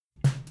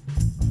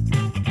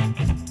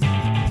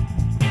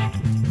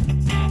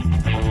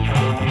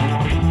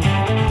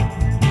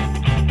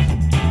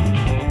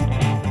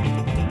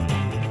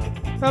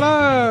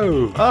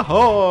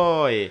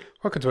Ahoy!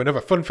 Welcome to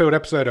another fun-filled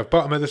episode of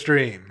Bottom of the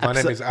Stream. My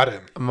name is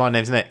Adam. My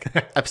name's Nick.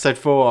 Episode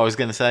 4, I was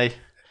going to say,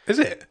 Is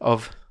it?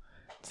 of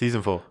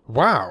season 4.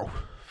 Wow.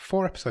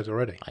 4 episodes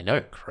already. I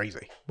know.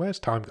 Crazy. Where's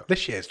time gone?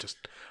 This year's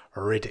just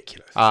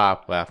ridiculous.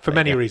 Well. For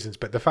many reasons,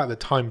 but the fact that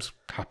time's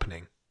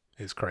happening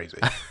is crazy.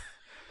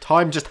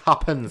 Time just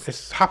happens.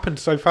 It's happened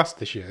so fast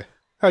this year.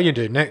 How you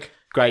doing, Nick?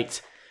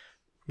 Great.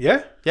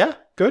 Yeah? Yeah?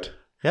 Good?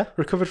 Yeah.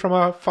 Recovered from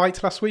our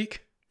fight last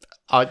week?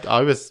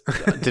 I was...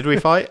 Did we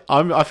fight?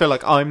 I feel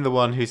like I'm the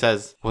one who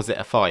says, was it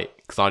a fight?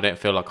 Because I don't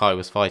feel like I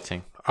was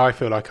fighting. I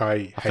feel like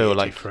I feel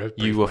like you for a brief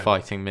you were moment.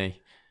 fighting me.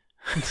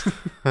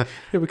 Yeah,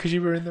 because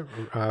you were in the...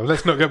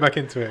 let's not go back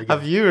into it again.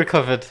 Have you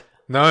recovered?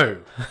 No.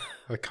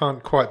 I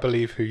can't quite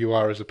believe who you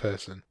are as a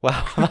person.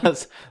 Well,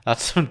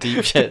 that's some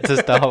deep shit to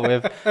start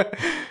with.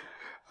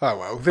 Oh,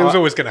 well, it was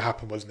always going to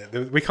happen, wasn't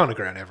it? We can't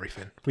agree on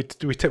everything. We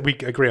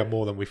agree on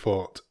more than we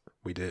thought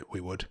we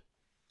would.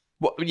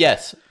 Well,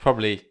 yes,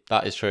 probably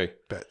that is true.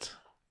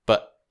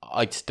 But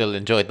I still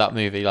enjoyed that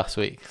movie last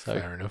week. So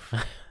fair enough.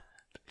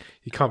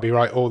 You can't be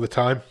right all the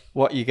time.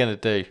 what are you going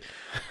to do?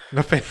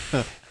 Nothing.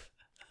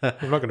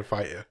 I'm not going to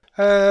fight you.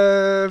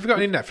 Have you got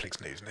any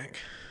Netflix news, Nick?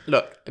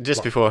 Look,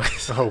 just before...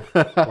 Oh,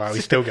 wow,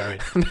 he's still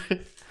going.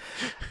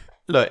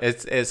 Look,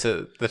 it's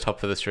at the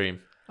top of the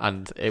stream,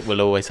 and it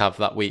will always have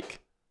that week,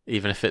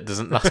 even if it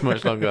doesn't last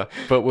much longer.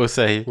 But we'll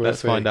see. We'll Let's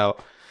see. find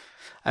out.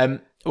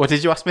 What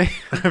did you ask me?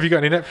 Have you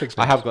got any Netflix news?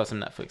 I have got some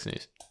Netflix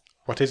news.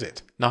 What is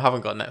it? No, I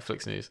haven't got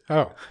Netflix news.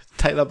 Oh,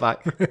 Take that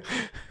back.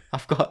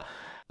 I've got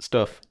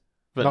stuff,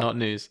 but not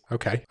news.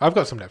 okay. I've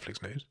got some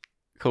Netflix news.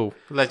 Cool.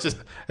 Let's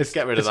just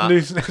get rid of that.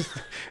 News,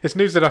 it's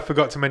news that I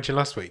forgot to mention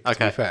last week, to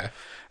Okay. be fair.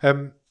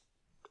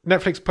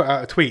 Netflix put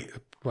out a tweet,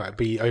 well, it'd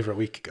be over a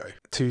week ago,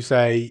 to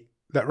say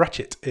that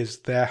Ratchet is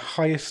their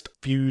highest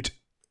viewed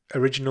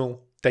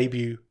original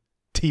debut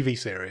TV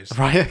series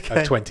Right, of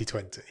okay.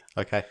 2020.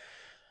 Okay.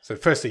 So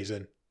first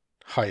season,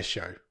 highest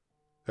show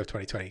of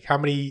 2020. How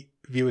many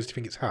viewers do you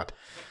think it's had?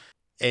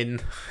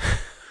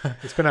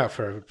 It's been out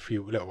for a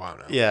little while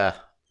now. Yeah,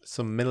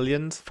 some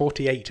millions.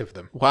 48 of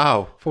them.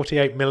 Wow.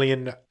 48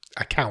 million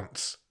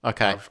accounts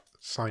Okay. have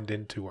signed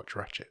in to watch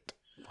Ratchet.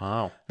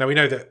 Wow. Now we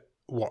know that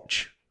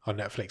watch on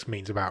Netflix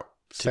means about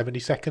 70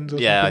 seconds or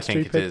Yeah, something I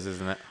think stupid. it is,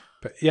 isn't it?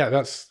 But yeah,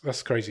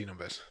 that's crazy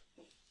numbers.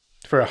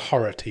 For a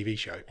horror TV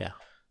show. Yeah.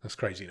 That's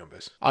crazy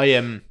numbers.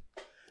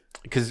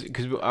 Because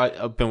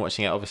I've been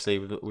watching it obviously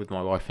with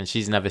my wife, and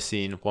she's never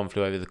seen One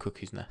Flew Over the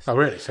Cuckoo's Nest. Oh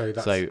really? So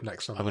that's So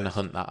next on the I'm going to list.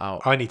 hunt that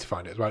out. I need to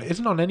find it as well. It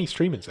isn't on any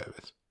streaming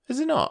service. Is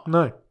it not?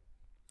 No.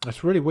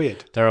 That's really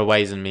weird. There are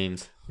ways and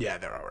means. Yeah,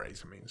 there are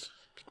ways and means.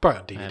 Buy it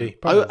on DVD.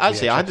 Buy it on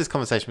Actually, I had VHS. this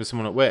conversation with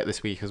someone at work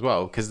this week as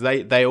well, because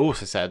they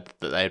also said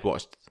that they had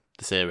watched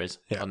the series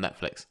Yeah. on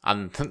Netflix,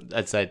 and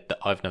they'd said that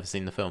I've never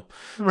seen the film.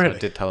 So Really? I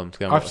did tell them to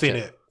go and I've watch seen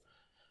it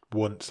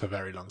once a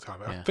very long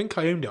time ago. Yeah. I think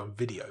I owned it on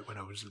video when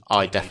I was a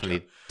I teenager.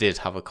 definitely did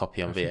have a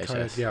copy on I think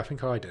VHS. I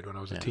think I did when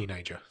I was a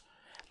teenager.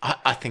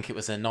 I think it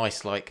was a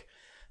nice, like,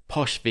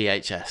 posh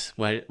VHS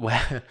where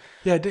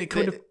Yeah, it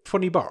kind of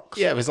funny box.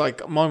 yeah, it was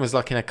like mine was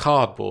like in a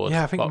cardboard.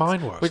 Yeah, I think box,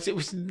 mine was. Which it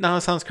was now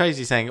it sounds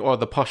crazy saying, "Oh,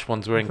 the posh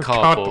ones were in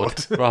cardboard,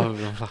 Cardboard. rather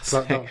than It's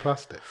plastic." not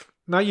plastic.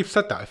 Now you've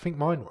said that, I think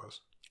mine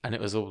was. And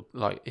it was all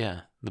like,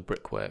 yeah, the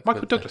brickwork.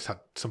 Michael with the- Douglas had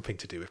something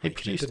to do with He making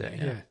produced didn't it,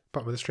 he? yeah.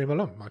 Bottom of the Stream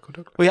alum, Michael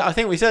Douglas. Well, yeah, I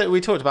think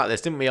we talked about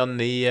this, didn't we, on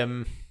the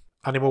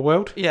Animal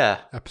World yeah,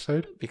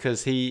 episode.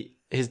 because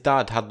his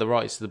dad had the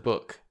rights to the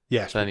book,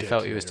 Yes, so then we he did,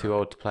 felt he yeah, was you're too right.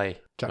 old to play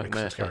Jack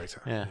Nicholson's McMurphy.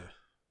 character. Yeah.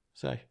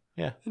 So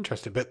yeah,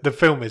 Interesting, but the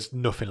film is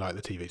nothing like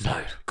the TV series.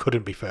 No.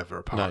 Couldn't be further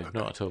apart. no, are they?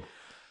 not at all.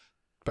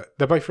 But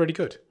they're both really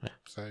good. Yeah.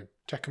 So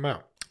check them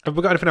out. Have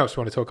we got anything else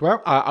we want to talk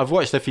about? I've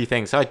watched a few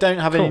things, so I don't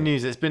have any Cool.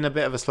 news. It's been a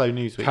bit of a slow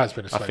news week. Has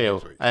been a slow I feel.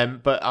 news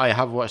week. But I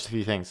have watched a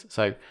few things.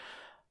 So,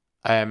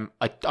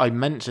 I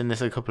mentioned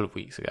this a couple of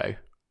weeks ago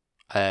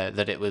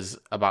that it was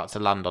about to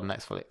land on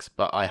Netflix,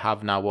 but I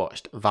have now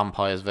watched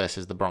Vampires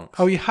versus the Bronx.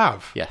 Oh, you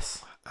have?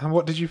 Yes, And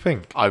what did you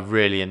think? I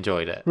really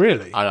enjoyed it,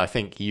 Really? and I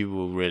think you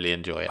will really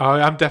enjoy it.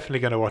 I'm definitely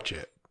going to watch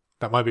it.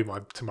 That might be my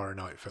tomorrow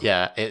night film.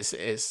 Yeah,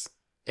 it's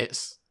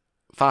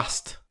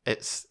fast,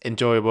 it's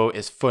enjoyable,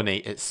 it's funny,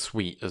 it's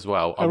sweet as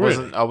well. Oh,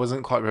 really? I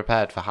wasn't quite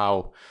prepared for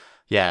how.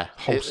 Yeah,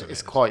 Wholesome it's it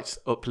is. quite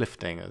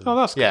uplifting. Oh,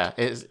 that's good. Yeah,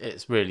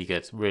 it's really good.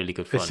 It's really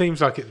good fun. It seems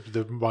like it's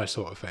my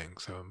sort of thing,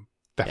 so I'm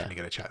definitely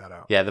going to check that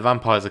out. Yeah, the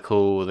vampires are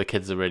cool. The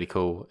kids are really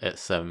cool.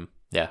 It's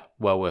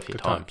well worth your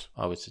Good time. times.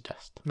 I would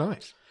suggest.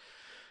 Nice.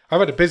 I've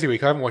had a busy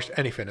week. I haven't watched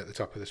anything at the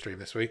top of the stream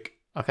this week.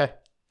 Okay.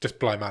 Just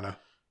Bly Manor.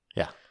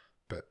 Yeah.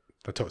 But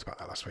I talked about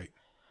that last week.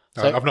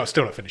 So- I've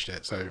still not finished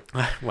it, so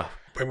Well,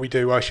 when I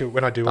do, I shall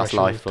That's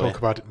life for talk you.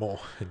 about it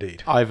more.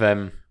 Indeed. I've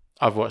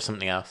watched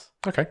something else.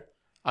 Okay.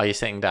 Are you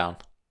sitting down?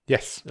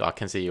 Yes. I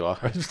can see you are.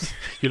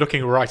 You're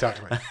looking right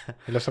at me.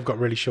 Unless I've got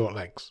really short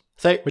legs,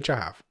 So which I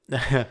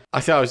have.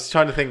 I was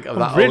trying to think of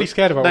that. I'm really old,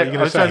 scared about no, what you're I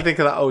going was to trying to say. think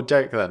of that old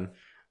joke. Then,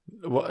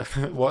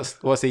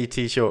 what's ET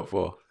short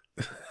for?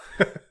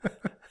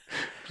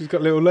 She's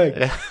got little legs.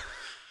 Yeah.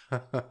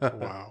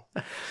 Wow.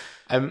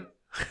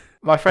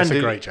 My friend, That's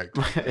a great joke.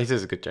 It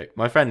is a good joke.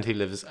 My friend who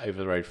lives over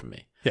the road from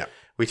me. Yeah.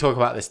 We talk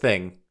about this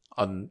thing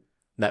on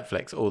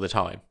Netflix all the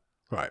time.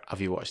 Right.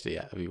 Have you watched it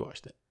yet? Have you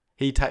watched it?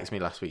 He texted me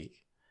last week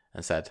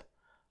and said,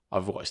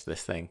 "I've watched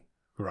this thing.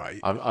 Right.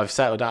 I've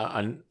settled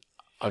down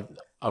and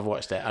I've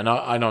watched it." And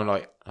I'm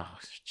like, "Oh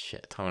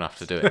shit, I'm gonna have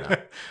to do it now."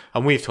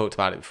 And we've talked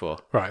about it before.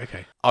 Right.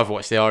 Okay. I've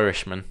watched The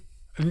Irishman.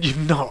 And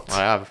you've not? I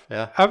have.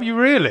 Yeah. Have you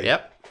really?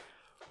 Yep.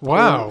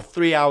 Wow. All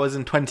 3 hours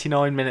and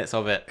 29 minutes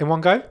of it. In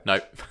one go? No.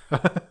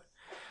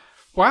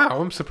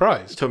 Wow. I'm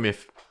surprised. It took me a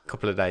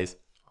couple of days.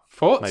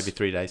 Thoughts? Maybe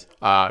 3 days.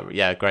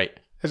 Yeah, great.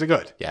 Is it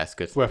good? Yeah, it's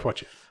good. It's worth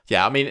watching.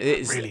 Yeah, I mean,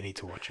 it's Really need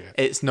to watch it.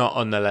 it's not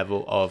on the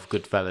level of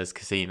Goodfellas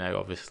Casino,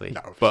 obviously.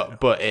 No, obviously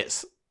but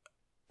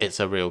it's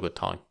a real good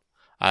time.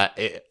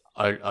 I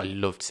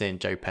loved seeing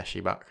Joe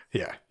Pesci back.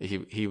 Yeah.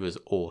 He was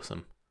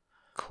awesome.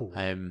 Cool.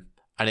 And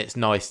it's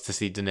nice to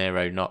see De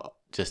Niro not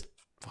just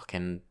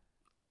fucking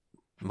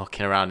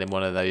mucking around in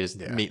one of those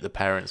Meet the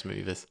Parents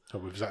movies. Oh,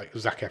 with Zac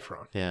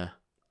Efron. Yeah,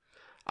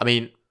 I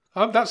mean,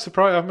 That's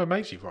surprised. I'm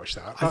amazed you've watched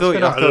that. I thought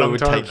it would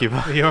take you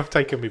back. You have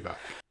taken me back.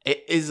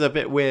 It is a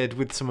bit weird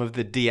with some of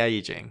the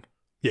de-aging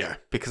Yeah.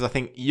 because I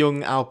think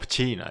young Al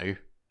Pacino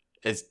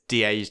is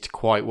de-aged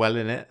quite well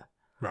in it,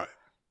 Right.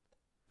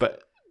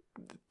 but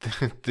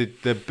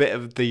the bit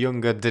of the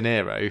younger De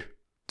Niro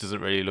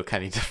doesn't really look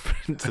any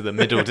different to the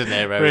middle De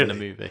Niro in the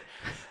movie.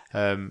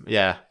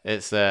 Yeah,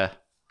 it's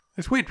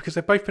weird because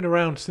they've both been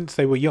around since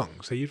they were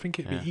young, so you'd think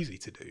it'd be easy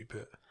to do,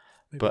 but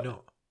maybe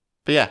not.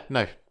 But yeah,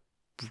 no,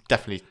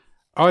 definitely.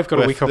 I've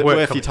got a week off work.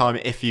 Worth your time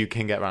if you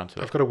can get around to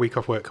it. I've got a week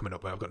off work coming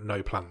up where I've got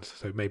no plans,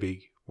 so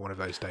maybe one of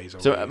those days.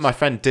 So my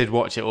friend did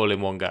watch it all in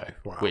one go,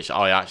 Wow. which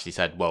I actually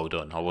said, "Well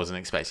done." I wasn't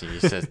expecting you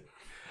to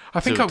I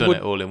think have I done would.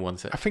 it all in one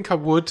sit. I think I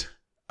would.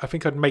 I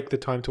think I'd make the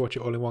time to watch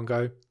it all in one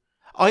go.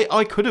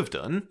 I could have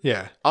done.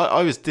 Yeah.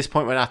 I was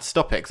disappointed when I had to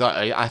stop it because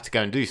I had to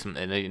go and do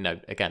something. You know,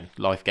 again,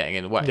 life getting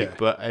in the way. Yeah.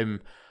 But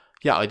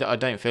yeah, I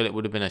don't feel it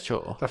would have been a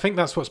chore. I think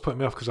that's what's putting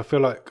me off because I feel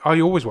like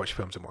I always watch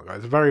films in one go.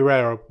 It's very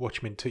rare I watch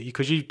them in two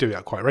because you do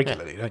that quite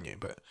regularly, don't you?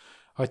 But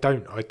I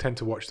don't. I tend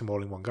to watch them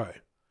all in one go.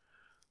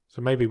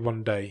 So maybe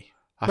one day.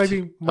 A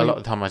lot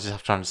of the time I just have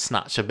to try and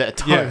snatch a bit of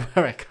time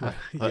where I can.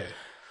 Yeah,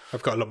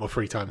 I've got a lot more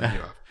free time than you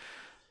have.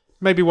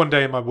 Maybe one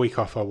day in my week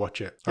off I'll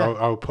watch it. Yeah.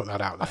 I'll put that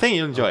out there. I think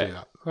you'll enjoy I'll it. do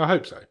that. I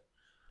hope so.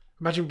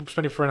 Imagine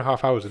spending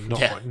 3.5 hours and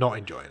not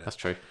enjoying it. That's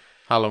true.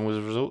 How long was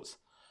the results?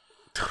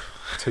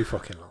 Too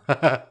fucking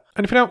long.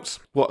 Anything else?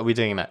 What are we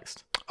doing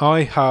next?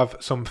 I have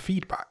some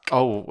feedback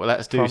Oh, well,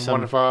 let's do from some.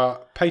 one of our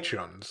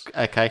Patreons.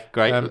 Okay,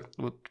 great.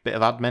 Bit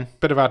of admin.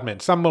 Bit of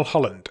admin. Sam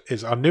Mulholland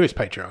is our newest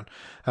Patreon.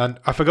 And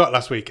I forgot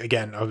last week,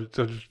 again, I've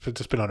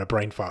just been on a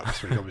brain fart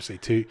this week, obviously,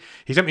 too.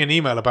 He sent me an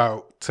email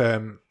about,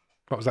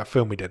 what was that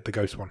film we did, the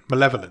ghost one?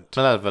 Malevolent.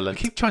 I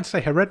keep trying to say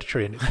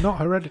Hereditary, and it's not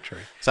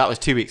Hereditary. So that was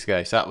 2 weeks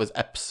ago. So that was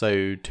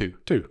episode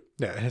 2.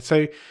 Yeah,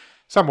 so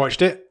Sam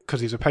watched it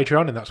because he's a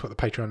Patreon, and that's what the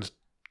Patreons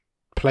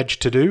pledge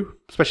to do,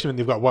 especially when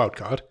they've got a wild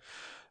card.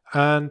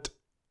 And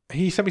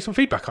he sent me some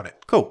feedback on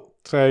it. Cool.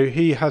 So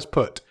he has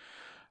put,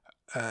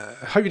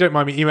 hope you don't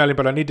mind me emailing,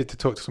 but I needed to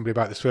talk to somebody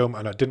about this film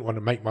and I didn't want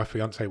to make my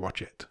fiance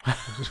watch it. I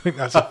think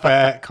that's a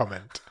fair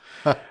comment.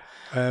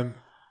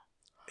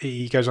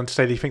 He goes on to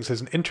say that he thinks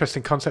there's an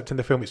interesting concept in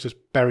the film. It's just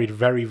buried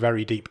very,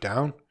 very deep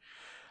down.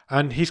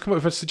 And he's come up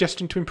with a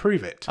suggestion to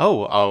improve it.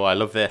 Oh, I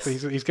love this.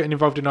 So he's getting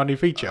involved in our new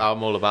feature.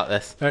 I'm all about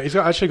this. He's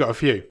actually got a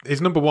few.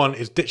 His number one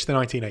is ditch the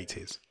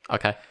 1980s.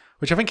 Okay.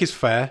 Which I think is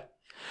fair.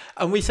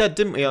 And we said,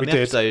 didn't we, on the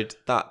episode,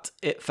 that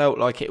it felt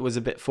like it was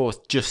a bit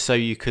forced just so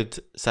you could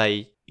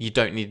say you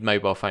don't need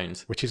mobile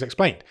phones. Which is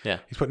explained. Yeah.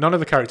 He's put none of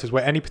the characters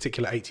wear any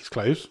particular 80s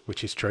clothes,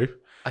 which is true.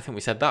 I think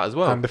we said that as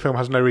well. And the film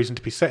has no reason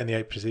to be set in the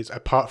 80s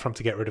apart from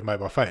to get rid of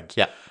mobile phones.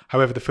 Yeah.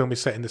 However, the film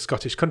is set in the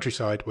Scottish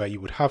countryside where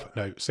you would have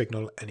no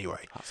signal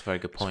anyway. That's a very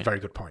good point. It's a very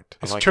good point.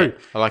 It's like true.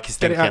 I like his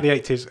Get thinking. it out of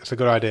the 80s. It's a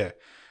good idea.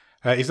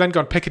 He's then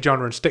gone pick a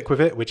genre and stick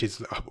with it, which is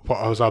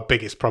what was our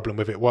biggest problem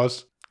with it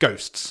was.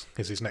 Ghosts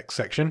is his next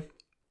section.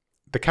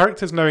 The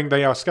characters knowing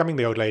they are scamming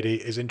the old lady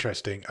is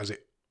interesting as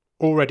it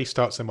already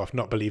starts them off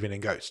not believing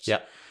in ghosts. Yeah.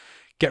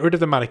 Get rid of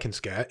the mannequin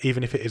scare,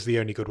 even if it is the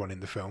only good one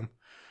in the film.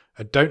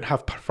 And don't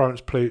have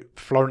Florence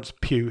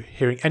Pugh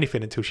hearing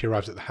anything until she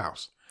arrives at the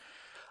house.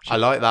 I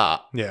like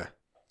that. Yeah.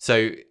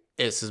 So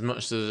it's as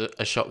much as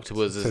a shock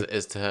to us as it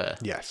is to her.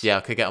 Yes. Yeah, I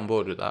could get on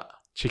board with that.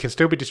 She can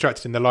still be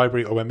distracted in the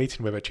library or when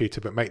meeting with her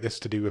tutor, but make this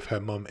to do with her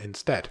mum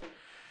instead.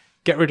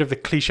 Get rid of the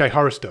cliche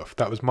horror stuff.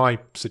 That was my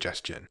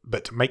suggestion.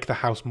 But make the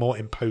house more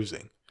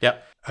imposing.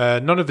 Yep.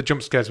 None of the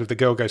jump scares with the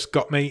girl ghost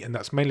got me, and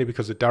that's mainly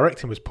because the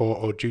directing was poor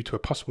or due to a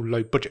possible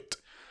low budget.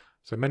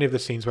 So many of the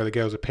scenes where the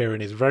girls appear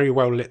in is very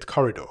well lit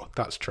corridor.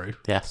 That's true.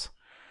 Yes.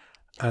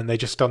 And they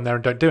just stand there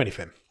and don't do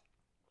anything.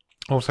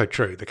 Also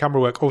true. The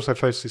camera work also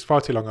focuses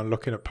far too long on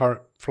looking at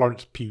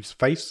Florence Pugh's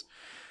face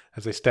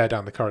as they stare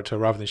down the corridor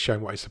rather than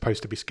showing what is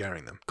supposed to be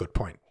scaring them. Good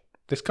point.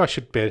 This guy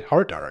should be a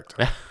horror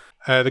director.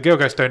 The girl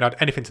ghosts don't add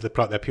anything to the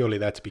plot. They're purely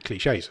there to be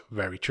cliches.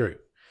 Very true.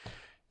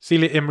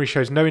 Celia Imrie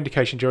shows no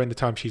indication during the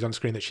time she's on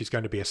screen that she's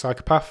going to be a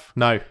psychopath.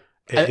 No.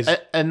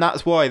 And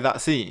that's why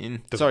that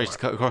scene. Sorry work. to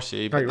cut across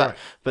you, No, but you're right.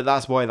 but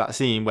that's why that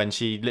scene when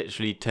she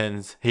literally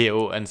turns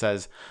heel and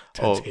says,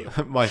 Heel.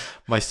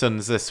 my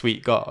son's a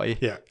sweet guy."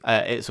 Yeah.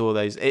 It's all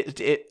those.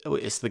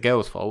 It's the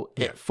girl's fault.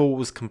 Yeah. It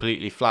falls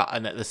completely flat,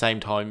 and at the same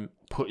time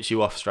puts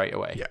you off straight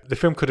away. Yeah, the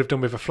film could have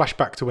done with a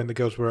flashback to when the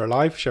girls were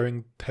alive,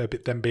 showing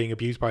them being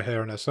abused by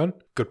her and her son.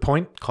 Good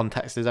point.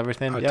 Context is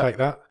everything. I'd take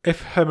that.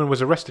 If Herman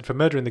was arrested for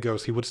murdering the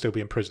girls, he would still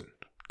be in prison.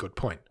 Good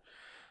point.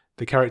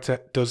 The character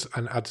does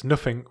and adds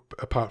nothing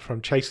apart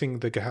from chasing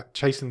the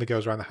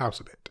girls around the house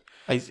a bit.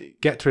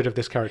 Get rid of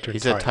this character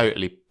He's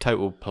entirely. a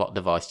total plot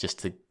device just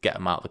to get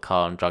them out of the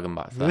car and drag them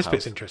back to the This house.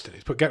 bit's interesting.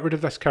 But get rid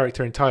of this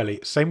character entirely.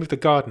 Same with the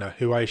gardener,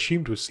 who I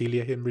assumed was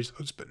Celia Imrie's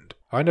husband.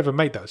 I never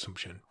made that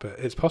assumption, but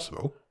it's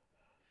possible.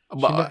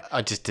 Well,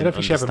 I just didn't don't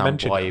think she ever understand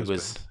mentioned why her he was.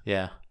 husband.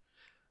 Yeah,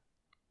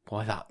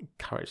 why that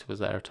character was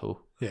there at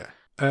all. Yeah.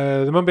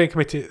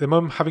 The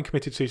mum having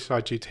committed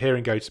suicide due to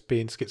hearing ghosts,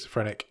 being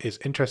schizophrenic, is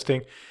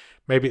interesting.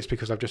 Maybe it's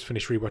because I've just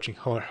finished rewatching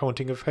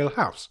Haunting of Hill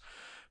House.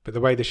 But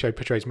the way the show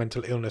portrays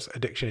mental illness,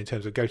 addiction in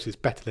terms of ghosts is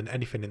better than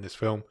anything in this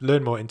film.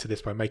 Learn more into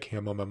this by making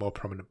her mum a more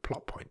prominent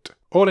plot point.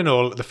 All in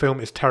all, the film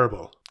is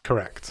terrible.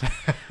 Correct.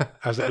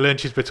 As it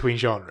lurches between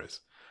genres.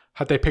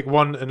 Had they picked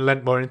one and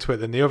lent more into it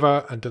than the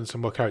other and done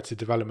some more character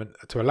development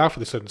to allow for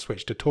the sudden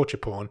switch to torture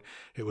porn,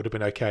 it would have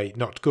been okay.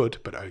 Not good,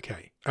 but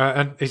okay.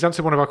 And he's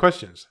answered one of our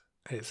questions.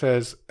 It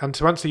says, and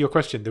to answer your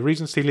question, the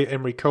reason Celia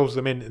Imrie calls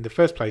them in the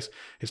first place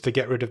is to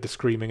get rid of the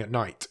screaming at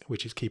night,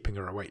 which is keeping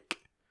her awake.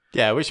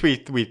 Yeah, which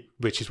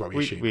is what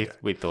we assumed.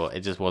 We thought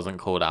it just wasn't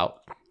called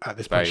out. At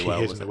this point, she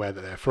isn't aware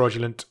that they're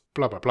fraudulent.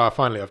 Blah, blah, blah.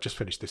 Finally, I've just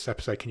finished this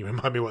episode. Can you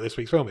remind me what this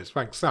week's film is?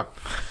 Thanks, Sam.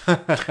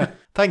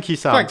 Thank you,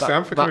 Sam. Thanks,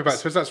 Sam, for coming back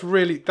to us.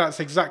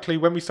 That's exactly,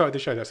 when we started the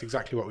show, that's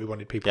exactly what we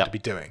wanted people to be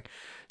doing.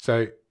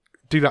 So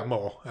do that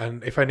more.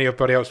 And if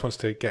anybody else wants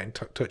to get in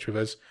touch with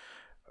us,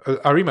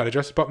 our email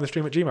address is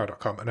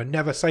bottomofthestream@gmail.com. And I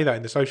never say that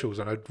in the socials,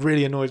 and it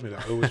really annoys me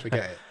that I always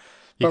forget it.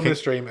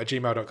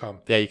 bottomofthestream@gmail.com.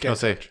 Yeah, you can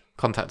also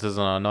contact us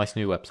on our nice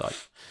new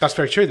website. That's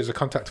very true. There's a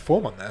contact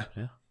form on there.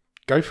 Yeah.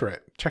 Go for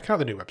it. Check out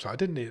the new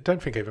website. I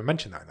don't think I even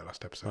mentioned that in the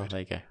last episode. Oh,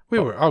 there you go.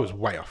 I was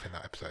way off in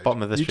that episode.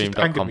 Bottomofthestream.com. You just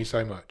angered me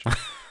so much.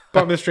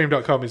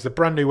 Bottomofthestream.com is the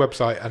brand new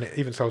website, and it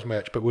even sells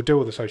merch, but we'll do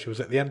all the socials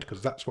at the end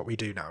because that's what we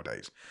do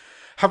nowadays.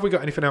 Have we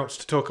got anything else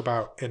to talk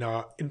about in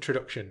our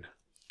introduction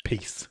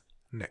piece,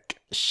 Nick?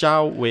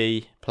 Shall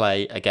we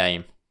play a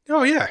game?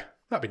 Oh, yeah.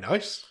 That'd be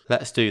nice.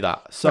 Let's do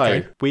that.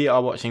 So, we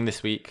are watching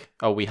this week,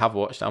 we have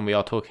watched, and we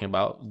are talking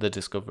about The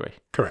Discovery.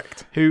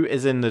 Correct. Who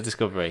is in The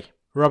Discovery?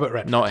 Robert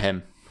Redford. Not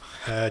him.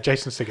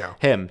 Jason Segel.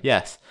 Him,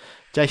 yes.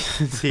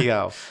 Jason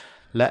Segel.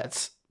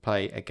 Let's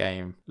play a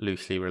game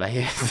loosely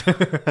related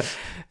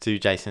to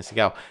Jason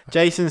Segel.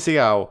 Jason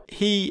Segel,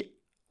 he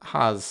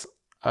has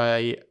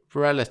a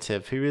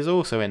relative who is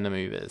also in the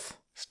movies.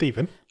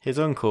 Stephen. His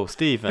uncle,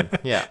 Stephen,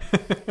 yeah.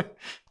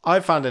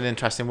 I found an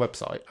interesting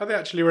website. Are they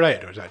actually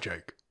related, or is that a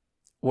joke?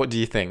 What do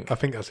you think? I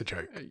think that's a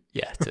joke.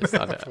 Yeah, it is.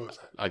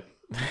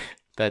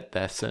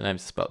 Their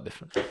surnames are spelled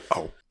different.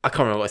 Oh. I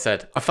can't remember what I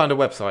said. I found a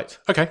website.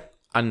 Okay.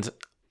 And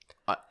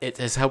it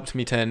has helped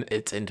me turn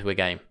it into a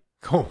game.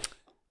 Cool.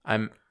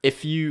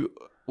 If you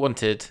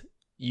wanted,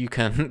 you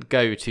can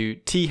go to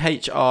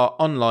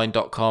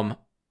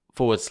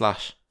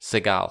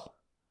thronline.com/Segal.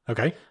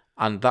 Okay.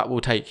 And that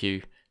will take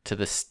you to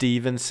the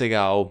Steven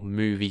Seagal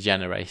movie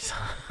generator.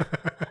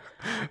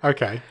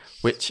 Okay.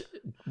 Which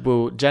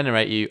will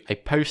generate you a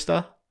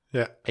poster,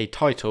 a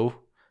title,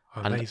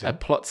 and a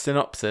plot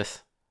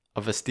synopsis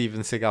of a Steven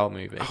Seagal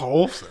movie.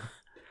 Oh, awesome.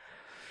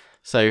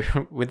 So,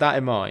 with that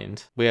in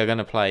mind, we are going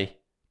to play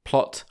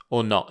Plot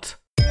or Not.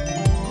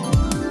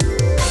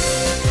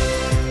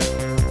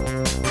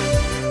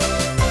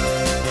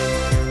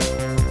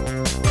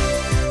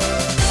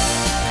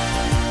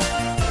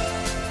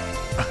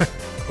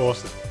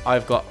 Awesome.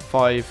 I've got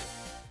 5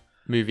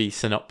 movie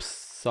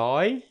synopses.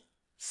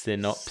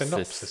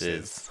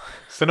 Synopsis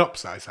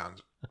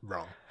sounds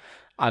wrong.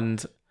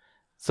 And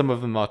some of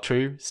them are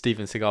true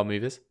Steven Seagal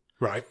movies.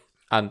 Right.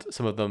 And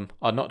some of them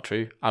are not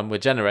true and were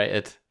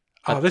generated.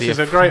 This is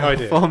a great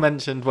idea.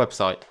 Aforementioned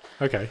website.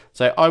 Okay.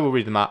 So I will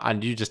read them out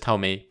and you just tell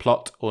me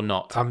plot or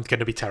not. I'm going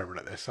to be terrible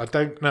at this. I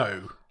don't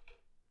know.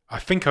 I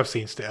think I've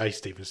seen a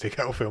Steven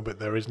Seagal film, but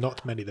there is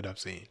not many that I've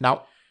seen.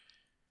 Now,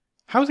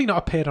 how has he not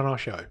appeared on our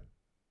show?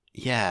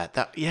 Yeah,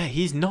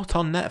 he's not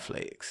on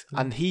Netflix,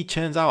 and he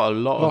churns out a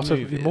lot of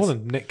movies. More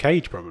than Nick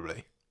Cage,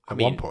 probably at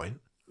one point.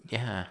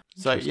 Yeah.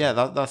 So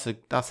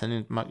that's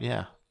an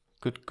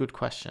good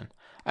question.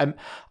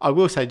 I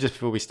will say just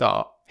before we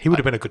start, he would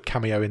have been a good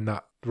cameo in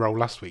that role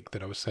last week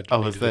that I was said.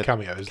 As the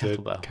cameo as the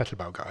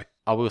kettlebell guy.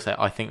 I will say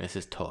I think this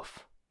is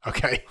tough.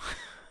 Okay.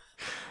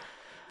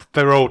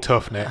 They're all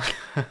tough, Nick.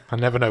 I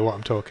never know what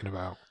I'm talking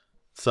about.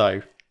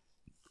 So,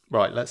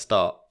 right, let's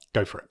start.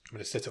 Go for it. I'm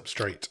going to sit up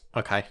straight.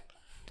 Okay.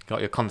 Got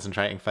your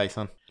concentrating face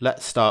on.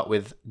 Let's start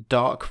with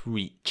Dark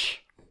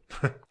Reach.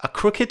 A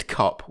crooked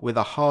cop with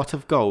a heart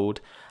of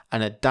gold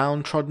and a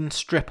downtrodden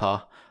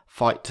stripper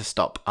fight to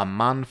stop a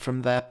man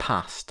from their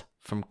past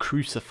from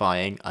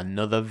crucifying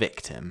another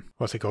victim.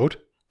 What's it called?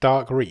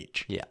 Dark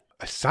Reach. Yeah.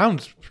 It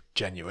sounds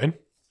genuine.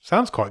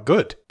 Sounds quite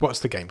good. What's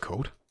the game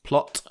called?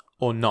 Plot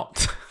or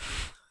not?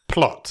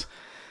 Plot.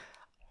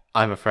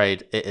 I'm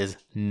afraid it is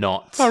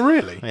not. Oh,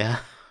 really? Yeah.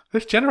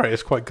 This generator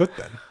is quite good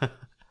then.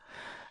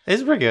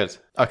 It's pretty good.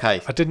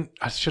 Okay.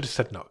 I should have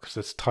said not because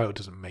this title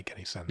doesn't make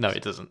any sense. No,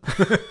 it doesn't.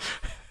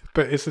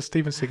 But it's a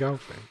Steven Seagal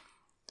thing.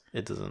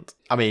 It doesn't.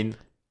 I mean,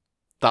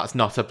 that's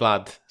not a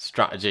bad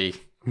strategy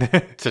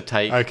to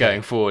take Okay.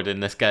 going forward in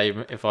this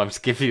game, if I'm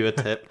to give you a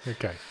tip.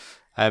 Okay.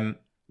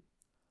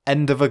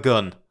 End of a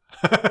gun.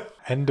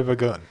 End of a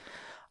gun.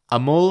 A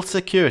mall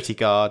security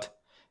guard,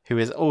 who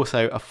is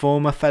also a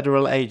former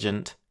federal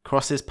agent,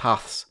 crosses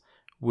paths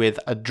with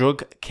a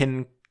drug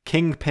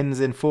kingpin's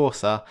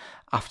enforcer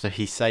after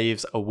he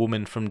saves a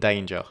woman from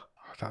danger.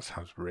 Oh, that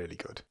sounds really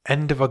good.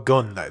 End of a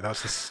gun, though.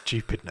 That's a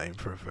stupid name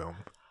for a film.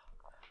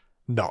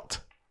 Not.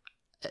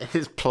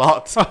 His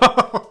plot.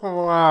 Oh,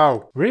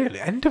 wow. Really?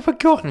 End of a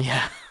gun?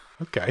 Yeah.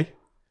 Okay.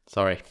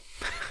 Sorry.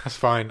 That's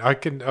fine.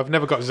 I've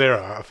never got 0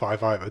 out of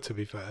 5 either, to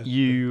be fair.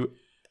 You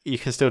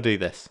can still do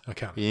this. I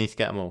can. You need to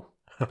get them all,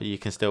 but you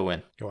can still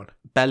win. Go on.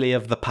 Belly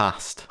of the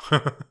past.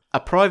 A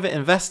private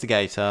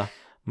investigator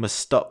must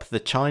stop the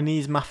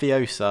Chinese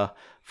mafiosa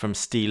from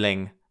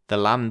stealing the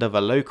land of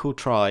a local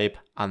tribe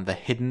and the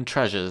hidden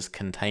treasures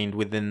contained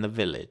within the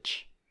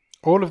village.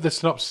 All of the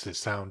synopses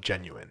sound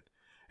genuine.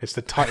 It's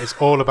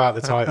all about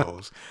the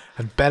titles.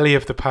 And Belly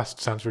of the Past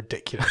sounds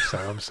ridiculous, so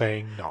I'm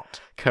saying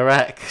not.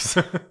 Correct.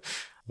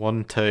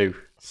 1-2.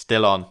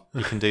 Still on.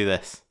 You can do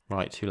this.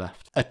 Right, 2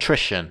 left.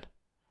 Attrition.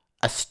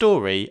 A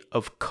story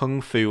of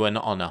kung fu and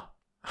honor.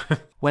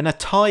 When a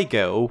Thai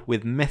girl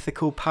with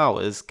mythical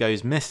powers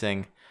goes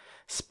missing,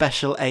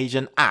 Special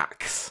Agent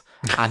Axe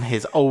and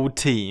his old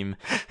team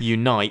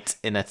unite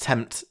in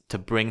attempt to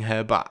bring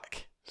her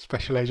back.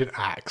 Special Agent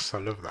Axe. I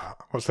love that.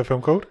 What's the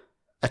film called?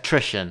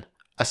 Attrition.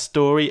 A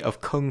story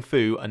of kung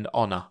fu and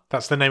honor.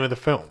 That's the name of the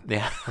film.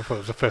 Yeah. I thought it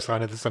was the first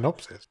line of the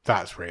synopsis.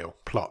 That's real.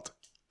 Plot.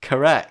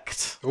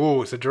 Correct.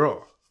 Oh, it's a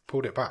draw.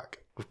 Pulled it back.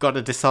 We've got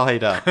a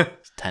decider.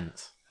 It's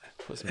tense.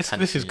 Put some tension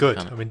This is in good.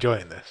 your kind I'm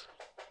enjoying this.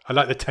 I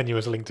like the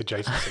tenuous link to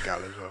Jason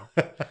Seagal as well.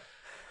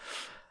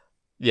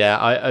 Yeah,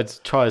 I'd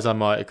try as I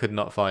might, I could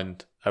not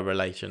find a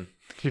relation.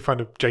 Can you find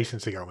a Jason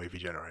Seagal movie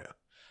generator?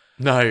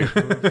 No,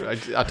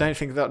 I don't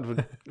think that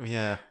would.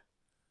 Yeah,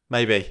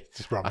 maybe.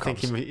 Just I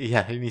think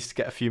rom-coms. he needs to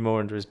get a few more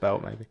under his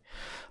belt, maybe.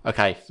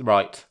 Okay,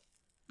 right.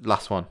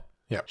 Last one.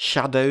 Yeah.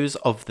 Shadows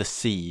of the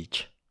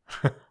Siege.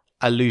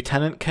 A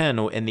lieutenant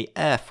colonel in the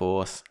Air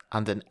Force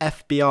and an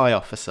FBI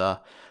officer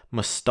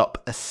must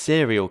stop a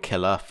serial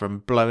killer from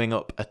blowing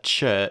up a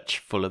church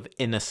full of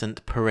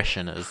innocent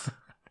parishioners.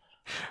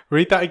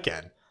 Read that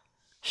again.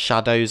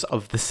 Shadows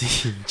of the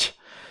Siege.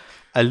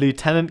 A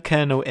lieutenant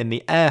colonel in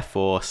the Air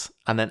Force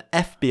and an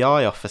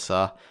FBI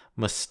officer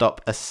must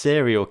stop a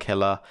serial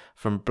killer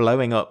from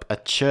blowing up a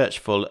church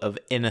full of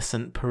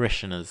innocent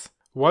parishioners.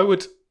 Why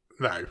would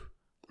a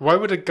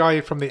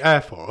guy from the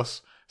Air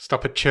Force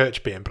stop a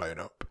church being blown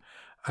up?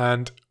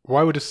 And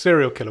why would a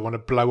serial killer want to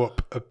blow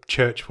up a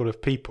church full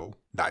of people?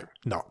 No,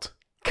 not.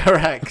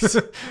 Correct.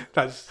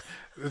 That's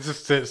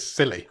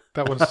silly.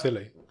 That one's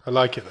silly. I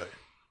like it though.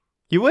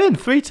 You win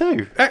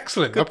 3-2.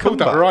 Excellent. Good I pulled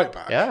that comeback. right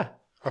back. Yeah.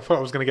 I thought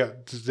I was going to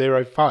get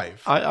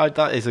 0-5.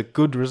 That is a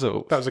good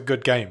result. That was a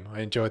good game.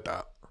 I enjoyed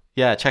that.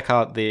 Yeah, check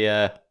out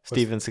the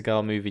Steven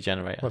Seagal movie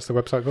generator. What's the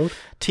website called?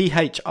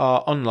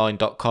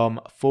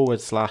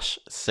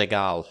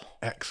 thronline.com/Seagal.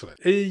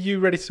 Excellent. Are you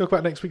ready to talk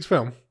about next week's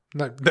film?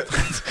 No.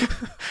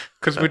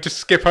 Because we'll just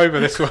skip over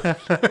this one.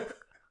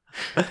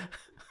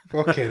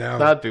 Fucking hell.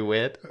 That'd be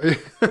weird.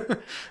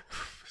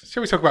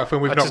 Shall we talk about a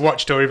film we've not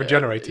watched or even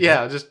generated?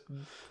 Yeah, just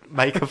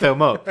make a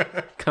film up.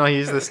 Can I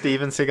use the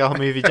Steven Seagal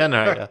movie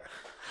generator?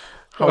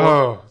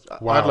 Oh,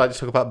 wow. I'd like to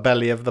talk about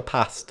Belly of the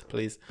Past,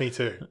 please. Me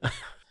too.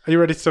 Are you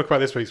ready to talk about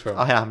this week's film?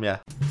 I am, yeah.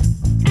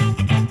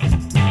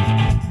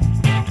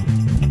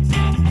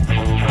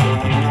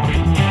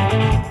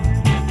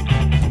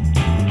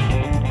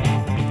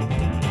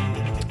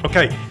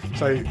 Okay,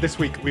 so this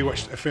week we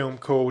watched a film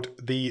called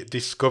The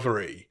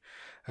Discovery.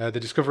 The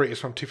Discovery is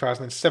from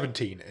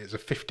 2017. It is a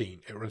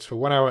 15. It runs for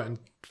 1 hour and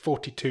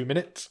 42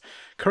 minutes.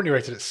 Currently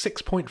rated at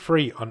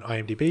 6.3 on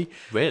IMDb.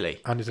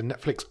 Really? And is a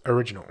Netflix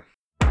original.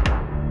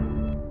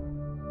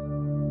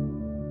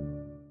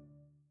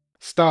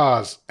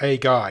 Stars a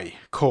guy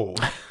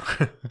called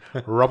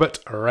Robert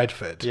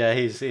Redford. Yeah,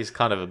 he's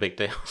kind of a big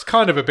deal. It's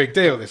kind of a big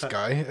deal, this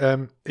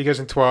guy. He goes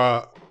into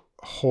our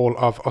hall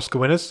of Oscar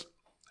winners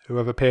who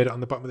have appeared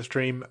on the Bottom of the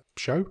Stream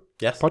show.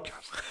 Yes.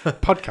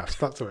 Podcast,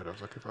 that's the word I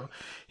was looking for.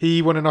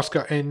 He won an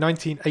Oscar in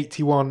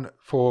 1981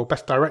 for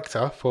Best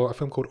Director for a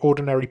film called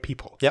Ordinary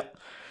People. Yep.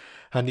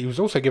 And he was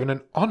also given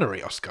an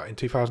honorary Oscar in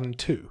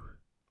 2002.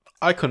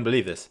 I couldn't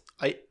believe this.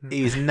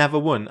 He's never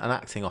won an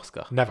acting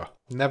Oscar. Never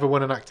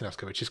won an acting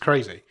Oscar, which is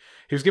crazy.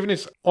 He was given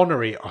his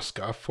honorary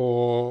Oscar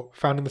for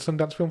founding the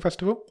Sundance Film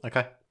Festival,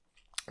 Okay.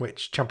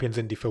 which champions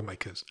indie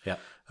filmmakers. Yeah.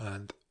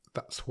 And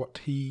that's what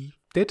he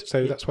did,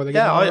 so that's why they gave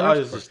Yeah, him an I Oscar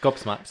was for it. just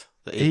gobsmacked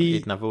that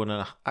he'd never won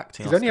an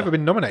acting He's Oscar. only ever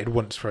been nominated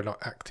once for an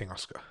acting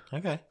Oscar,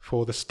 Okay.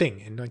 for The Sting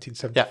in Yeah,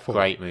 1974.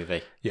 great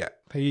movie. Yeah,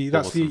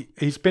 Awesome.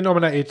 he's been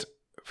nominated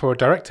for a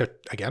director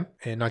again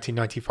in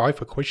 1995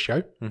 for Quiz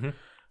Show. That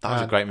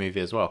was a great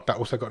movie as well. That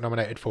also got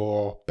nominated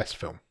for Best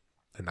Film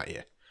in that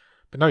year.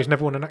 But no, he's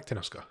never won an acting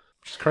Oscar,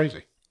 which is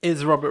crazy.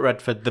 Is Robert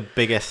Redford the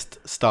biggest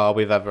star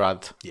we've ever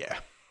had Yeah.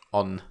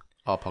 on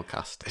our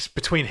podcast? It's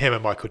between him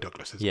and Michael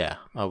Douglas, isn't it? Yeah,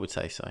 I would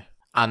say so.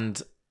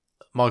 And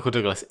Michael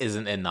Douglas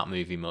isn't in that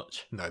movie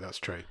much. No, that's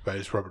true. But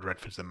it's Robert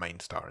Redford's the main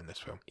star in this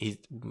film. He's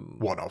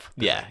One of.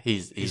 yeah,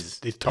 he's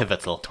top,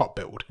 pivotal. Top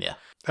build. Yeah,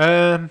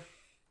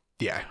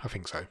 Yeah, I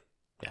think so.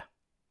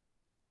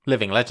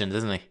 living legend,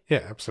 isn't he?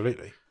 Yeah,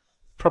 absolutely.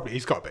 Probably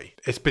he's got to be.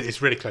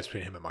 It's really close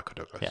between him and Michael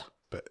Douglas. Yeah.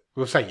 But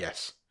we'll say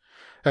yes.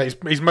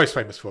 He's most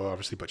famous for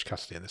obviously Butch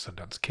Cassidy and the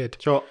Sundance Kid,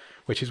 Sure.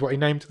 which is what he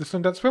named the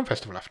Sundance Film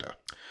Festival after.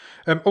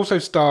 Also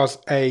stars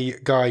a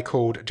guy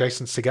called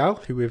Jason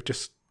Segel, who we've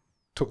just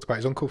talked about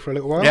his uncle for a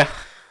little while.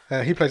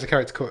 Yeah. He plays a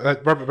character called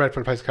Robert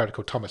Redford plays a character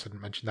called Thomas. I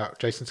didn't mention that.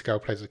 Jason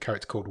Segel plays a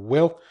character called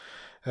Will.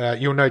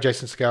 You'll know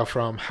Jason Segel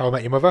from How I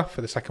Met Your Mother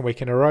for the second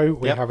week in a row.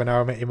 We have an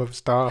How I Met Your Mother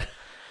star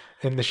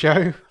in the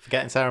show.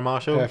 Forgetting Sarah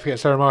Marshall. Forget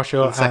Sarah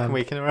Marshall. For the second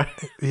week in a row.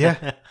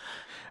 Yeah.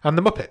 And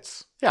The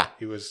Muppets. Yeah.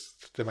 He was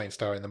the main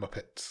star in The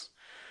Muppets.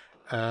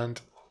 And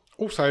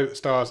also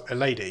stars a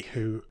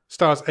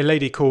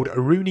lady called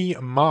Rooney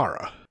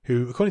Mara,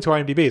 who, according to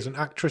IMDb, is an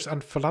actress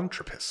and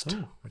philanthropist,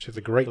 which is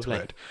a great lovely.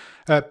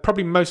 word.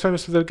 Probably most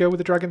famous for The Girl with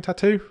the Dragon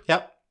Tattoo.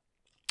 Yep.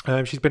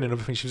 She's been in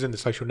other things. She was in The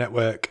Social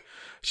Network.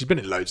 She's been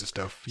in loads of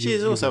stuff. She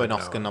is also an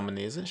wouldn't Oscar know her.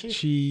 nominee, isn't she?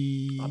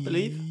 She, I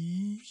believe.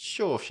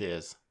 Sure she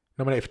is.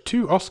 nominated for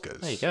 2 Oscars.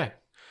 There you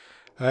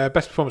go.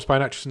 Best performance by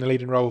an actress in the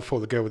leading role for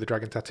The Girl with the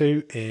Dragon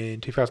Tattoo in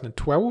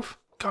 2012.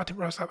 God, I didn't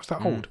realise that was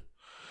that old.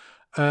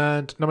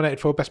 And nominated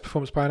for Best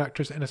Performance by an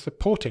Actress in a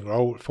Supporting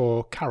Role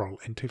for Carol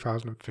in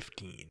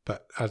 2015.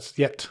 But as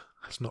yet,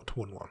 has not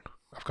won one.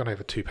 I've gone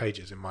over 2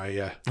 pages in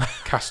my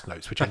cast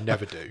notes, which I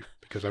never do,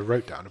 because I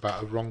wrote down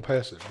about a wrong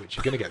person, which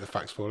you're going to get the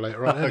facts for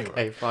later on anyway.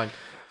 Okay, fine.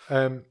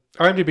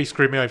 IMDb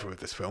screwed me over with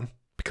this film,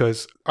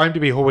 because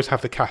IMDb always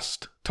have the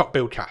cast, top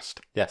build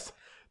cast. Yes.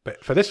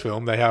 But for this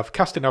film, they have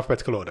cast in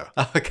alphabetical order.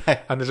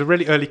 Okay. And there's a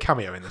really early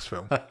cameo in this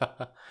film.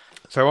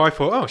 So I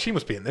thought, oh, she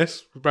must be in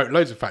this. Wrote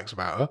loads of facts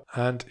about her.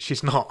 And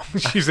she's not.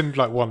 She's in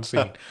like one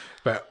scene.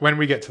 But when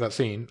we get to that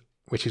scene,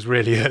 which is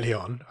really early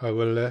on, I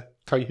will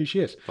tell you who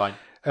she is. Fine.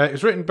 It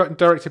was written and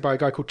directed by a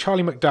guy called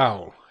Charlie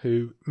McDowell,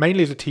 who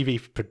mainly is a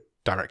TV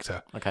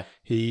director. Okay.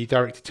 He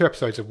directed 2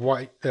 episodes of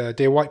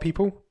Dear White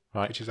People,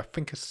 Right. which is, I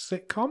think, a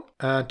sitcom.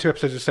 And 2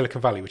 episodes of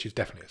Silicon Valley, which is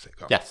definitely a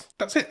sitcom. Yes.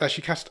 That's it. That's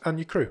your cast and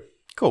your crew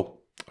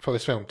Cool. for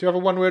this film. Do you have a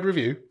one-word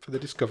review for the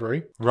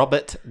Discovery?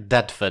 Robert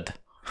Dedford.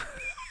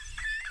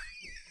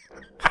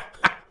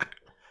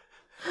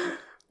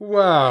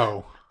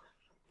 Wow.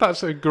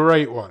 That's a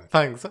great one.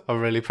 Thanks. I'm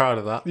really proud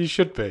of that. You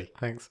should be.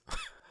 Thanks.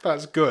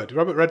 That's good.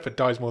 Robert Redford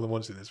dies more than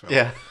once in this film.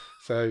 Yeah.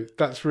 So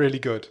that's really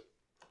good.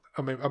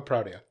 I mean, I'm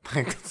proud of you.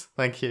 Thanks.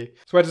 Thank you.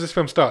 So where does this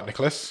film start,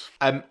 Nicholas?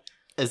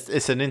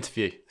 It's an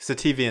interview. It's a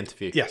TV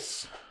interview.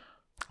 Yes.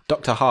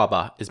 Dr.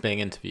 Harbour is being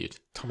interviewed,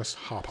 Thomas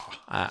Harper.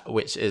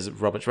 which is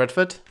Robert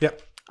Redford.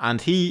 Yep.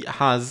 And he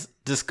has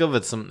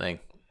discovered something.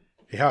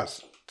 He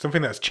has.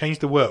 Something that has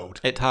changed the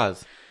world. It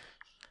has.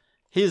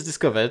 He has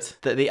discovered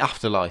that the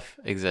afterlife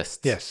exists.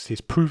 Yes, he's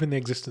proven the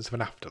existence of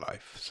an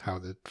afterlife. That's how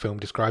the film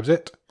describes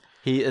it.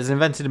 He has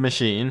invented a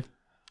machine,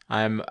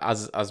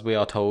 as we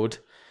are told,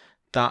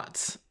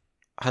 that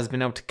has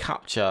been able to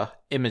capture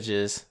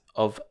images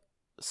of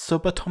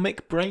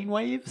subatomic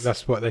brainwaves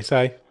That's what they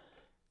say.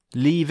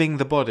 leaving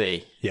the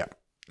body Yeah.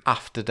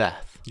 after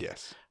death.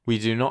 Yes. We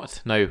do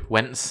not know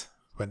whence,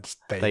 Whence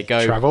They they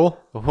go. travel.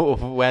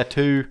 where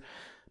to,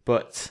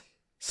 but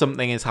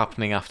something is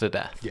happening after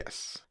death.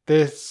 Yes.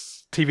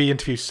 This TV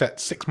interview set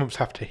 6 months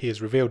after he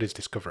has revealed his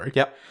discovery.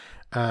 Yep.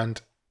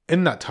 And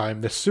in that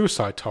time, the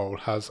suicide toll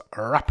has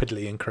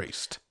rapidly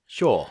increased.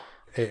 Sure.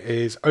 It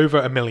is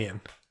over 1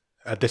 million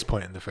at this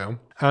point in the film.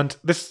 And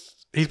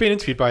he's been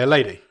interviewed by a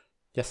lady.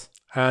 Yes.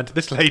 And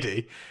this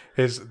lady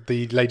is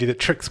the lady that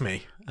tricks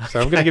me. So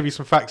I'm going to give you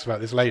some facts about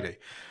this lady.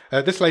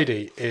 This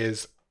lady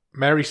is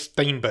Mary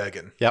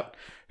Steenburgen, Yep.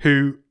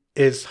 who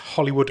is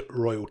Hollywood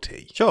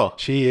royalty. Sure.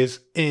 She is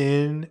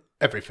in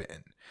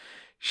everything.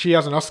 She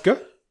has an Oscar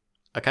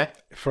Okay.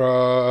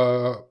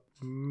 for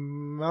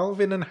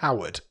Melvin and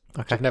Howard,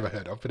 which Okay. I've never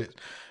heard of, but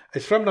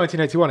it's from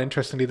 1981,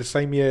 interestingly, the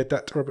same year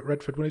that Robert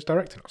Redford won his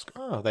directing Oscar.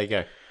 Oh, there you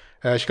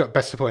go. She got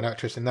Best Supporting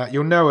Actress in that.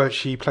 You'll know her.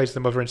 She plays the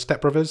mother in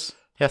Step Brothers.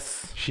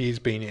 Yes. She was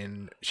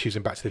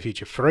in Back to the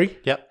Future 3.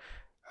 Yep.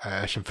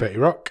 She's in 30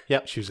 Rock.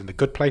 Yep. She was in The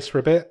Good Place for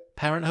a bit.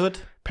 Parenthood.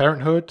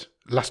 Parenthood.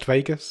 Las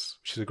Vegas,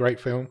 which is a great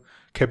film.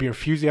 Curb Your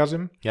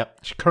Enthusiasm. Yep.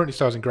 She currently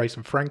stars in Grace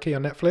and Frankie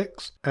on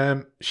Netflix.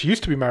 She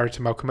used to be married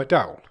to Malcolm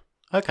McDowell.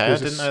 Okay, I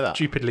who's didn't a know that.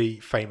 stupidly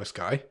famous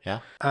guy. Yeah.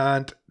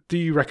 And do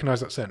you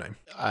recognise that surname?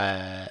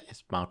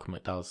 It's Malcolm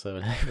McDowell's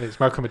surname. It's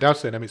Malcolm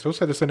McDowell's surname. It's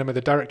also the surname of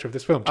the director of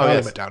this film, Oh, Charlie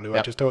yes. McDowell, who I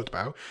Yep. just talked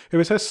about, who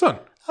is her son.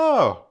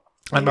 Oh,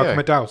 And There you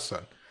Malcolm McDowell's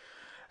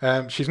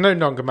son. She's no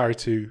longer married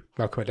to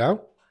Malcolm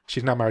McDowell.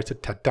 She's now married to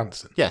Ted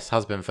Danson. Yes,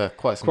 has been for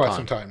quite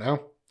some time.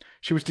 Now.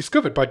 She was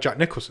discovered by Jack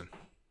Nicholson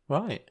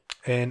Right.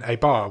 in a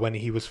bar when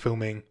he was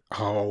filming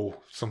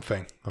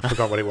something. I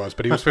forgot what it was,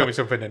 but he was filming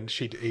something and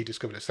he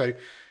discovered it. So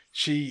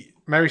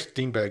Mary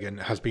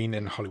Steenburgen has been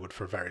in Hollywood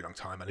for a very long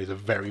time and is a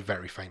very,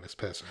 very famous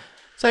person.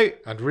 So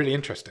And really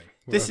interesting.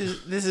 this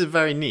is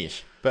very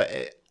niche, but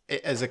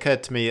it has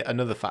occurred to me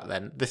another fact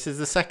then. This is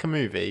the second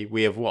movie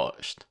we have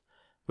watched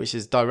which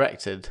is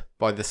directed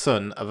by the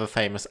son of a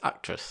famous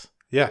actress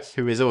Yes.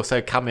 who is also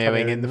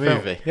cameoing in the film.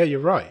 movie. Yeah, you're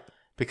right.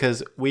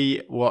 Because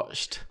we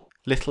watched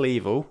Little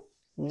Evil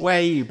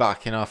way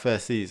back in our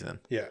first season.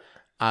 Yeah.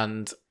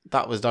 And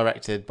that was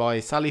directed by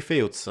Sally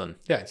Field's son.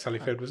 Yeah, Sally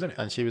Field was in it.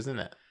 And she was in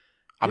it.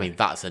 I mean,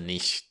 that's a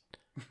niche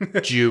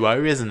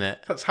duo, isn't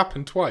it? That's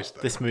happened twice,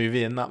 though. This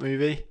movie and that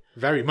movie.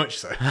 Very much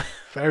so.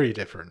 Very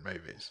different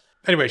movies.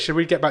 Anyway, should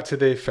we get back to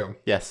the film?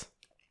 Yes.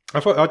 I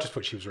just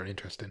thought she was really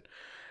interesting.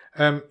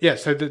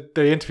 So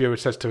the interviewer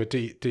says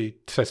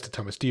to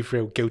Thomas, do you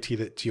feel guilty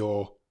that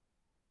your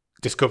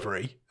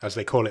discovery, as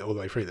they call it all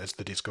the way through, that's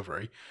the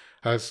discovery,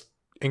 has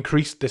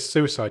increased this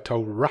suicide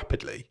toll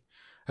rapidly?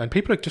 And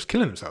people are just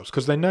killing themselves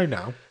because they know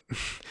now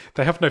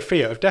they have no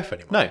fear of death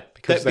anymore. No.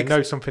 Because they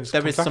know something's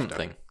there comes is after.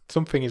 something.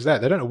 Something is there.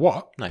 They don't know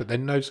what, No. but they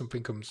know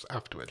something comes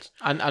afterwards.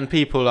 And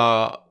people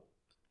are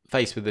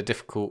faced with a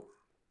difficult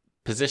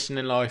position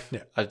in life,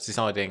 Yeah.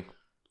 deciding,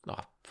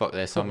 fuck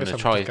this, I'm Fuck going this, to I'm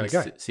try just and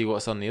gonna go. see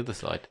what's on the other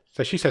side.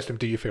 So she says to him,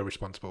 do you feel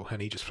responsible?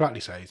 And he just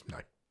flatly says, no,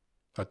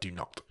 I do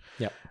not.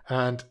 Yeah.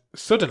 And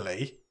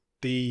suddenly,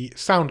 the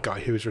sound guy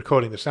who was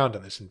recording the sound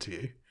on this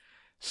interview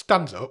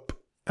stands up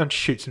and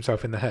shoots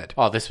himself in the head.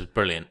 Oh, this was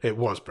brilliant. It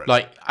was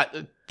brilliant.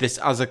 This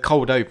as a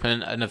cold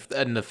open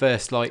and the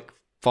first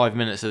 5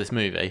 minutes of this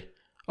movie.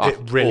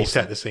 It really awesome.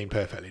 set the scene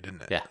perfectly,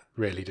 didn't it? Yeah.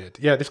 Really did.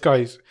 Yeah, this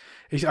guy's...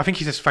 I think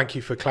he says thank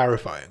you for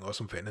clarifying or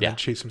something and then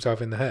shoots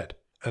himself in the head.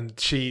 And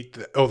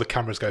all the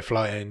cameras go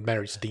flying.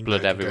 Mary Steenburgen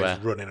Blood everywhere.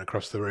 goes running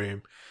across the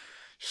room,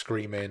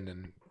 screaming.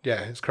 And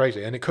yeah, it's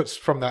crazy. And it cuts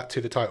from that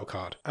to the title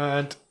card.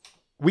 And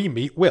we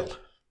meet Will.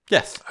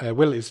 Yes.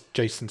 Will is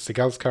Jason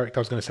Segel's character.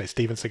 I was going to say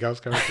Steven Segel's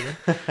character.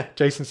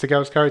 Jason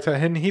Segel's character.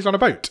 And he's on a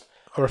boat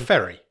or a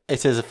ferry.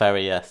 It is a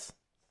ferry, yes.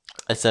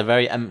 It's a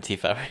very empty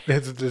ferry.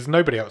 There's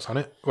nobody else on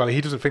it. Well,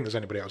 he doesn't think there's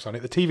anybody else on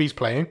it. The TV's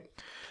playing.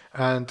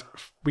 And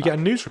we get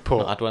a news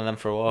report. Not had one of them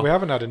for a while. We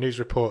haven't had a news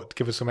report to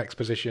give us some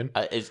exposition.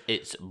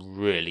 It's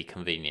really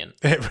convenient.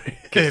 It really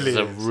It's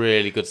a is.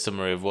 really good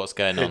summary of what's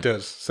going on. It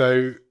does.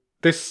 So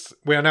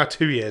we are now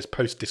 2 years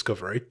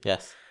post-discovery.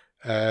 Yes.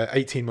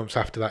 18 months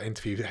after that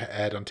interview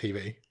aired on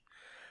TV.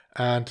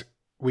 And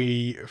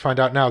we find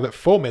out now that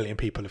 4 million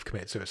people have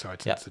committed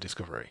suicide since the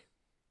discovery.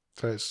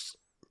 So it's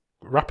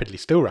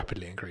still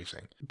rapidly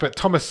increasing. But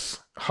Thomas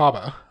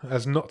Harbour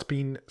has not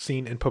been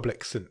seen in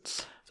public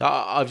since. So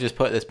I've just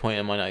put this point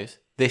in my notes.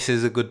 This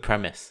is a good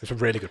premise. It's a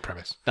really good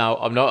premise. Now,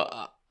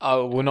 I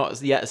will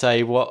not yet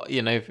say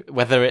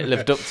whether it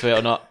lived up to it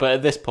or not. But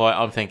at this point,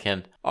 I'm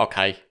thinking,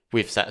 okay,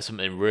 we've set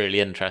something really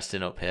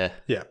interesting up here.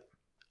 Yeah.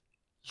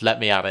 Let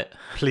me have it.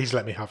 Please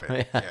let me have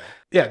it.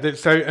 Yeah.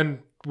 And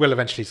Will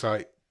eventually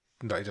say,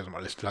 no, he doesn't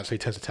want to listen to that, so he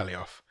turns the telly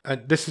off.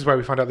 And this is where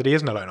we find out that he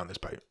isn't alone on this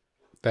boat.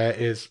 There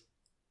is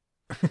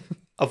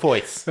A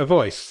voice.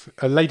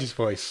 a lady's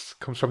voice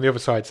comes from the other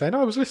side saying,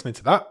 I was listening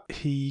to that.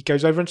 He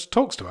goes over and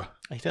talks to her.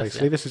 He does,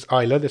 Basically, this is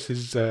Isla. This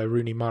is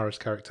Rooney Mara's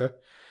character.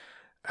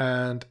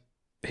 And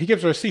he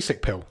gives her a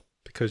seasick pill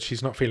because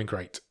she's not feeling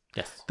great.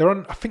 Yes. They're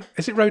on, I think,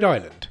 is it Rhode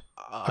Island?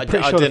 I'm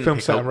pretty sure the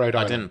film's set on Rhode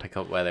I Island. didn't pick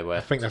up where they were.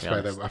 I think that's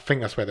where they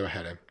were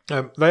heading.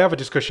 They have a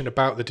discussion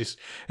about it's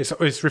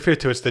referred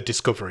to as the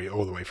discovery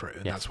all the way through,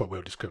 and that's what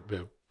we'll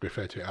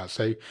refer to it as.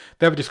 So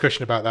they have a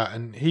discussion about that,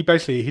 and he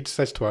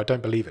says to her, "I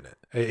don't believe in it."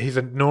 He's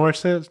a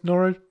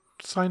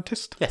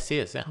neuroscientist. Yes, he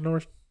is. Yeah.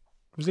 Was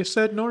he a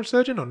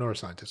neurosurgeon or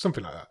neuroscientist?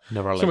 Something like that.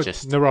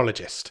 Neurologist.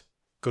 Neurologist.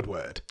 Good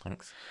word.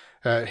 Thanks.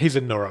 He's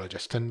a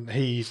neurologist, and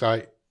he's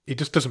like, he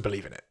just doesn't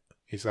believe in it.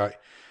 He's like,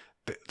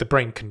 the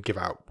brain can give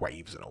out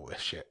waves and all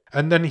this shit.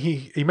 And then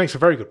he makes a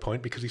very good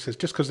point because he says,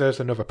 just because there's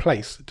another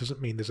place, it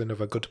doesn't mean there's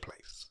another good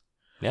place.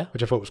 Yeah.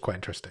 Which I thought was quite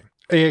interesting.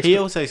 He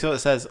also sort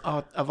of says,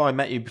 "Oh, have I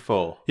met you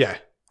before?" Yeah.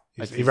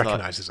 Like He he's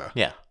recognises her.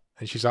 Yeah.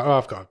 And she's like, oh,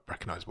 I've got a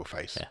recognisable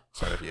face. Yeah.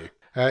 So have you.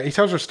 He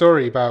tells her a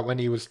story about when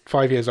he was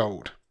 5 years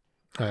old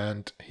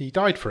and he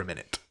died for a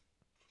minute.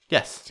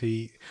 Yes.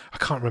 I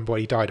can't remember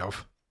what he died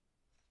of.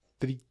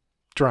 Did he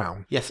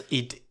drown? Yes.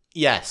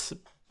 Yes.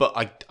 But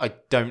I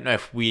don't know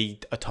if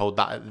we are told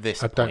that at this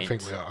point. I don't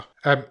think we are.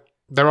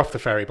 They're off the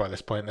ferry by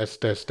this point. They're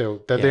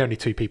the only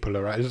two people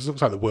around. It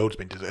looks like the world's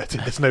been deserted.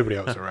 There's nobody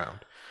else around.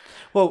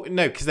 Well,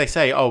 no, because they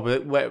say,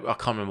 but I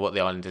can't remember what the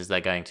island is they're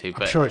going to.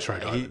 But I'm sure it's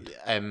Rhode Island.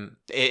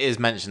 It is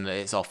mentioned that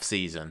it's off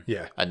season.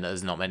 Yeah. And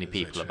there's not many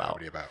people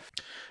about.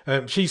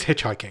 She's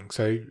hitchhiking,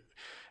 so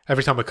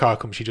every time a car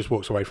comes, she just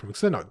walks away from them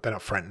because they're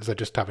not friends. They're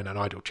just having an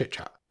idle chit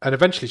chat. And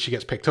eventually, she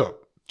gets picked up.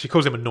 She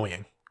calls him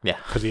annoying. Yeah.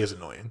 Because he is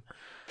annoying.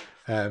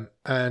 And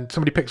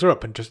somebody picks her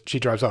up and she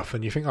drives off,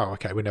 and you think, oh,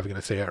 okay, we're never going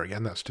to see her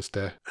again. That's just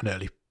an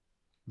early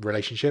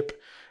relationship,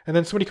 and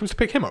then somebody comes to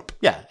pick him up.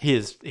 Yeah, he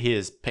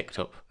is picked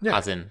up, Yeah.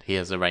 as in he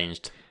has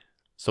arranged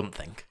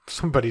something.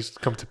 Somebody's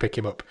come to pick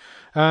him up,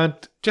 and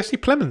Jesse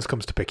Plemons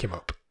comes to pick him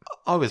up.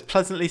 I was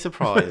pleasantly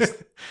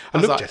surprised. I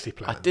was love like, Jesse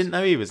Plemons. I didn't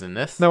know he was in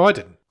this. No, I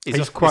didn't.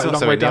 He's quite a long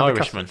also way in The down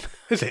Irishman. the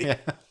cast. Is he? Yeah.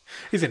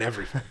 He's in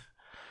everything.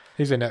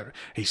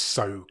 He's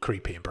so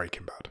creepy in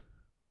Breaking Bad.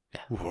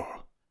 Yeah.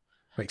 Whoa.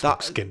 Makes my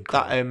skin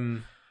crawl.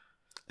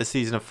 The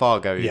season of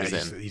Fargo he Yeah,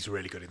 was in. he's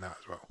really good in that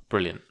as well.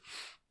 Brilliant.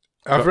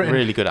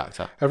 Really good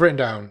actor. I've written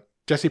down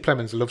Jesse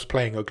Plemons loves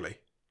playing ugly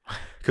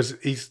because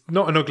he's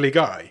not an ugly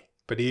guy,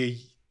 but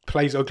he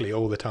plays ugly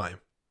all the time.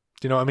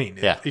 Do you know what I mean?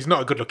 Yeah. He's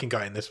not a good-looking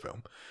guy in this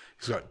film.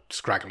 He's got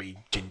scraggly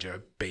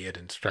ginger beard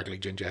and scraggly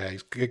ginger hair.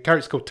 His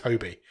character's called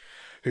Toby,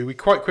 who we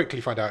quite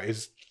quickly find out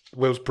is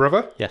Will's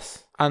brother.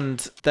 Yes. And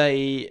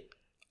they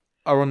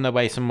are on their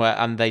way somewhere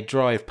and they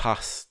drive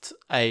past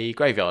a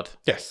graveyard,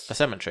 Yes. a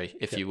cemetery,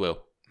 if you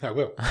will. I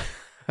will.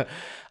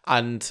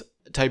 And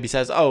Toby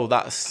says, "Oh,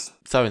 that's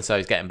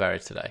so-and-so's getting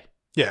buried today."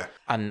 Yeah.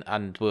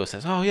 And Will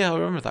says, "Oh, yeah, I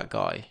remember that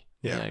guy."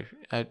 Yeah. You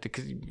know,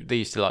 because they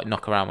used to like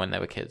knock around when they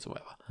were kids or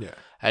whatever. Yeah.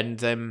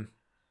 And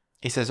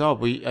he says, "Oh,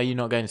 are you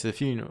not going to the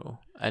funeral?"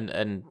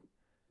 And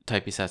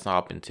Toby says, "No,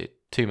 I've been to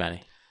too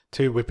many."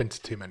 We've been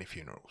to too many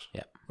funerals.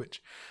 Yeah.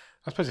 Which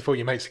I suppose if all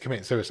your mates are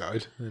committing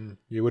suicide, then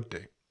you would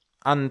do.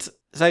 And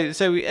so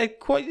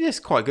it's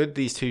quite good.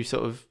 These two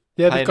sort of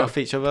they've playing got off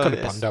each other. got a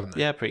bond, haven't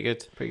they? Yeah, pretty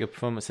good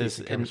performances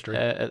Decent chemistry.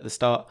 at the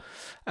start.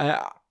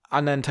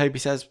 And then Toby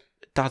says,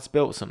 "Dad's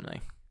built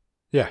something,"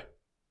 Yeah.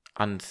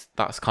 and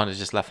that's kind of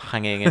just left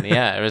hanging in the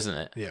air, isn't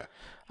it? Yeah.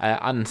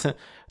 And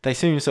they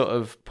soon sort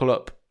of pull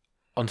up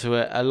onto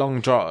a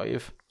long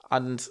drive.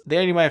 And the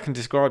only way I can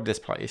describe this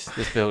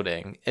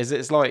building, is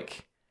it's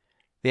like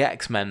the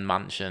X-Men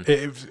mansion.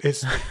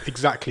 It's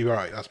exactly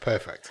right. That's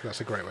perfect.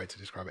 That's a great way to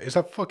describe it. It's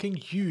a fucking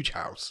huge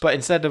house. But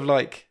instead of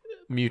like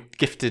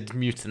gifted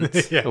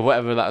mutants Yeah. or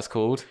whatever that's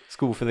called,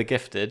 school for the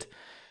gifted,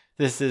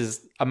 this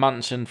is a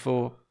mansion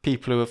for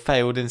people who have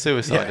failed in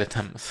suicide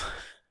attempts.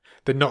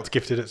 They're not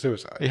gifted at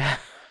suicide. Yeah.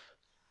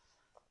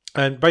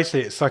 And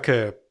basically, it's like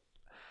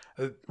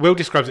Will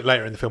describes it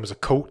later in the film as a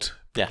cult.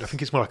 Yes. I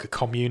think it's more like a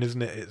commune,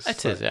 isn't it?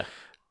 It is, yeah.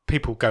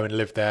 People go and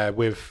live there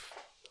with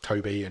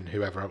Toby and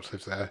whoever else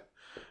lives there,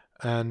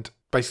 and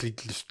basically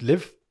just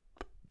live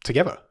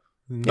together,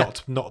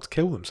 not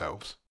kill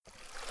themselves.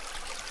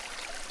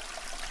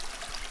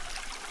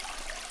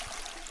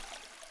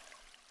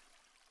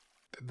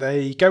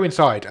 They go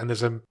inside, and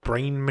there's a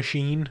brain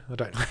machine. I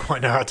don't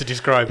quite know how to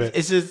describe it.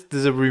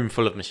 There's a room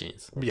full of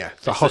machines. Yeah,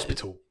 it's a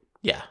hospital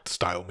Yeah.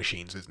 style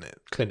machines, isn't it?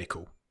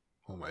 Clinical,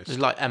 almost. There's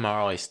like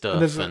MRI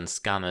stuff and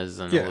scanners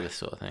and all this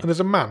sort of And thing. there's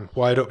a man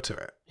wired up to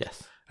it.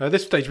 Yes. At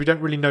this stage, we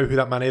don't really know who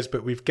that man is,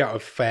 but we've got a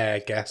fair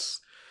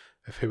guess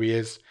of who he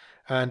is.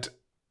 And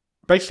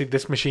basically,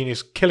 this machine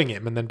is killing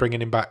him and then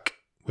bringing him back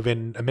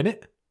within a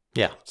minute.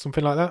 Yeah.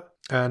 Something like that.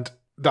 And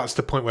that's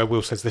the point where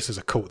Will says, "This is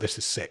a cult. This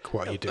is sick.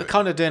 What are you doing?" We're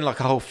kind of doing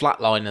like a whole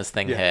Flatliners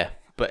thing Yeah. here,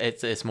 but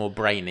it's more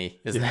brainy,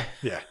 isn't it?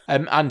 Yeah.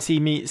 And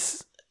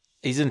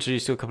he's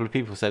introduced to a couple of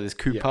people. So there's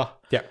Cooper,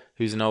 Yeah.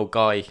 who's an old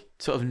guy,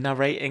 sort of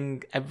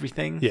narrating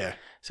everything. Yeah.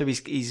 So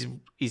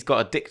he's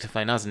got a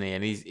dictaphone, hasn't he?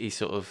 And he's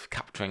sort of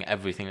capturing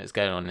everything that's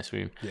going on in this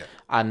room. Yeah.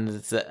 And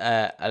there's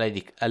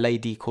a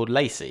lady called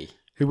Lacey.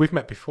 Who we've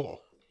met before.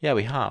 Yeah,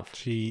 we have.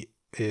 She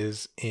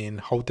is in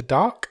Hold the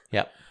Dark.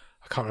 Yep.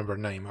 I can't remember her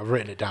name. I've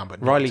written it down,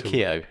 but Riley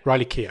Keough.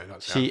 Riley Keough.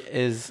 That's She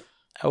is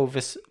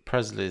Elvis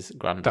Presley's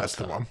granddaughter. That's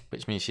the one.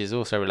 Which means she's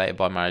also related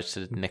by marriage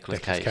to Nicolas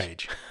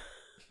Cage.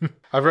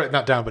 I've written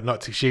that down, but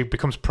not to. She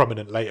becomes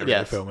prominent later in the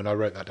Yes. film, and I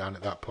wrote that down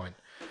at that point.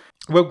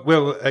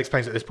 Will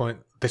explains at this point,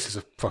 this is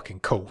a fucking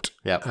cult.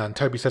 Yep. And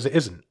Toby says it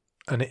isn't,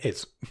 and it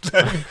is.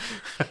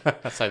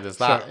 So there's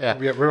that.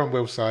 So, we're on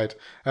Will's side.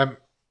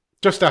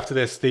 Just after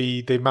this,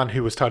 the man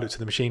who was tied up to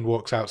the machine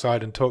walks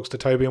outside and talks to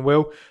Toby and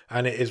Will,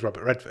 and it is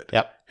Robert Redford,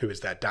 Yep. who is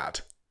their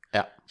dad.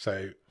 Yep.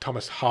 So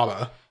Thomas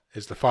Harbour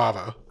is the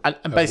father And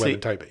of basically, Will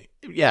and Toby,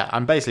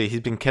 and basically he's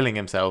been killing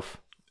himself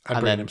and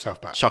bringing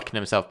himself back shocking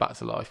himself back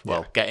to life.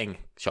 Well, Yeah. getting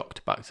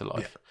shocked back to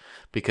life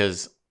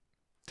because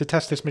to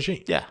test this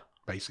machine. yeah,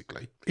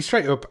 Basically, he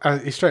straight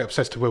up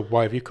says to Will,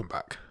 "Why have you come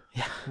back?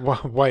 Yeah.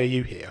 Why are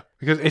you here?"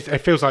 Because it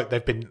feels like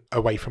they've been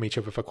away from each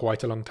other for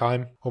quite a long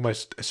time,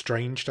 almost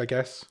estranged, I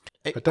guess.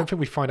 I don't think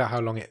we find out how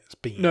long it's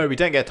been. no, we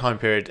don't get a time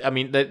period. I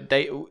mean, they're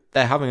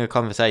having a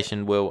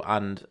conversation, Will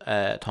and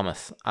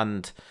Thomas,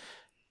 and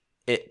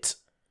it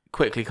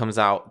quickly comes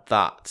out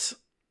that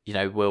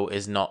Will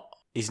is not.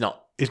 He's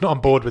not on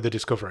board with the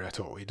discovery at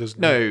all. He doesn't.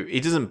 No, he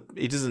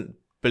doesn't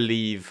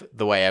believe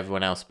the way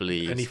everyone else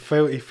believes. And he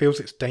feels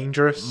it's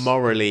dangerous.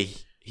 Morally,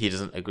 he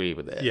doesn't agree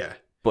with it. Yeah.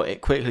 But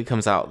it quickly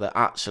comes out that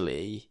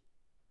actually,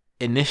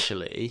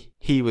 initially,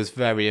 he was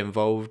very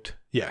involved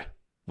Yeah.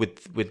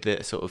 with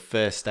the sort of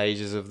first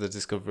stages of the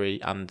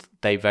discovery, and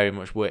they very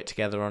much worked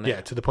together on it.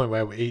 Yeah, to the point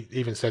where he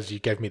even says, "You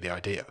gave me the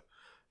idea."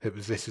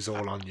 This is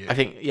all on you. I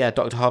think,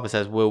 Dr. Harbour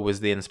says Will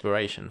was the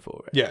inspiration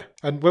for it. Yeah,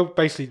 and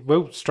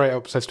Will straight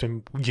up says to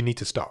him, "You need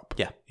to stop.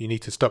 Yeah. You need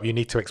to stop. You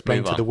need to explain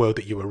Move to on. the world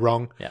that you were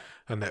wrong, Yeah.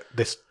 and that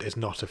this is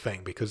not a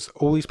thing because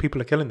all these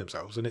people are killing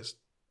themselves, and it's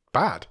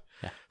bad.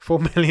 Yeah. 4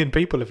 million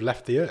people have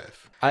left the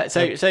earth.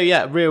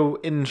 Real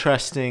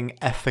interesting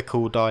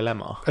ethical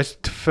dilemma.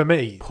 For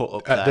me, Put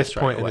up at there this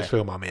straight point in away. this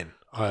film, I'm in.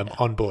 I am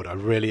on board.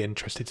 I'm really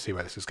interested to see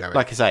where this is going.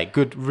 Like I say,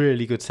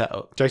 really good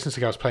setup. Jason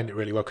Segel's playing it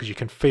really well because you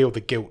can feel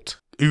the guilt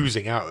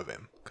oozing out of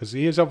him because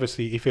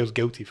he feels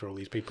guilty for all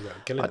these people that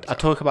are killing I'll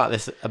themselves. talk about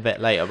this a bit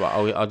later, but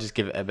I'll just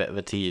give it a bit of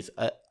a tease.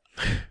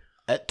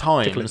 At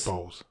Tickling times,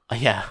 balls.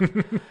 yeah,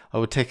 I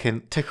would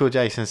tickle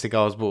Jason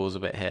Segel's balls a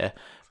bit here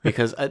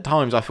because at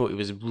times I thought he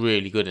was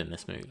really good in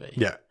this movie.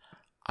 Yeah.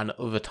 And at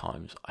other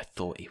times I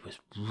thought he was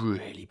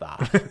really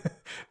bad.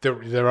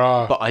 There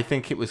are. But I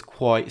think it was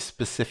quite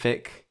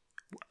specific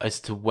as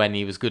to when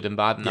he was good and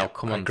bad, and I'll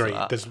come on to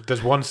that.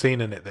 There's one scene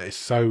in it that is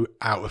so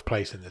out of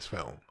place in this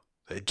film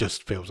that it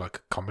just feels like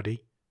a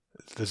comedy.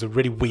 There's a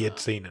really weird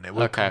scene in it.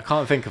 I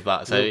can't think of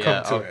that. So We'll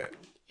come to it.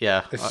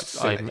 Yeah,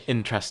 I'm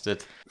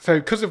interested. So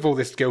because of all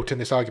this guilt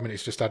and this argument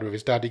he's just had with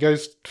his dad, he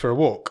goes for a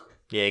walk.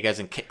 Yeah, he goes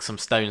and kicks some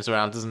stones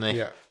around, doesn't he?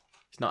 Yeah.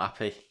 He's not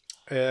happy.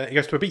 He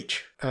goes to a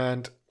beach,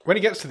 and when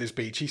he gets to this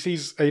beach, he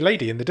sees a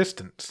lady in the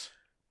distance.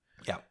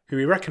 Yeah. Who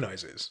he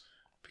recognises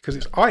because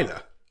it's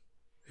Isla,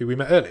 who we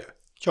met earlier.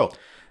 Sure.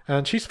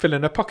 And she's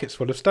filling her pockets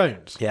full of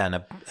stones. Yeah, and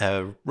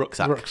a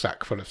rucksack.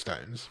 Rucksack full of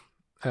stones.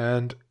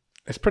 And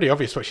it's pretty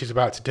obvious what she's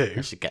about to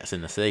do. She gets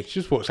in the sea. She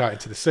just walks out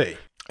into the sea.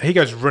 He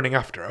goes running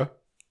after her,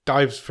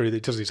 dives through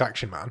does his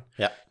action man.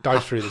 Yeah.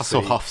 Dives through the sea.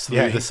 Hasselhoffs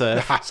through the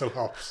surf.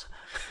 Hasselhoffs.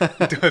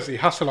 He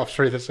Hasselhoffs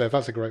through the surf.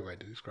 That's a great way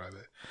to describe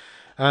it.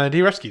 And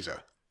he rescues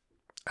her.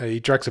 He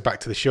drags her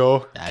back to the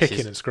shore,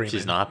 kicking and screaming.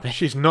 She's not happy.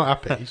 She's not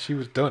happy. She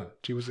was done.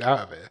 She was out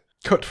of it.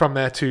 Cut from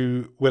there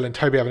to Will and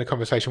Toby having a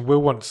conversation.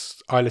 Will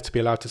wants Isla to be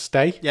allowed to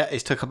stay. Yeah,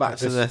 he's took her back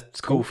to the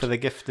school for the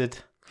gifted.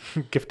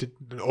 Gifted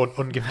or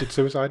ungifted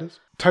suiciders.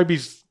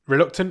 Toby's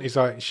reluctant. He's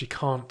like, she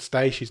can't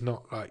stay. She's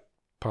not like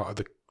part of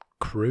the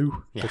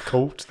crew, the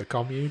cult, the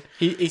commune.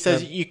 He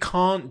says you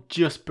can't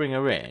just bring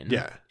her in.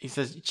 Yeah. He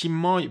says she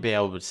might be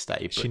able to stay,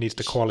 but She needs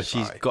to qualify.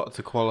 She's got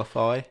to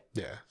qualify.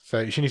 Yeah.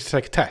 So she needs to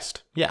take a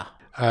test. Yeah.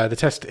 The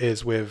test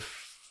is with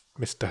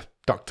Mr.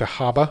 Dr.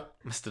 Harbour.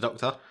 Mr.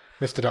 Doctor.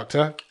 Mr.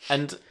 Doctor.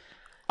 And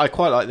I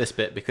quite like this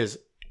bit because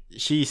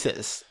she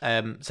sits,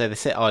 so they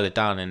sit Isla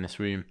down in this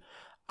room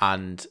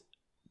and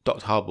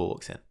Dr. Harbour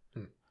walks in.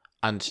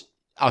 And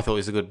I thought it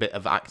was a good bit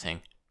of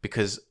acting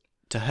because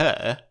to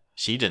her,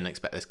 she didn't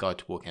expect this guy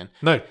to walk in.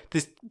 No.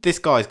 This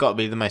guy's got to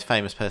be the most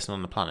famous person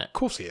on the planet. Of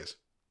course he is.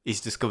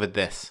 He's discovered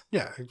this.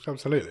 Yeah,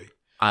 absolutely.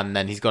 And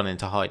then he's gone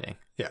into hiding.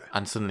 Yeah.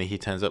 And suddenly he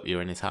turns up,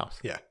 you're in his house.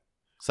 Yeah.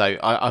 So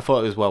I thought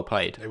it was well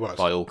played. It was.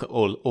 By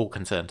all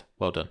concerned.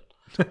 Well done.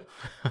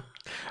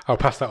 I'll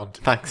pass that on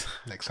to Thanks.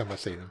 next time I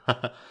see them.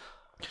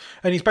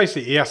 And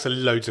he asks her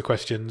loads of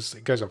questions.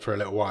 It goes on for a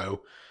little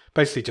while.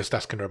 Basically just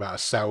asking her about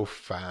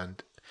herself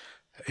and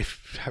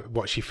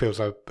what she feels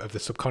of the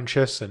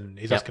subconscious, and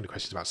he's asking her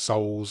questions about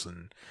souls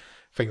and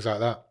things like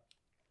that.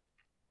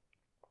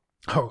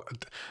 Oh,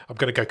 I'm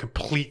going to go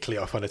completely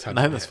off on a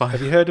tangent. No, that's fine.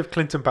 Have you heard of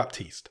Clinton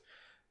Baptiste?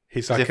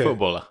 He's like a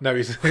footballer? No,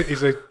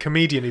 he's a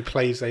comedian who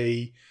plays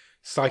a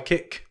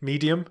psychic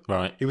medium.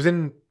 Right. He was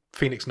in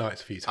Phoenix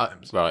Nights a few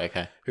times. Right,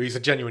 okay. He's a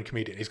genuine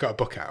comedian. He's got a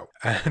book out,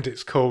 and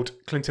it's called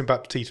Clinton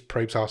Baptiste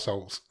Probes Our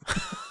Souls.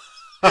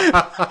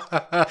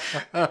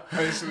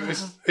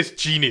 It's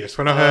genius.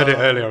 When I heard it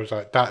earlier, I was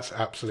like, "That's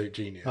absolute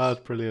genius." That's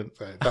brilliant.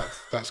 So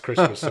that's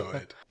Christmas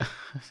sorted.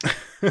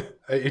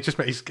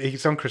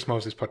 He's on Chris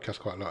Moles' podcast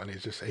quite a lot, and he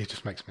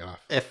just makes me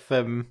laugh.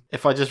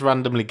 If I just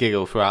randomly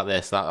giggle throughout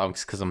this,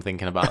 that's because I'm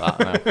thinking about that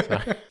now.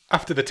 So.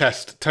 After the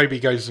test, Toby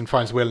goes and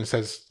finds Will and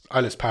says,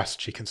 "Isla's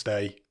passed. She can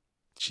stay.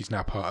 She's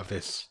now part of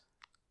this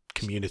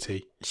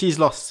community." She's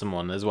lost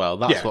someone as well.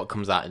 That's Yeah. what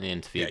comes out in the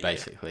interview,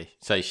 basically.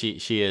 So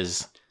she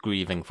is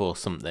grieving for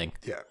something.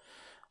 Yeah.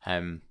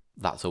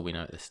 That's all we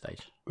know at this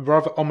stage.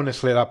 Rather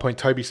ominously at that point,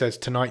 Toby says,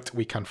 "Tonight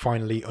we can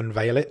finally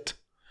unveil it."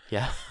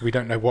 Yeah. We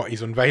don't know what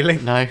he's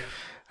unveiling. No.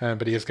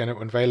 But he is going to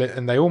unveil it.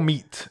 And they all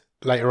meet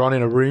later on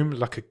in a room,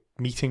 like a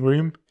meeting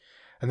room.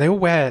 And they all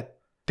wear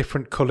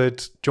different coloured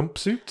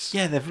jumpsuits.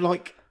 Yeah, they've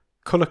like...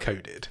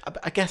 Colour-coded.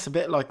 I guess a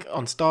bit like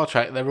on Star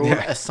Trek, they're all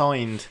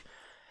assigned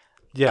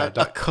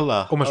a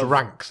colour. Almost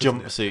ranks.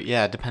 Jumpsuit,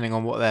 yeah, depending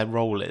on what their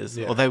role is.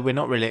 Yeah. Although we're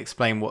not really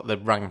explaining what the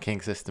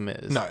ranking system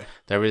is. No.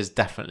 There is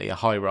definitely a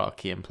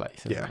hierarchy in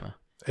place, isn't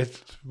there?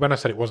 When I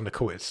said it wasn't a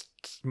cult, it's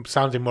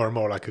sounding more and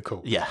more like a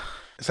cult. Yeah.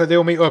 So they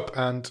all meet up,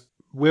 and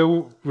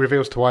Will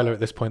reveals to Isla at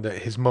this point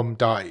that his mum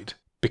died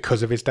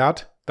because of his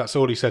dad. That's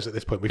all he says at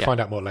this point. We find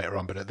out more later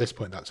on, but at this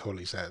point, that's all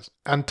he says.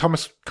 And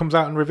Thomas comes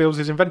out and reveals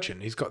his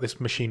invention. He's got this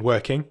machine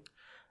working,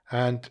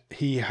 and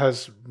he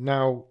has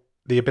now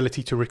the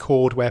ability to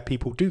record where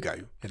people do go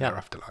in their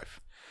afterlife.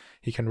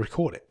 He can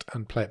record it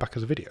and play it back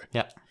as a video.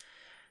 Yeah.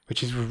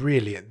 Which is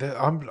really...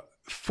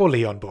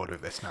 fully on board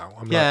with this now.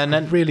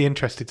 I'm really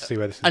interested to see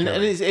where this is going.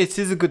 And it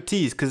is a good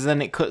tease because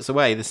then it cuts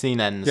away, the scene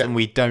ends, and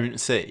we don't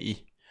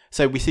see.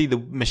 So we see the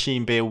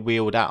machine being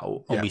wheeled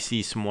out, and we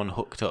see someone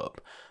hooked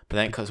up, but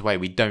then it cuts away.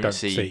 We don't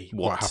see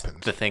what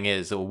happens. The thing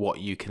is, or what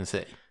you can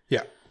see.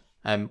 Yeah.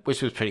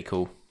 Which was pretty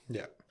cool.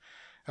 Yeah.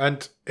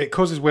 And it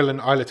causes Will and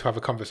Isla to have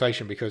a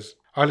conversation because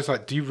Isla's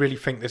like, do you really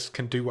think this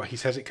can do what he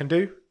says it can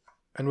do?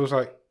 And Will's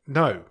like,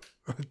 no,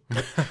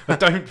 I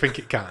don't think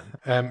it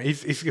can.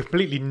 He's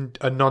completely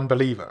a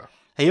non-believer.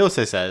 He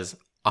also says,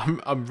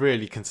 I'm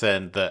really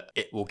concerned that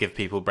it will give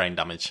people brain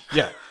damage.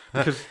 Yeah,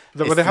 because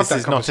they have that conversation. This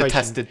is not a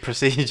tested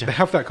procedure. They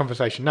have that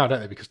conversation now,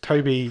 don't they? Because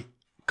Toby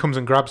comes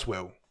and grabs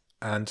Will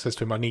and says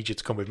to him, I need you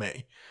to come with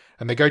me.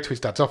 And they go to his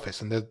dad's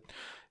office, and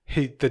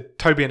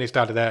Toby and his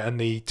dad are there, and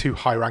the two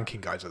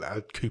high-ranking guys are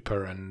there,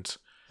 Cooper and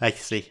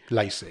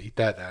Lacey,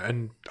 they're there,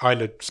 and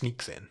Isla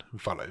sneaks in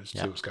and follows to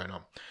see what's going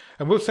on.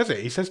 And Will says it.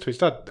 He says to his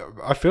dad,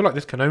 I feel like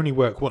this can only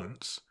work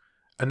once,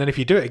 and then if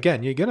you do it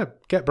again, you're going to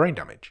get brain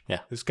damage. Yeah.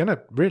 It's going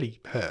to really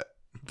hurt,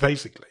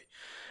 basically.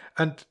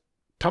 And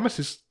Thomas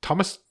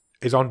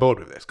is on board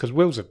with this, because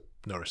Will's a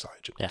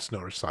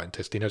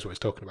neuroscientist. He knows what he's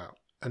talking about.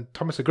 And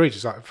Thomas agrees.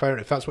 He's like, fair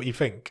enough, if that's what you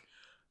think,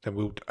 then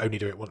we'll only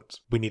do it once.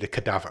 We need a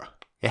cadaver.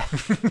 Yeah.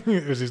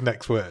 It was his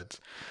next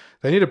words.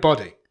 They need a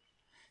body.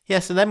 Yeah,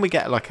 so then we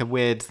get like a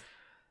weird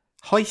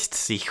heist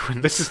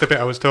sequence. This is the bit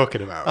I was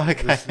talking about.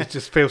 Okay. It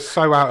just feels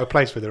so out of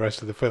place with the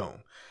rest of the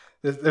film.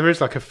 There is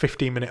like a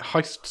 15-minute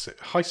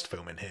heist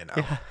film in here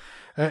now.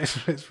 Yeah.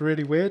 It's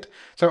really weird.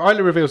 So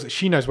Isla reveals that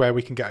she knows where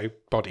we can get a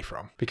body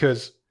from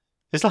because...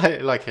 It's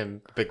like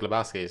in Big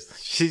Lebowski.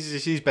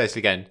 She's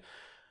basically going,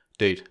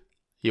 dude,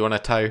 you want a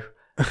toe?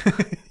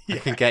 I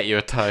can get you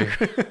a toe.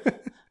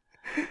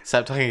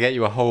 Except I can get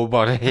you a whole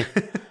body.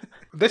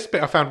 This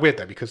bit I found weird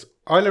though, because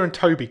Isla and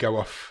Toby go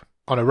off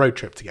on a road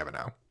trip together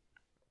now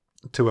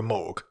to a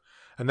morgue,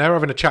 and they're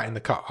having a chat in the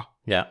car.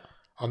 Yeah.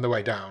 On the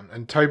way down,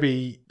 and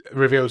Toby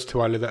reveals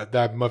to Isla that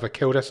their mother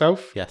killed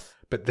herself. Yes.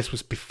 But this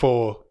was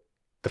before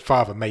the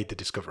father made the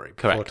discovery.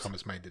 Before Correct.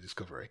 Thomas made the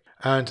discovery.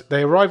 And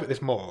they arrive at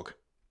this morgue,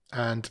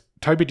 and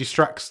Toby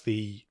distracts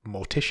the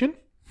mortician.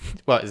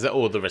 Well, is it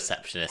all the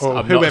receptionist? Or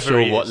I'm not sure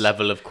he what is.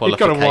 level of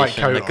qualification He's got a white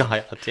coat the guy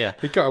had. Yeah.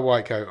 He's got a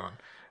white coat on.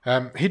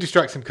 He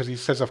distracts him because he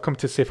says, I've come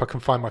to see if I can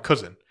find my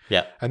cousin.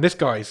 Yeah. And this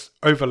guy's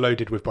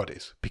overloaded with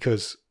bodies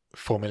because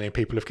 4 million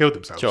people have killed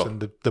themselves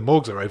and the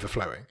morgues are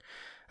overflowing.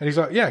 And he's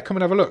like, yeah, come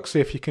and have a look.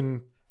 See if you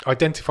can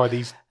identify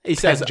these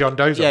 10 John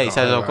Does. Yeah, he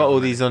says, I've got all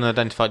these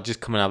unidentified.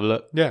 Just come and have a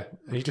look. Yeah,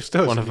 and he just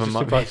does. One of them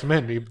invites him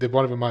in.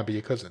 One of them might be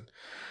your cousin.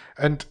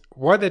 And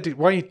why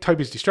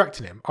Toby's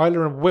distracting him,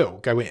 Isla and Will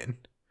go in,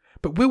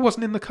 but Will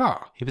wasn't in the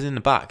car. He was in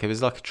the back. It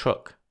was like a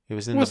truck. He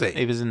was in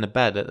the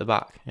bed at the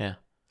back. Yeah.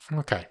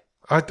 Okay.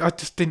 I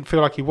just didn't feel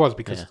like he was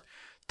because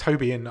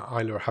Toby and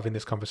Isla are having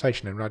this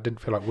conversation, and I didn't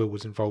feel like Will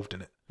was involved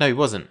in it. No, he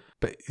wasn't.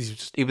 But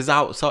he was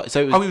outside.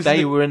 So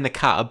they were in the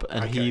cab,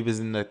 and he was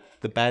in the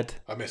bed.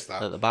 I missed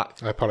that at the back.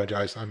 I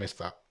apologise. I missed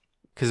that.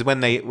 Because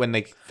when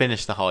they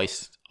finish the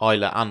heist,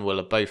 Isla and Will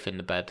are both in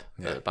the bed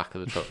at the back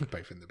of the truck.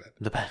 Both in the bed.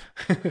 The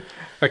bed.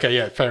 Okay,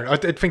 yeah, fair enough. I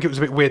did think it was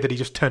a bit weird that he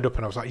just turned up,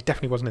 and I was like, he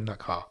definitely wasn't in that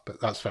car.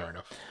 But that's fair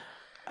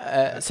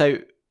enough. So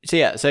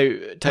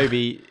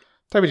Toby.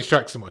 Toby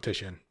distracts the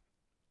mortician.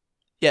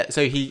 Yeah,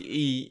 so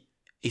he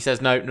says,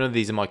 no, none of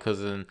these are my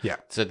cousin. Yeah.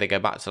 So they go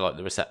back to like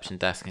the reception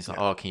desk and he's like,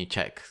 oh, can you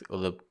check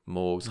other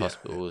morgues,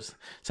 hospitals?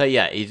 Yeah. So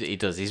yeah, he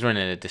does. He's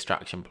running a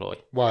distraction ploy.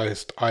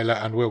 Whilst Isla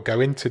and Will go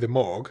into the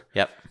morgue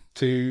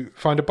to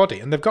find a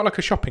body. And they've got like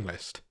a shopping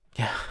list.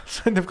 Yeah.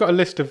 So they've got a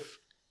list of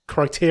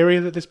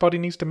criteria that this body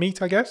needs to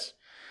meet, I guess.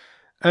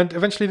 And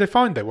eventually they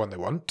find the one they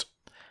want.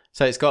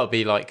 So it's got to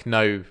be like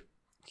no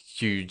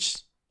huge...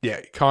 Yeah,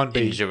 it can't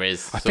be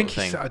injuries. I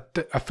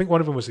think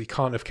one of them was he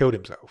can't have killed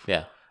himself.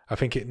 Yeah, I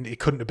think it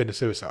couldn't have been a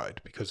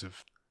suicide because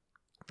of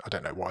I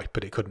don't know why,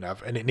 but it couldn't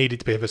have, and it needed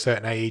to be of a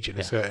certain age and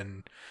a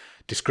certain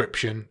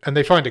description. And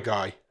they find a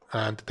guy,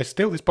 and they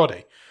steal this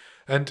body.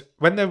 And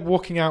when they're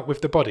walking out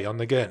with the body on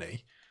the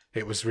gurney,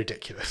 it was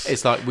ridiculous.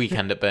 It's like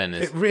Weekend at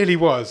Bernie's. It really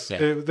was.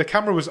 Yeah. The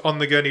camera was on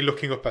the gurney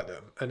looking up at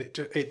them, and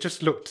it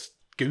just looked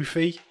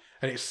goofy,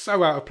 and it's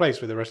so out of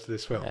place with the rest of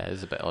this film. Yeah, it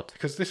was a bit odd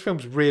because this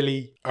film's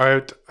really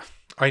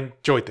I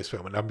enjoyed this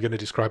film, and I'm going to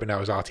describe it now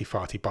as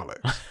arty-farty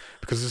bollocks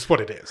because it's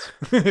what it is.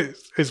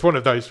 It's one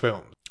of those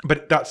films.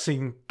 But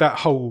that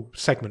whole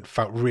segment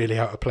felt really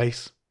out of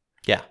place.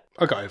 Yeah.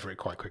 I got over it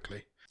quite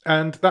quickly.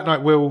 And that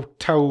night, Will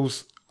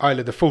tells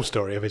Isla the full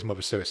story of his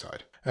mother's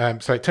suicide.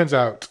 So it turns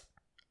out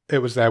it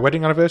was their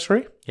wedding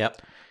anniversary.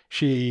 Yep.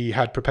 She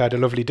had prepared a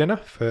lovely dinner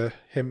for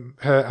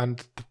her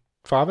and the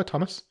father,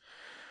 Thomas.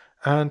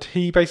 And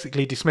he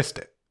basically dismissed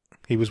it.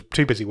 He was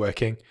too busy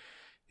working.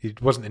 He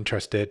wasn't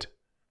interested.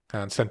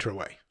 And sent her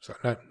away. So,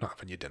 no, not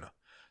having your dinner.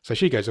 So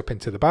she goes up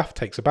into the bath,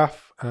 takes a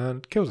bath,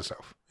 and kills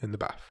herself in the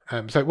bath.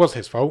 So it was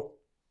his fault.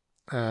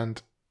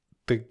 And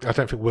I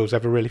don't think Will's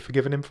ever really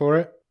forgiven him for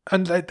it.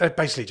 And they're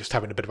basically just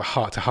having a bit of a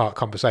heart-to-heart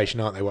conversation,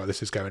 aren't they, while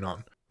this is going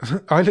on?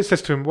 Isla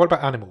says to him, what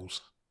about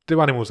animals?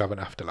 Do animals have an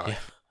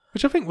afterlife?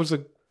 Which I think was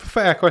a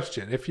fair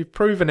question. If you've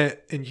proven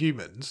it in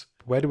humans,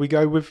 where do we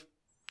go with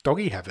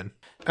doggy heaven?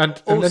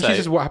 And then Also- she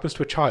says what happens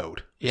to a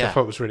child, which I Yeah.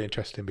 thought was really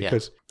interesting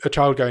because a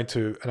child going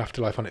to an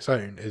afterlife on its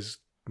own is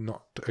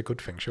not a good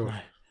thing,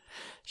 sure.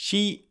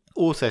 She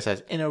also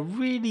says, in a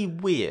really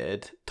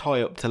weird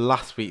tie-up to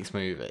last week's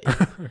movie,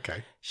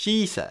 Okay.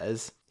 she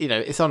says,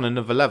 it's on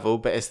another level,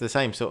 but it's the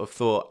same sort of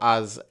thought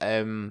as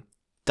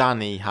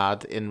Danny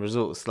had in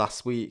results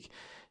last week.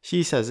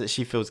 She says that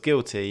she feels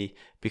guilty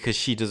because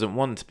she doesn't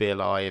want to be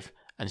alive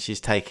and she's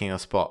taking a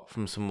spot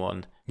from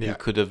someone who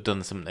could have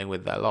done something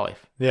with their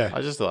life. Yeah.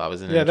 I just thought that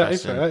was an Yeah,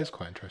 interesting that is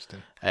quite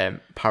interesting.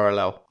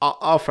 parallel.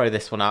 I'll throw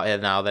this one out here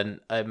now then.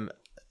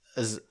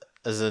 As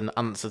an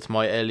answer to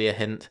my earlier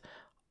hint,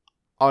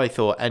 I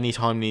thought any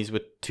time these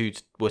two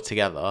were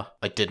together,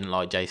 I didn't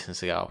like Jason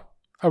Segel.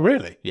 Oh,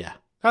 really? Yeah.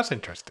 That's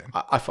interesting.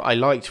 I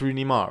liked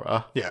Rooney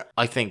Mara. Yeah.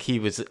 I think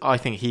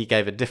he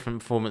gave a different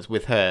performance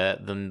with her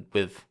than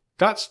with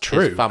That's true.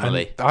 his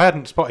family. And I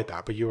hadn't spotted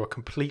that, but you are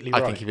completely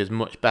right. I think he was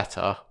much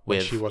better when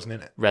with she wasn't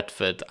in it.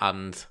 Redford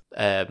and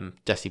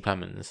Jesse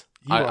Plemons.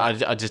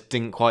 I just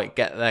didn't quite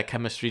get their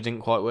chemistry,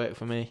 didn't quite work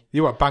for me.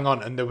 You are bang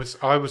on. And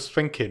I was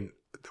thinking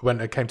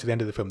when it came to the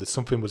end of the film that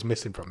something was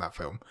missing from that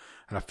film.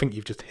 And I think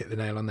you've just hit the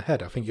nail on the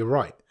head. I think you're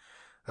right.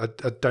 I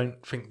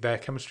don't think their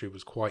chemistry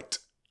was quite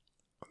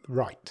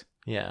right.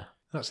 Yeah.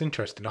 That's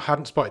interesting. I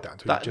hadn't spotted that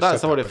until you just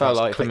That's said what that, it but felt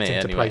that's like for clicked me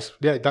into anyway. place.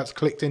 Yeah, that's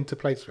clicked into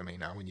place for me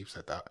now when you've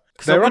said that.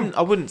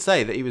 I wouldn't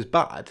say that he was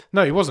bad.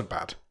 No, he wasn't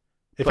bad.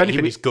 If but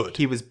anything, he's good.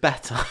 He was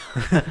better.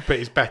 But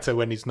he's better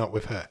when he's not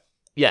with her.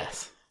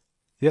 Yes.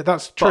 Yeah,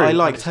 that's true. But I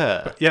liked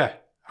her. But yeah,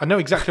 I know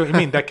exactly what you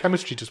mean. Their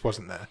chemistry just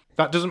wasn't there.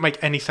 That doesn't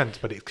make any sense,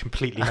 but it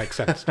completely makes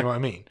sense. You know what I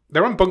mean?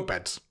 They're on bunk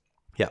beds.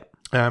 Yeah.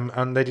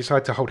 And they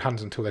decide to hold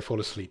hands until they fall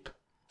asleep.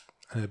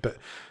 But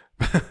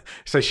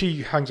so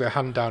she hangs her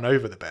hand down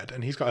over the bed,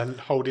 and he's got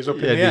to hold his up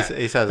in the air.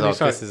 He says, And he's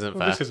like, this isn't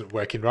 "Well, fair. this isn't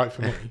working right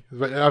for me."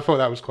 But I thought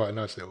that was quite a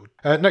nice little.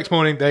 Next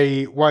morning,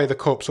 they wire the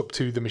corpse up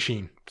to the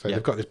machine. So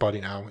they've got this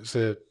body now. It's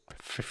a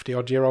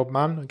 50-odd-year-old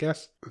man, I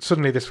guess.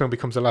 Suddenly, this film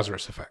becomes a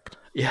Lazarus Effect.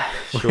 Yeah,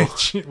 sure.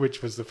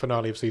 which was the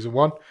finale of season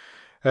 1.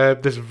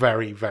 There's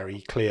very,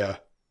 very clear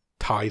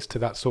ties to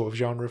that sort of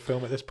genre of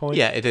film at this point.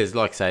 Yeah, it is.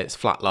 Like I say, it's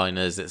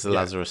Flatliners, it's a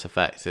Lazarus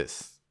Effect,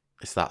 it's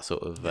that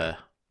sort of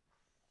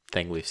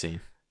thing we've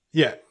seen.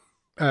 Yeah.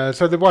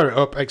 So they wire it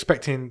up,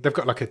 they've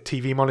got like a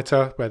TV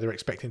monitor where they're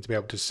expecting to be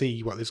able to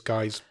see what this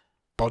guy's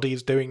body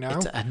is doing now.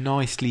 It's a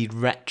nicely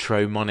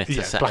retro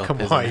monitor set black up,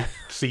 and isn't white it?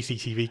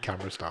 CCTV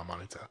camera style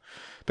monitor.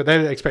 But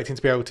they're expecting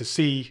to be able to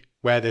see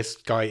where this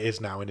guy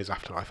is now in his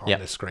afterlife on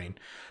the screen.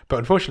 But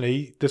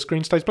unfortunately, the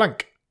screen stays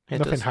blank.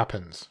 Nothing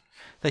happens.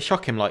 They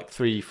shock him like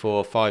 3,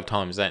 4, 5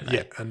 times, don't they?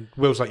 Yeah, and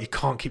Will's like, you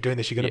can't keep doing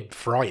this. You're going to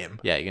fry him.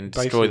 Yeah, you're going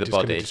to destroy the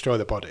body. Destroy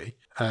the body.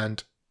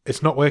 And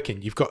it's not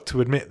working. You've got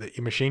to admit that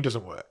your machine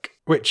doesn't work,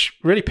 which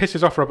really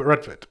pisses off Robert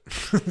Redford.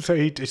 So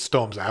he just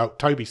storms out.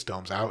 Toby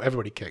storms out.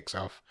 Everybody kicks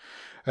off.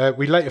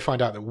 We later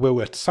find out that Will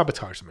had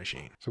sabotaged the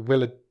machine. So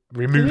Will had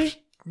removed...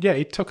 Yeah,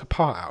 he took a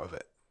part out of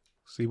it.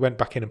 So he went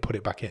back in and put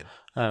it back in.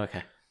 Oh,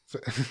 okay. So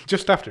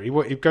just after, he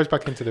goes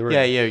back into the room.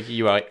 Yeah,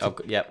 you're right.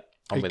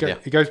 I'm with you.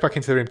 He goes back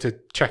into the room to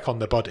check on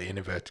the body, in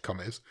inverted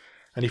commas,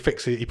 and he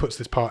puts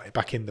this part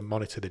back in the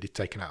monitor that he'd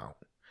taken out.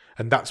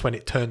 And that's when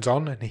it turns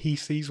on, and he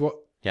sees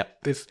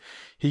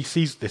he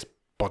sees this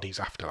body's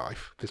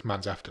afterlife, this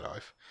man's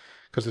afterlife,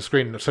 because the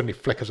screen suddenly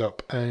flickers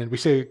up, and we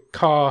see a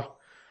car.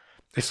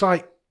 It's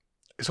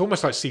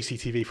almost like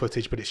CCTV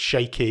footage, but it's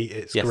shaky,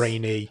 it's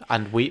grainy.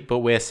 And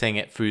we're seeing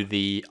it through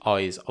the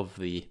eyes of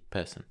the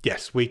person.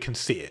 Yes, we can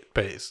see it,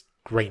 but it's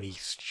grainy,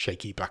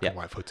 shaky black and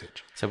white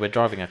footage. So we're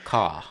driving a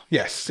car.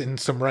 Yes, in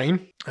some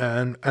rain,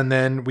 and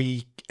then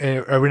we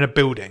are in a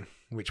building,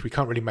 which we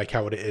can't really make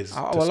out what it is.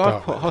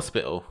 I put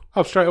hospital.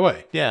 Oh, straight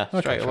away. Yeah,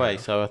 Okay, straight fair away.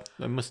 enough. So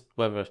I must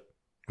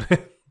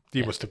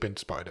You must have been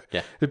spotted it.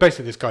 Yeah.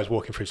 Basically, this guy's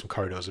walking through some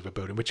corridors of a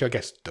building, which I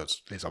guess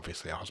is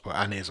obviously a hospital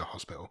and is a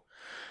hospital.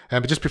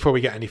 But just before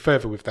we get any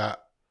further with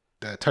that,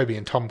 Toby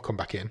and Tom come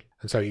back in,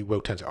 and so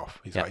Will turns it off.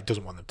 He's like, he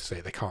doesn't want them to see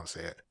it. They can't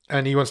see it.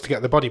 And he wants to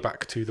get the body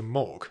back to the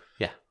morgue.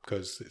 Yeah.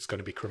 Because it's going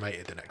to be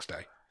cremated the next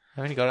day.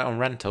 I only got it on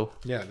rental.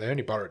 Yeah, they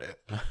only borrowed it.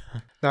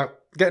 Now,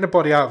 getting a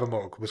body out of a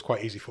morgue was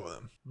quite easy for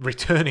them.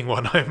 Returning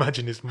one, I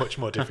imagine, is much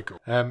more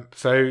difficult.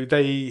 So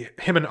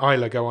him and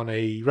Isla go on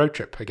a road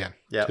trip again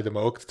to the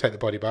morgue to take the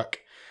body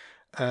back.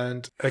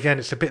 And again,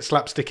 it's a bit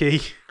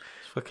slapsticky.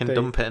 Fucking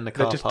dump it in the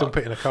car park. They just dump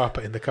it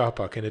in the car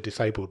park in a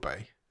disabled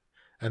bay.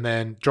 And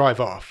then drive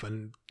off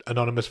and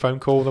anonymous phone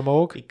call the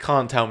morgue. You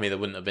can't tell me there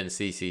wouldn't have been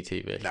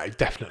CCTV. No,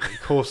 definitely.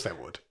 Of course there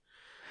would.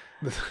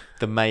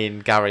 The main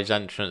garage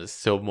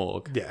entrance to a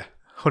morgue. Yeah,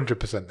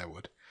 100% there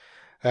would.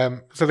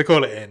 So they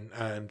call it in,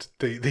 and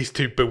these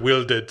two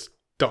bewildered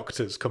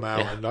doctors come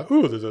out and like,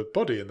 oh, there's a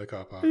body in the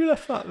car park. Who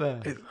left that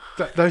there?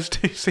 Those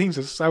two scenes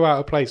are so out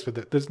of place with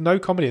it. There's no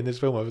comedy in this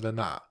film other than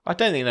that. I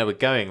don't think they were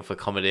going for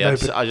comedy. No,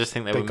 I just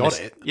think they got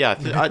it. Yeah,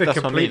 They that's what I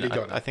completely mean.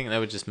 got it. I think they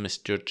were just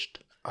misjudged.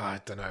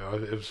 I don't know.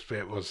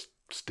 It was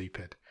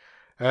stupid.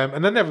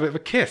 And then they have a bit of a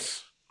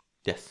kiss,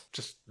 Yes.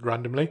 just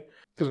randomly.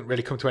 Doesn't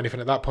really come to anything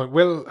at that point.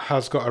 Will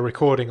has got a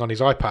recording on his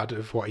iPad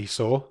of what he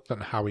saw. Don't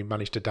know how he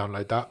managed to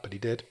download that, but he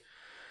did.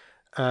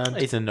 And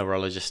He's a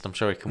neurologist. I'm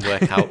sure he can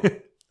work out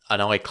an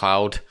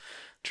iCloud.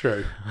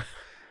 true.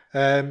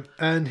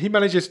 And he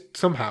manages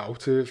somehow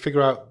to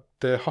figure out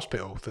the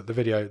hospital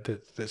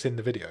that's in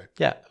the video.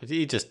 Yeah,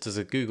 he just does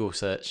a Google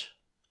search,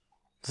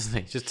 doesn't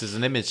he? Just does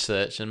an image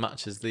search and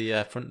matches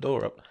the front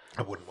door up.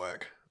 It wouldn't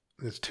work.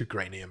 It's too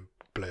grainy and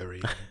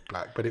blurry and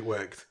black, but it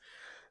worked.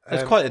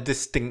 It's quite a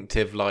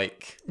distinctive,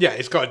 Yeah,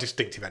 it's got a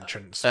distinctive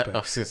entrance. I But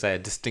was going to say a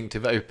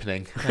distinctive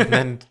opening, and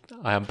then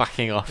I am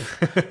backing off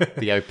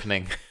the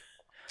opening.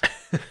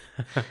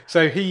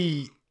 so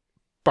he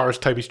borrows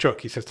Toby's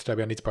truck. He says to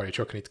Toby, I need to borrow your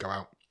truck. I need to go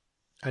out.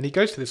 And he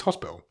goes to this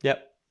hospital.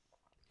 Yep.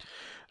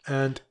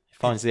 And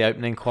Finds the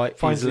opening quite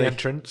finds easily. the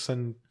entrance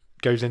and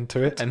goes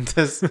into it.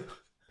 Enters.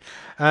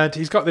 And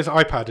he's got this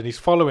iPad and he's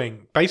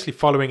basically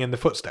following in the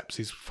footsteps.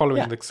 He's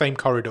following the same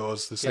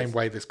corridors, the same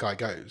way this guy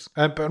goes.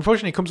 But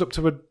unfortunately, he comes up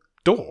to a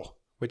door,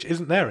 which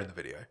isn't there in the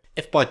video.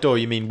 If by door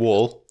you mean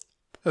wall.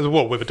 There's a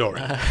wall with a door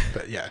in it.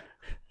 But yeah.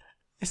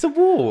 It's a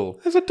wall.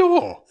 There's a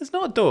door. There's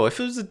not a door.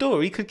 If it was a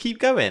door, he could keep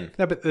going.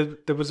 No, but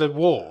there was a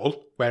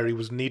wall where he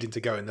was needing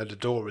to go and the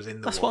door was in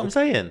the That's wall. what I'm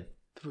saying.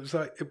 It was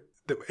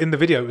in the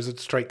video, it was a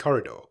straight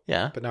corridor.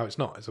 Yeah. But now it's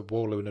not. It's a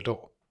wall and a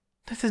door.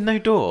 There's no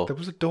door. There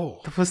was a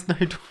door. There was no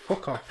door.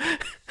 Fuck off.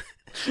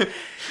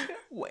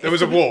 There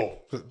was a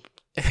wall.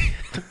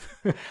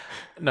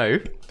 No.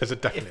 There's a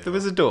definite. If there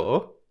was a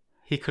door,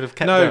 he could have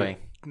kept No. going.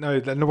 No,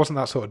 there wasn't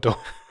that sort of door.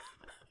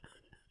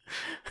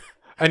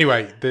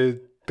 Anyway,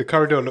 the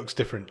corridor looks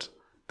different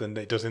than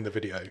it does in the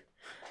video.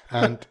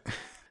 And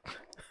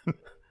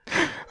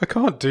I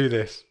can't do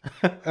this.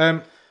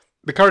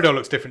 The corridor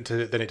looks different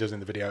than it does in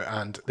the video.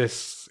 And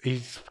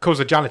he calls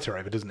the janitor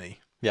over, doesn't he?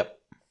 Yep.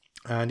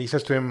 And he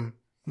says to him,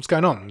 what's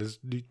going on?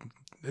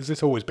 Has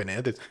this always been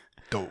here, this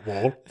door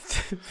wall?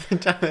 The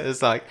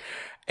janitor's like,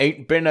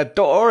 ain't been a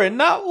door in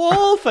that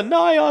wall for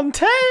nigh on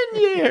 10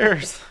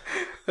 years.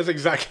 That's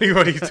exactly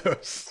what he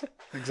does.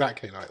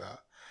 Exactly like that.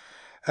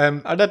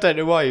 And I don't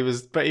know why he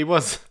was, but he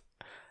was.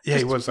 Yeah,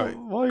 he was like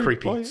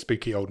creepy,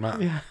 spooky old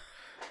man. Yeah.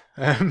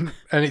 And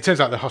it turns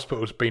out the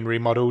hospital's been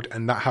remodeled,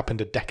 and that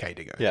happened a decade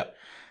ago. Yeah.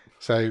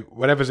 So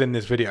whatever's in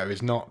this video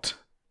is not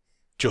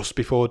just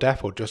before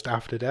death or just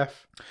after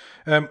death.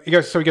 He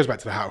goes back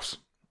to the house.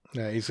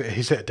 He's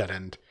at a dead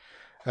end.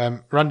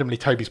 Randomly,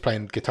 Toby's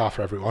playing guitar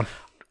for everyone.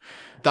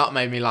 That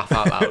made me laugh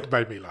out loud. It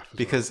made me laugh as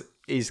because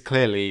he's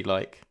clearly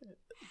like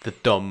the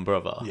dumb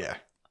brother. well. Yeah,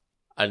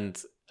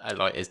 And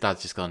like his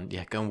dad's just gone,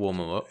 yeah, go and warm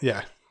him up.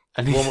 yeah.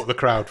 And Warm up the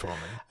crowd for me.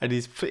 And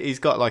he's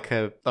got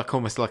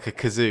almost like a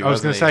kazoo. I was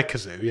going to hasn't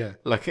say kazoo.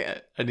 Yeah, he?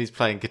 And he's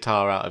playing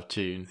guitar out of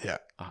tune. yeah.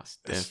 Oh,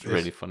 it's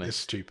really funny. It's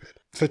stupid.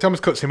 So Thomas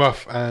cuts him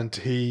off, and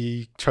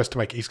he's going to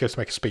make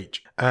a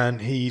speech,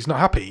 and he's not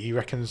happy.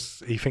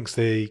 He thinks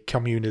the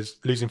commune is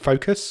losing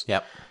focus.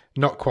 Yep.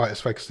 Not quite as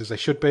focused as they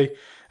should be,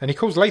 and he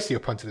calls Lacey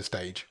up onto the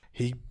stage.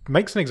 He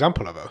makes an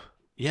example of her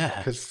Yeah,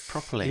 because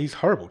properly. he's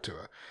horrible to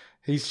her.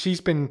 She's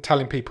been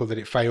telling people that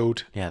it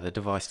failed. Yeah, the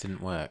device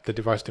didn't work. The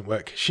device didn't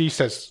work. She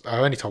says, I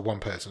only told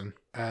one person.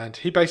 And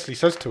he basically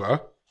says to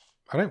her,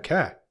 I don't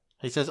care.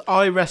 He says,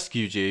 I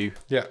rescued you.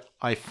 Yeah.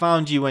 I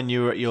found you when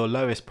you were at your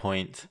lowest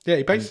point. Yeah,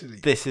 he basically...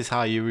 This is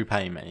how you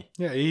repay me.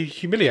 Yeah, he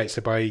humiliates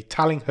her by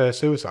telling her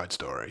suicide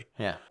story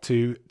Yeah.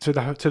 to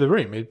the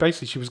room.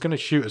 Basically, she was going to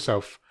shoot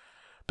herself,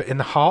 but in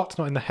the heart,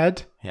 not in the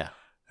head. Yeah.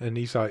 And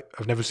he's like,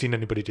 I've never seen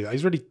anybody do that.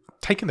 He's really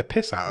taking the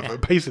piss out of her,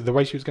 basically, the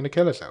way she was going to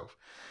kill herself.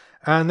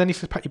 And then he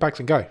says, pack your bags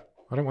and go.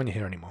 I don't want you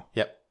here anymore.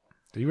 Yep.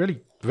 He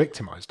really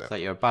victimised her. It's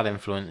like you're a bad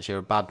influence. You're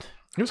a bad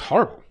It was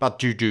horrible.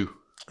 juju.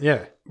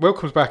 Yeah. Will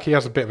comes back. He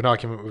has a bit of an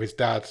argument with his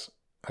dad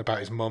about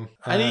his mum.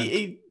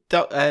 And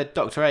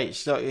Dr.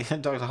 H,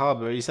 Dr.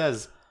 Harbour, he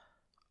says,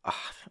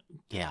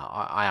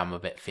 I am a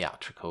bit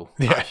theatrical,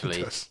 Yeah, actually.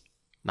 he does.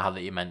 Now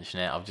that you mention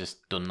it, I've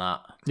just done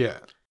that. Yeah.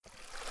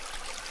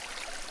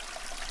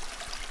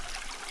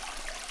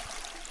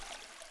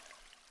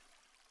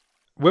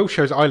 Will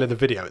shows Isla the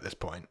video at this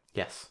point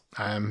Yes.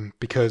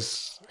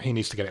 because he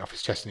needs to get it off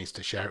his chest and needs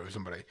to share it with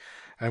somebody.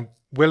 And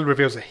Will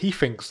reveals that he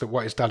thinks that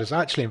what his dad has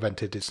actually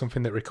invented is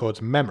something that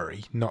records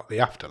memory, not the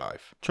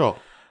afterlife. Sure.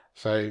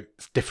 So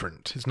it's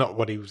different. It's not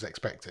what he was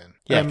expecting.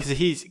 Yeah,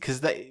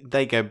 because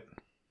they go.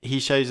 He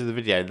shows her the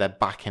video. They're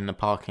back in the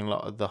parking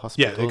lot of the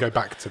hospital. Yeah, they go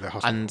back to the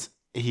hospital. And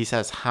he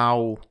says,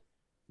 "How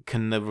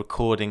can the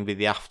recording be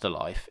the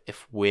afterlife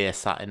if we're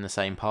sat in the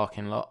same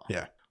parking lot?"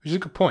 Yeah, which is a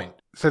good point.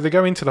 So they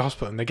go into the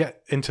hospital and they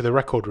get into the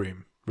record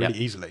room really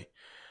easily.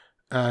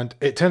 And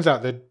it turns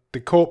out that the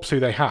corpse who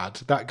they had,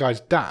 that guy's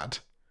dad,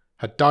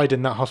 had died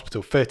in that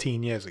hospital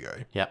 13 years ago.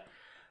 Yeah.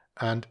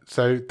 And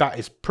so that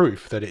is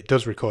proof that it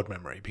does record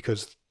memory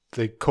because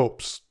the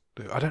corpse,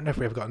 I don't know if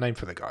we ever got a name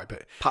for the guy,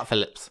 but Pat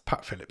Phillips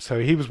Pat Phillips. So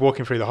he was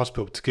walking through the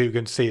hospital to go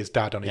and see his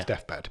dad on his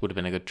deathbed. would have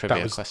been a good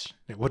trivia question.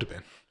 It would have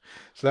been.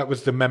 So that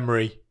was the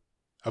memory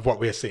of what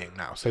we're seeing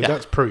now. So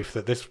that's proof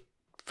that this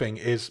thing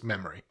is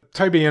memory.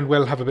 Toby and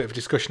Will have a bit of a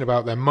discussion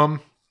about their mum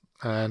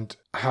and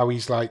how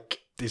he's like,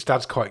 his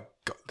dad's quite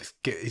got this.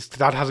 His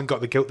dad hasn't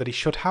got the guilt that he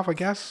should have, I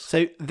guess.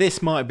 So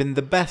this might have been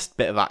the best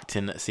bit of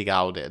acting that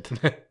Seagal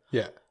did.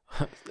 Yeah.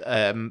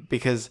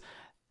 Because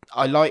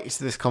I liked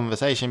this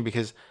conversation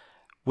because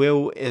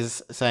Will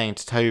is saying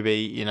to Toby,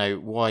 you know,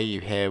 why are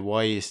you here?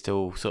 Why are you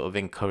still sort of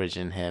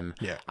encouraging him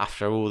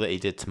after all that he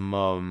did to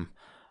Mum?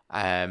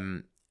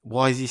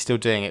 Why is he still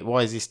doing it?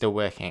 Why is he still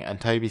working?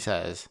 And Toby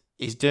says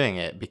he's doing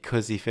it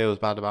because he feels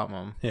bad about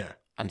Mum. Yeah.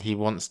 And he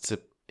wants to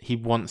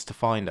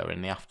find her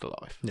in the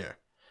afterlife. Yeah.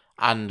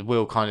 And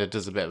Will kind of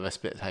does a bit of a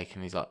spit take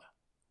and he's like,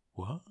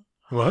 what?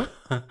 What?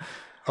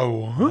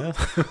 Oh,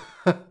 what?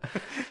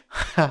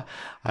 I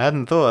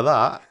hadn't thought of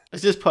that.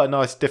 It's just put a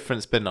nice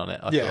different spin on it.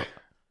 I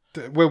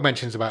thought. Will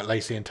mentions about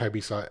Lacey and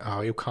Toby's like,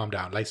 oh, he'll calm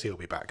down. Lacey will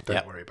be back.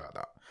 Don't worry about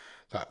that.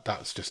 That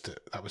was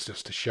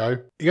just a show.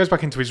 He goes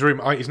back into his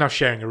room. He's now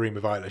sharing a room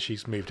with Isla.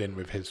 She's moved in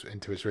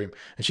into his room,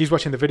 and she's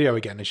watching the video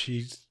again. And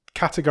she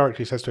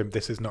categorically says to him,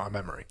 "This is not a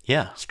memory."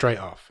 Yeah, straight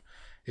off.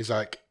 He's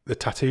like, the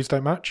tattoos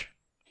don't match.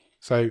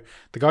 So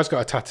the guy's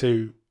got a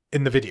tattoo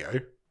in the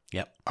video.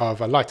 Of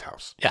a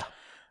lighthouse. Yeah.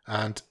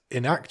 And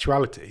in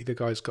actuality, the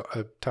guy's got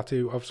a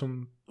tattoo of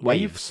some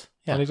waves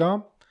on his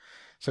arm.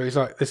 So he's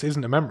like, this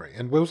isn't a memory.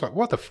 And Will's like,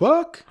 what the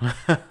fuck?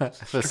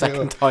 The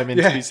second time in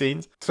 2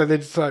 scenes. So they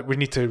decide we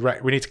need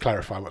to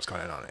clarify what's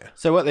going on here.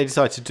 So what they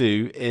decide to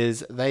do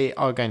is they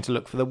are going to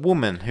look for the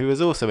woman who was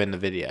also in the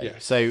video.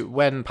 Yes. So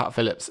when Pat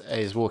Phillips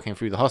is walking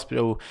through the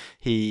hospital,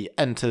 he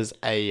enters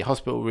a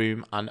hospital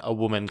room and a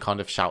woman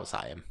kind of shouts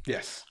at him.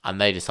 Yes. And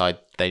they decide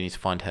they need to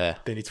find her.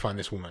 They need to find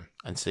this woman.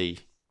 And see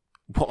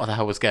what the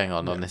hell was going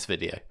on this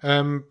video.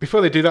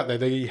 Before they do that, though,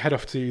 they head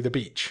off to the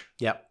beach.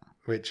 Yep.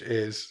 Which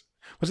is...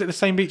 Was it the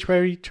same beach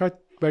where he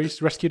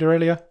rescued her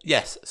earlier?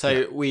 Yes.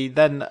 So we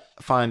then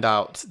find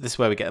out, this is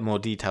where we get more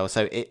detail.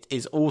 So it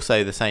is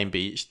also the same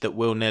beach that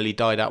Will nearly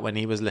died at when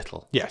he was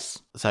little.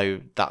 Yes. So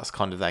that's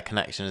kind of their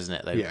connection,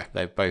 isn't it?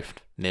 They've both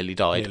nearly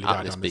died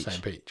at this beach. The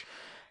same beach.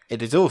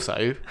 It is also...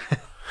 It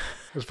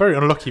was a very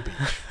unlucky beach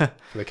for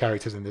the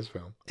characters in this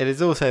film. It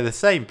is also the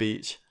same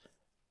beach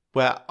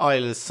where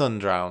Isla's son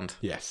drowned.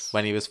 Yes.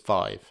 When he was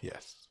 5.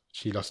 Yes.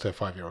 She lost her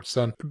 5-year-old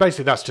son.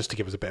 Basically, that's just to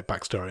give us a bit of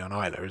backstory on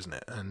Isla, isn't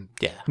it? And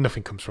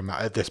nothing comes from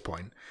that at this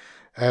point.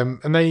 And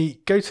they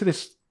go to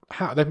this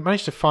house. They've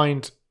managed to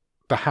find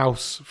the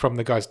house from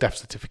the guy's death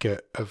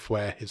certificate of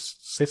where his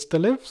sister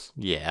lives.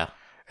 Yeah.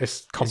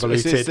 It's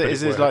convoluted.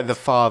 It's like the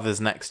father's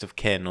next of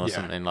kin or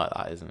something like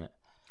that, isn't it?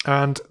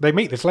 And they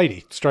meet this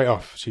lady straight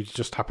off. She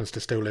just happens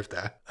to still live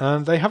there.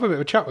 And they have a bit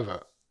of a chat with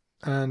her.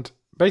 And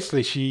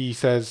basically, she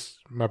says,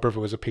 my brother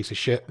was a piece of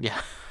shit.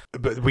 Yeah.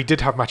 But we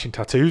did have matching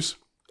tattoos.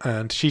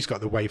 And she's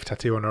got the wave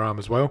tattoo on her arm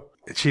as well.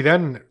 She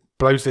then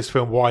blows this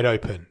film wide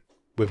open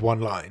with one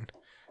line.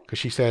 Because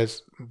she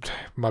says,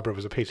 my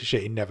brother's a piece of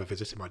shit. He never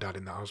visited my dad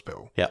in the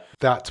hospital. Yeah.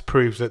 That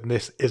proves that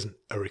this isn't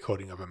a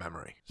recording of a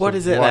memory. What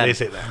is it then? What is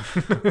it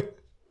then?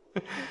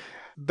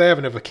 They have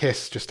another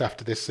kiss just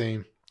after this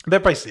scene. They're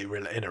basically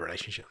in a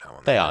relationship now.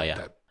 They are,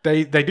 yeah.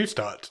 They do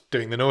start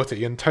doing the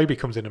naughty. And Toby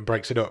comes in and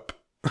breaks it up.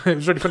 It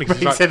was really funny because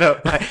he's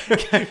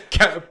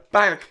like,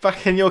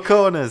 back in your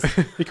corners.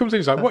 He comes in,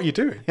 he's like, what are you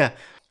doing? Yeah.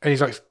 And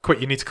he's like,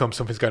 quick, you need to come,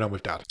 something's going on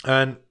with Dad.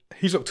 And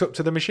he's hooked up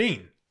to the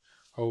machine.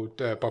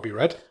 Old Bobby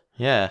Red.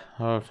 Yeah,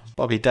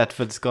 Bobby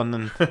Deadford's gone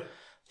and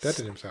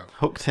deaded himself.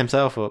 Hooked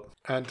himself up.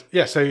 And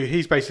so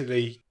he's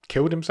basically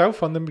killed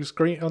himself on the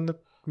screen, on the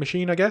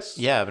machine, I guess.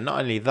 Yeah, but not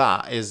only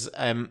that, is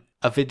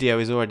a video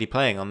is already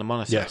playing on the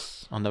monitor.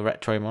 Yes. On the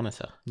retro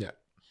monitor. Yeah.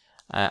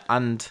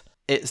 And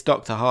it's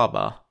Dr.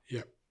 Harbour.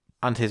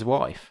 And his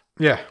wife.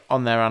 Yeah.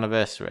 On their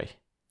anniversary.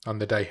 On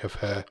the day of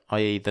her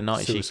i.e. the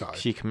night suicide.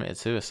 she committed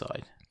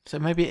suicide. So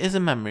maybe it is a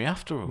memory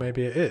after all.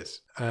 Maybe it is.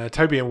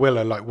 Toby and Will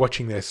are like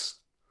watching this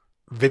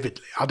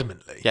vividly,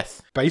 adamantly.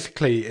 Yes.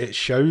 Basically, it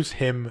shows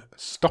him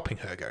stopping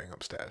her going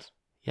upstairs.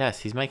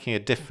 Yes, he's making a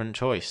different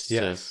choice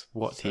to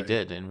what he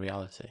did in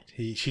reality.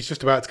 She's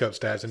just about to go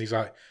upstairs and he's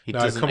like, he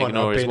doesn't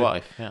ignore his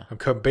wife.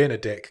 I'm being a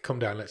dick. Come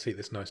down, let's eat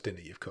this nice dinner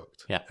you've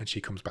cooked. Yeah. And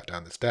she comes back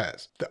down the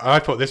stairs. I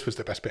thought this was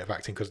the best bit of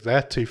acting because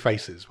their two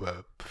faces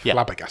were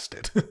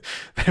flabbergasted.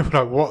 They were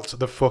like, what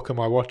the fuck am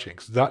I watching?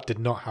 Because that did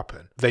not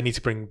happen. They need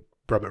to bring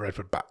Robert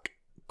Redford back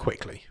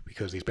quickly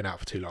because he's been out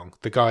for too long.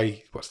 The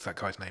guy, what's that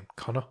guy's name?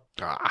 Connor?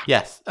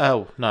 Yes.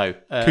 Oh, no.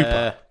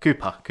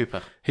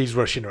 Cooper. He's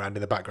rushing around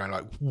in the background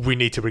like, we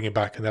need to bring him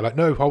back. And they're like,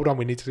 no, hold on,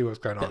 we need to see what's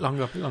going on. Bit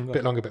longer.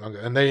 Bit longer.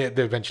 And they're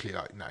eventually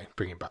like, no,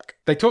 bring him back.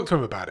 They talk to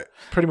him about it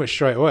pretty much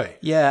straight away.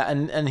 Yeah,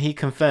 and he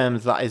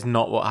confirms that is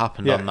not what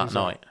happened on that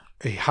night.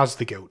 He has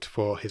the guilt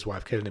for his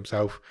wife killing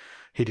himself.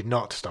 He did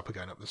not stop her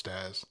going up the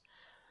stairs.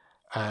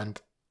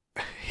 And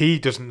he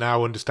doesn't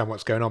now understand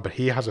what's going on, but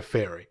he has a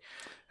theory.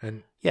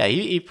 And yeah,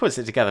 he puts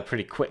it together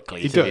pretty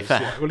quickly. He does.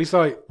 Yeah. Well, he's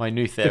like, my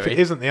new theory. If it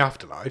isn't the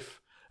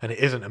afterlife and it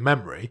isn't a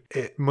memory,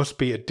 it must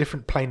be a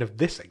different plane of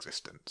this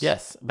existence.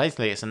 Yes,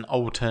 basically, it's an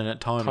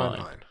alternate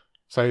timeline.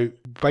 So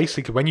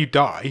basically, when you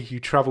die, you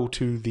travel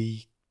to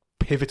the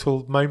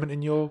pivotal moment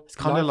in your life. It's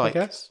kind of like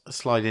I guess. a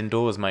sliding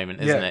doors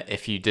moment, isn't it?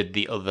 If you did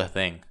the other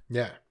thing.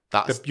 Yeah.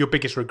 That's your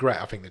biggest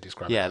regret, I think they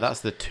describe it. that's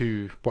the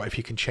two What if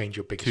you can change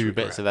your biggest two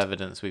regret? bits of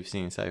evidence we've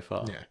seen so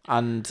far. Yeah.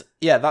 And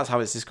that's how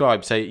it's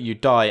described. So you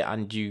die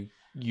and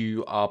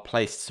you are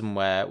placed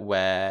somewhere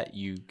where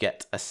you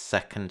get a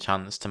second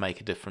chance to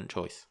make a different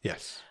choice.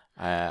 Yes.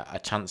 A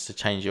chance to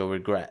change your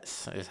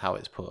regrets is how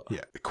it's put.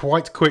 Yeah.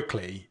 Quite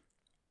quickly,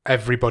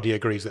 everybody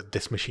agrees that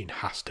this machine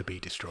has to be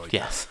destroyed.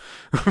 Yes.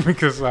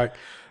 Because, like,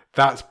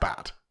 that's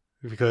bad.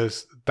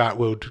 Because that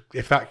would,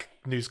 if that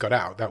news got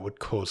out, that would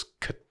cause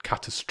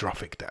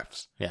catastrophic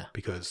deaths. Yeah.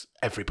 Because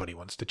everybody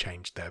wants to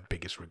change their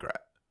biggest regret.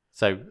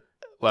 So,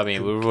 well, I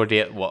mean, we're already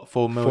at,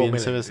 4 million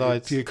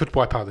suicides? It could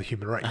wipe out the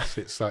human race.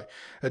 It's like,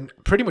 and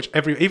pretty much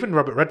even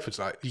Robert Redford's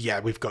like, yeah,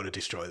 we've got to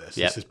destroy this.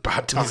 Yep. This is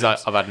bad times. He's like,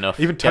 I've had enough.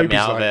 Even Get me Toby's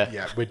out of like,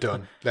 here. yeah, we're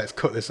done. Let's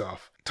cut this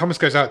off. Thomas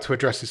goes out to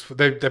address his...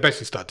 They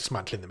basically start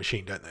dismantling the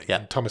machine, don't they? Yeah.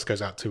 And Thomas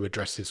goes out to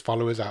address his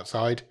followers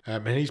outside.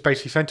 And he's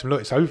basically saying to them,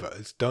 look, it's over.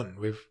 It's done.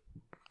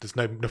 There's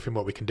nothing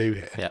more we can do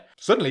here. Yeah.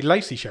 Suddenly,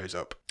 Lacey shows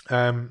up.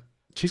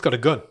 She's got a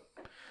gun.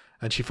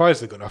 And she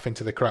fires the gun off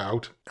into the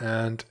crowd.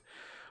 And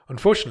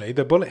unfortunately,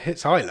 the bullet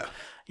hits Isla.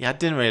 Yeah, I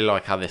didn't really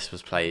like how this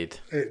was played.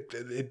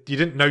 You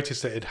didn't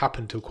notice that it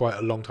happened till quite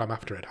a long time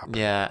after it happened.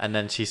 Yeah, and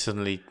then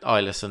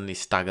Isla suddenly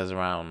staggers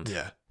around.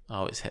 Yeah.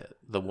 Oh, it's hit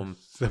the one.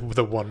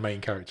 The one main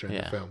character in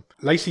the film.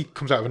 Lacey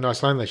comes out with a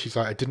nice line there. She's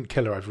like, I didn't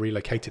kill her, I've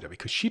relocated her,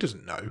 because she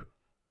doesn't know.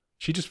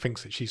 She just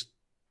thinks that she's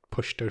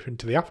pushed her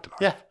into the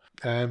afterlife.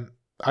 Yeah.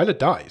 Isla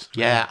dies.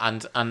 Yeah,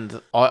 and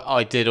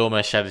I did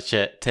almost shed a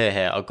tear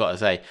here, I've got to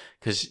say,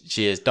 because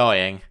she is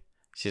dying.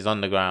 She's on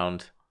the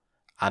ground,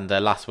 and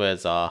her last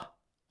words are,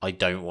 I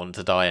don't want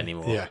to die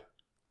anymore. Yeah.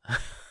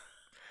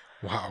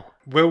 Wow.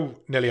 Will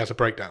nearly has a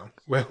breakdown.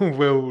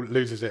 Will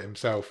loses it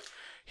himself.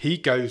 He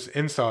goes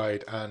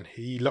inside and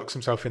he locks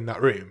himself in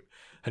that room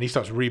and he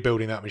starts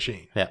rebuilding that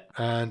machine. Yeah.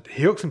 And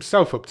he hooks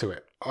himself up to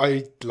it.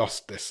 I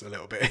lost this a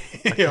little bit.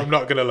 I'm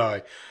not going to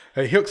lie.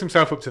 He hooks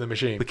himself up to the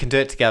machine. We can do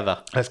it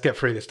together. Let's get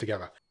through this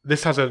together.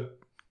 This has a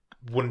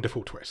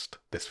wonderful twist,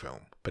 this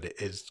film, but it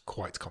is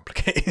quite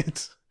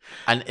complicated.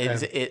 And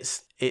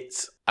it's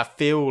I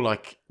feel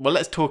like, well,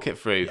 let's talk it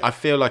through. I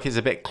feel like it's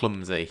a bit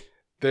clumsy.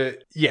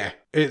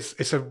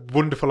 It's a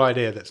wonderful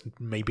idea that's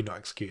maybe not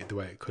executed the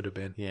way it could have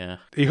been. Yeah.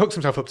 He hooks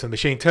himself up to the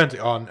machine, turns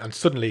it on, and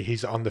suddenly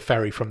he's on the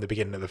ferry from the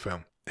beginning of the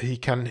film. He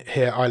can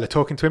hear Isla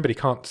talking to him, but he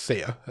can't see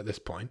her at this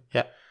point.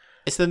 Yeah.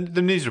 It's the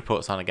news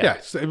reports on again.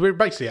 Yeah, so we're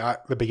basically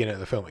at the beginning of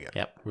the film again.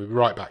 Yep. We're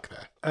right back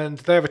there. And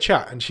they have a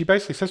chat, and she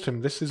basically says to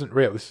him, this isn't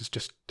real, this is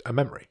just a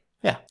memory.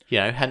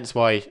 Yeah. Hence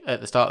why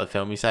at the start of the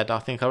film he said, I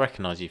think I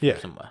recognise you from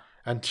somewhere.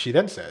 And she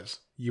then says,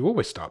 you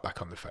always start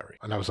back on the ferry.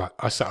 And I was like,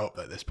 I sat up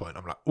at this point.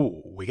 I'm like,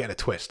 ooh, we're getting a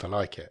twist. I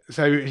like it.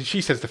 So she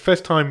says, the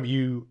first time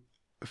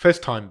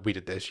we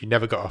did this, you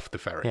never got off the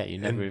ferry. Yeah, you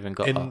never even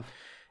got off.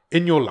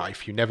 In your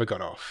life, you never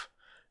got off.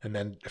 And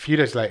then a few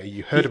days later,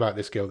 you heard about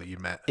this girl that you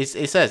met.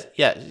 It says,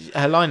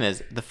 her line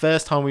is, the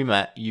first time we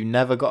met, you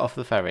never got off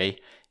the ferry.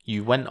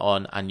 You went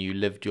on and you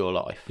lived your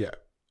life. Yeah.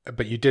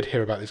 But you did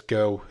hear about this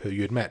girl who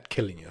you had met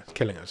killing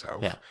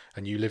herself. Yeah.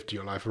 And you lived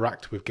your life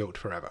racked with guilt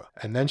forever.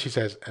 And then she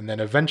says, and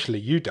then eventually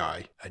you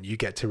die and you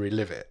get to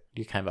relive it.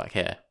 You came back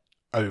here.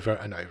 Over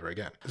and over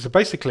again. So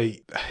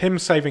basically, him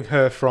saving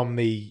her from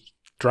the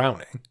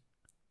drowning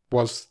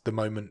was the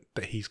moment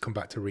that he's come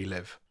back to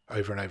relive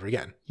over and over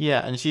again.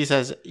 Yeah, and she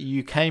says,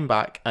 you came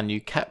back and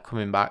you kept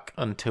coming back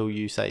until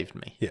you saved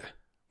me. Yeah.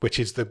 Which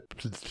is the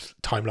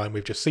timeline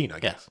we've just seen, I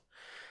guess. Yeah.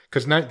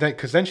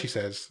 Because then she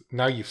says,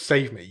 now you've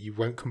saved me, you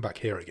won't come back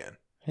here again.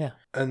 Yeah.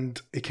 And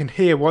he can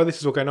hear, while this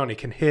is all going on, he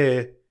can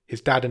hear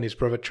his dad and his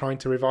brother trying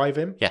to revive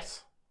him.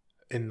 Yes.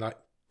 In like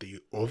the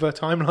other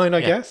timeline,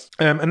 I guess.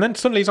 And then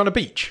suddenly he's on a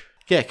beach.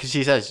 Yeah, because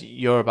she says,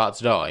 you're about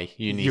to die.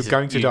 You're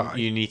going to die.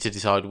 You need to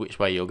decide which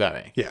way you're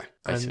going. Yeah.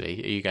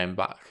 Basically, are you going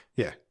back?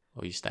 Yeah.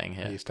 Or are you staying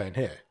here? You're staying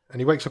here. And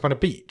he wakes up on a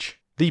beach.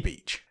 The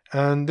beach.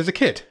 And there's a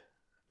kid.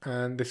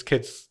 And this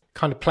kid's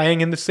kind of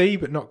playing in the sea,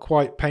 but not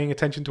quite paying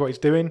attention to what he's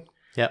doing.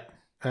 Yep.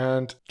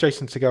 And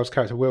Jason Segel's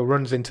character Will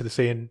runs into the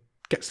sea and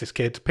gets this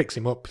kid, picks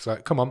him up. He's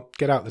like, come on,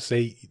 get out of the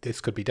sea.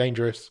 This could be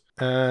dangerous.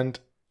 And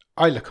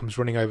Isla comes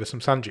running over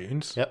some sand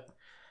dunes. Yep.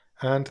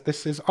 And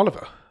this is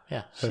Oliver,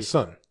 her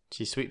son.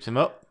 She sweeps him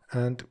up.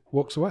 And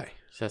walks away.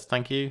 She says,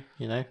 thank you,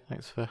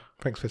 thanks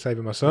for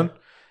saving my son.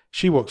 Yeah.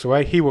 She walks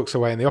away. He walks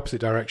away in the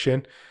opposite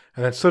direction.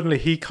 And then suddenly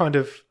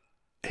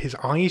his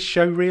eyes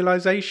show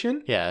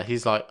realization. Yeah,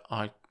 he's like,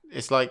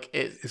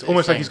 it's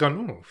almost like he's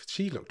gone, oh,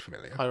 she looked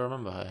familiar. I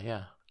remember her,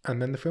 yeah.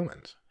 And then the film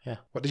ends. Yeah.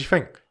 What did you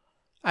think?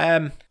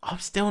 I'm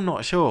still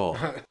not sure.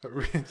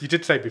 You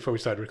did say before we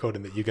started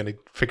recording that you're going to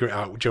figure it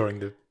out during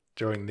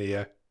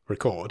the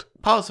record.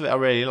 Parts of it I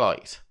really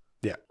liked.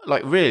 Yeah.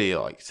 Like, really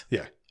liked.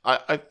 Yeah.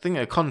 I think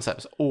the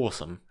concept's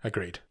awesome.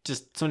 Agreed.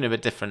 Just something a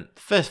bit different.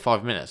 The first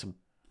 5 minutes are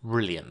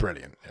brilliant.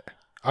 Brilliant, yeah.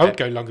 I would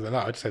go longer than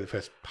that. I'd say the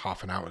first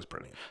half an hour is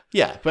brilliant.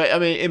 Yeah, but I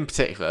mean, in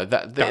particular,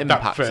 the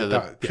impact of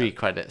the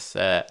pre-credits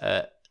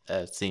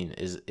scene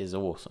is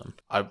awesome.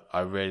 I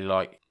really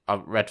like.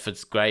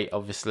 Redford's great,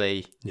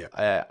 obviously.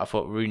 Yeah. I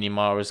thought Rooney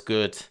Mara's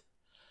good.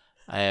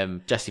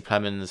 Jesse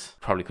Plemons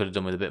probably could have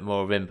done with a bit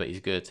more of him, but he's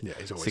good. Yeah,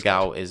 he's always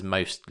Seagal is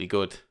mostly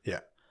good. Yeah.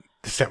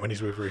 Except when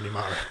he's with Rooney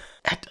Mara.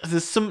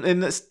 There's something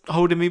that's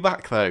holding me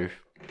back, though.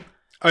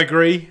 I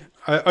agree.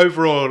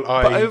 Overall,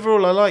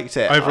 I liked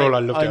it. Overall, I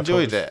loved it. I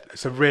enjoyed it.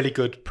 It's a really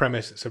good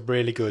premise. It's a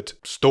really good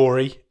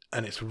story,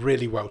 and it's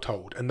really well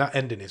told. And that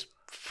ending is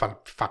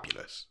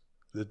fabulous.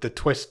 The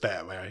twist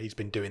there, where he's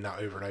been doing that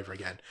over and over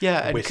again. Yeah,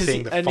 and we're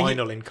seeing the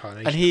final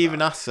incarnation. And he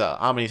even asks her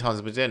how many times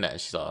have we done it.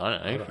 And she's like, I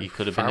don't know. You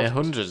could have been here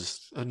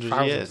hundreds of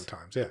years. Of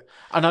times, yeah.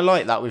 And I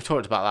like that. We've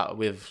talked about that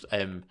with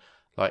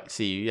like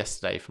See You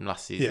Yesterday from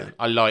last season. Yeah.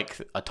 I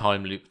like a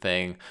time loop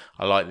thing.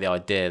 I like the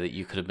idea that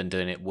you could have been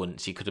doing it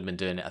once. You could have been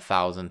doing it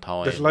 1,000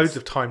 times. There's loads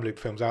of time loop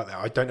films out there.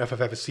 I don't know if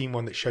I've ever seen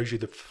one that shows you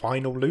the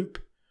final loop.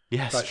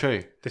 Yes, like,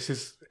 true. This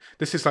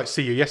is like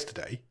See You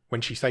Yesterday when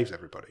she saves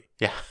everybody.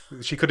 Yeah.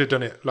 She could have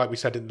done it, like we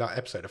said in that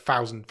episode,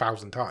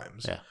 1,000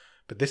 times. Yeah.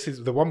 But this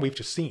is the one we've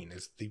just seen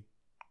is the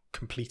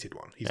completed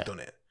one. He's done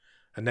it.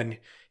 And then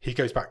he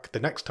goes back the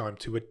next time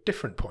to a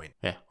different point.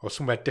 Yeah. Or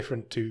somewhere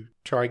different to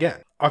try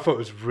again. I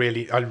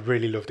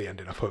really loved the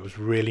ending. I thought it was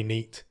really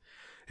neat.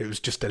 It was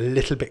just a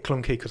little bit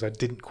clunky because I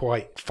didn't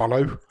quite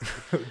follow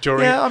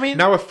during. Yeah, I mean,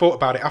 now I've thought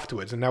about it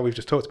afterwards, and now we've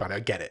just talked about it. I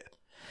get it,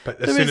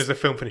 but as soon as the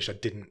film finished, I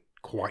didn't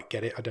quite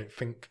get it. I don't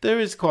think there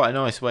is quite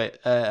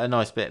a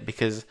nice bit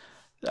because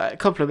a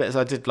couple of bits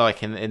I did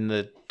like in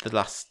the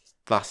last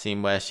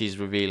scene where she's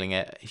revealing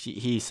it.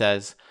 She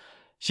says,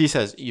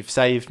 "You've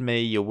saved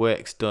me. Your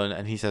work's done,"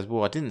 and he says,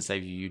 "Well, I didn't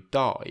save you. You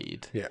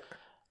died. Yeah.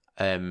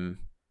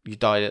 You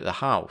died at the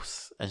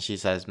house." And she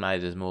says,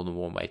 "Maybe there's more than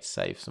one way to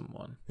save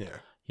someone." Yeah.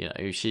 You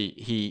know,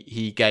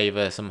 he gave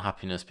her some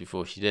happiness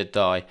before she did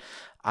die,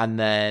 and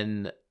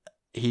then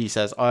he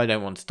says, "I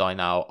don't want to die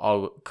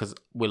now. Because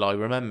will I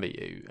remember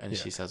you?" And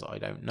she says, "I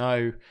don't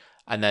know."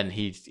 And then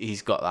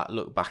he's got that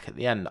look back at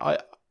the end.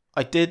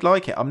 I did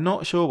like it. I'm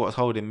not sure what's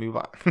holding me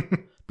back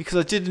because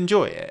I did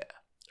enjoy it.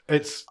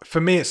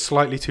 For me, it's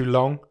slightly too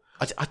long.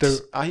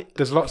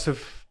 There's lots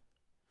of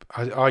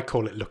I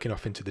call it looking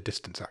off into the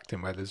distance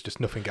acting, where there's just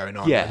nothing going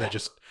on. Yeah, they're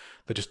just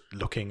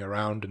looking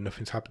around and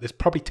nothing's happening. There's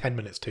probably 10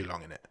 minutes too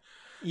long in it.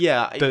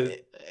 Yeah,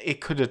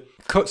 it could have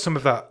cut some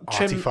of that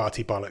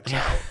arty-farty bollocks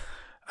out,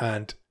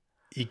 and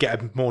you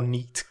get a more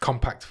neat,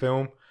 compact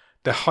film.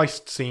 The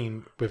heist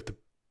scene with the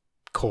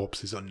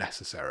corpse is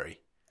unnecessary.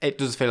 It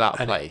does feel out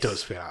of place. It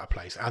does feel out of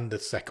place. And the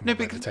second one,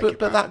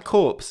 but that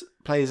corpse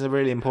plays a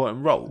really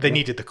important role. They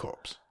needed the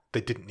corpse.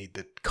 They didn't need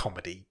the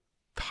comedy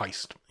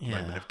heist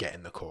moment of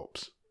getting the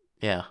corpse.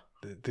 Yeah.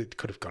 They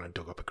could have gone and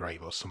dug up a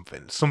grave or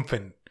something.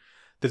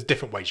 There's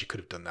different ways you could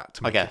have done that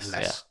to make it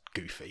less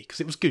goofy, because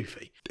it was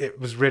goofy. It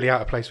was really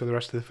out of place with the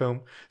rest of the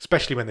film,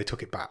 especially when they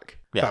took it back.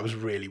 Yeah. That was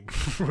really,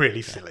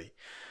 really silly.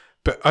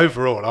 But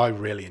overall, I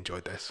really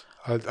enjoyed this.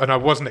 And I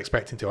wasn't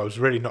expecting to. I was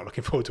really not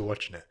looking forward to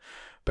watching it.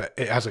 But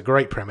it has a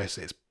great premise.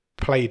 It's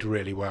played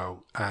really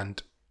well,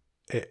 and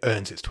it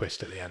earns its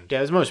twist at the end. Yeah,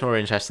 it was much more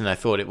interesting than I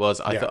thought it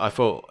was. I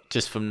thought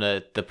just from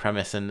the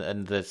premise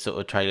and the sort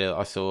of trailer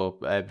I saw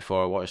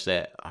before I watched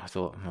it, I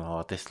thought,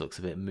 oh, this looks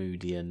a bit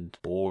moody and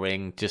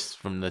boring just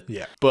from the...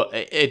 Yeah. But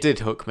it did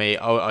hook me.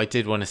 I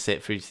did want to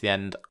sit through to the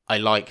end. I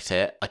liked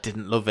it. I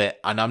didn't love it.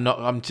 And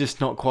I'm just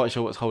not quite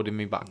sure what's holding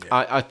me back.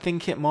 Yeah. I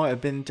think it might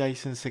have been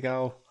Jason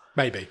Segal.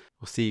 Maybe.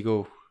 Or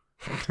Seagal.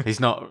 He's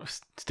not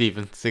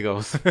Steven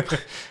Seagal's.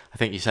 I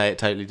think you say it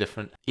totally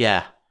different.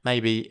 Yeah,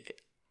 maybe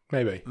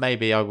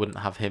I wouldn't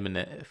have him in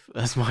it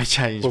as my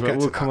change, but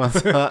we'll come on to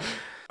that.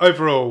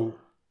 Overall,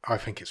 I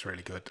think it's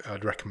really good.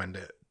 I'd recommend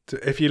it.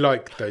 If you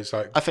like those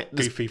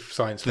goofy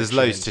science fiction. There's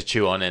loads to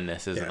chew on in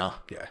this, isn't there?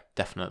 Yeah.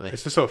 Definitely.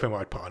 It's the sort of film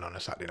I'd put on a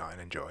Saturday night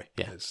and enjoy.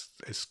 Yeah.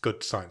 It's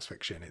good science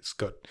fiction. It's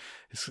good.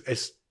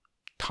 It's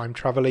time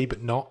travel-y,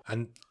 but not.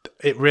 And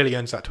it really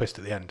earns that twist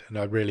at the end, and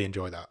I really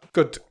enjoy that.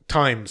 Good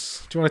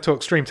times. Do you want to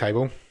talk Stream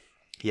Table?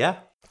 Yeah.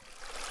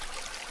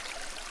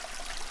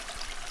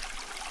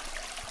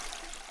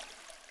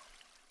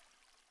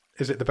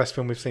 Is it the best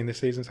film we've seen this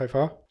season so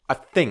far? I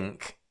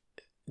think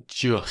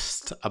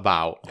just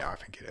about. Yeah, I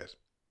think it is.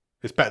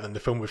 It's better than the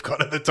film we've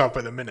got at the top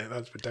at the minute,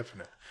 that's for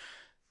definite.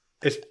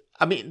 The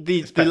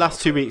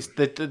last 2 weeks,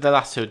 the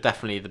last two are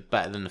definitely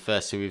better than the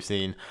first two we've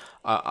seen.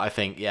 I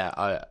think,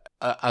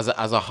 as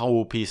a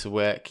whole piece of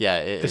work,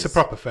 it's a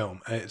proper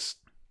film. It's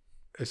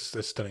a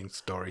stunning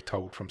story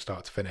told from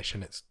start to finish,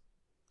 and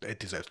it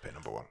deserves to be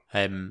number one.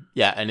 And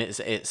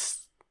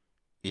it's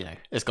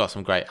got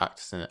some great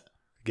actors in it.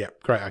 Yeah,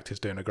 great actors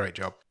doing a great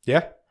job.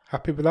 Yeah,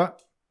 happy with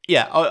that?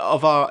 Yeah,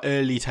 of our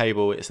early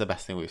table, it's the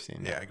best thing we've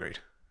seen. Yeah, agreed.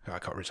 I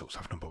got results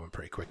off number one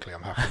pretty quickly.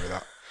 I'm happy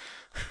with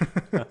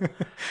that.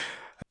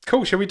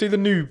 Cool. Shall we do the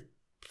new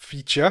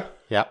feature?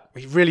 Yeah.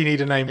 We really need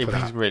a name for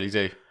that. We really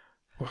do.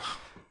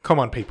 Come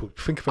on, people.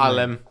 Think of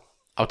a name.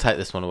 I'll take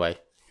this one away.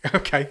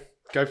 Okay.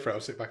 Go for it.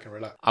 I'll sit back and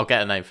relax. I'll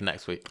get a name for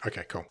next week.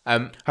 Okay, cool.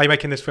 How are you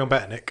making this film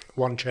better, Nick?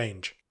 One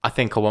change. I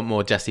think I want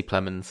more Jesse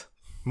Plemons.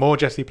 More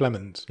Jesse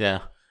Plemons?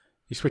 Yeah.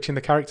 You switching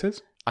the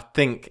characters? I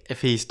think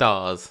if he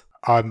stars...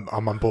 I'm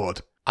on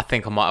board. I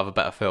think I might have a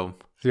better film.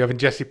 So you're having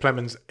Jesse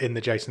Plemons in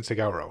the Jason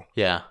Segel role.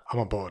 Yeah. I'm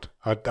on board.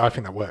 I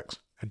think that works.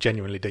 I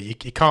genuinely do. You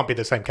can't be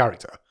the same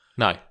character.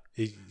 No.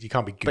 You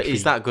can't be goofy. But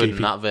he's that good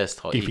and that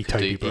versatile. Goofy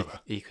Toby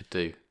brother. He could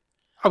do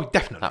Oh,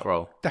 definitely. that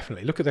role.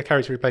 Definitely. Look at the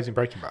character he plays in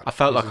Breaking Bad. I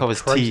felt He's like I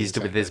was crazy teased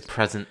with his insane.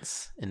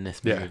 presence in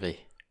this Yeah. movie.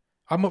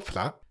 I'm up for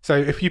that. So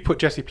if you put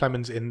Jesse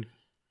Plemons in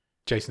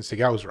Jason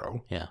Segel's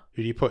role, Yeah.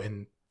 who do you put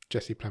in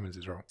Jesse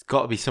Plemons' role? It's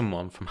got to be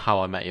someone from How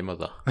I Met Your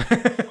Mother.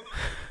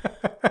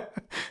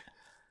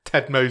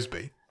 Ted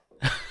Mosby.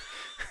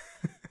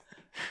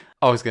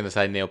 I was going to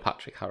say Neil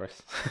Patrick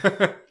Harris.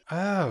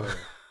 Oh.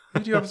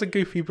 Who do you have as a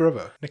goofy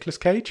brother? Nicolas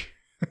Cage?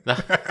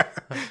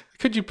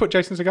 Could you put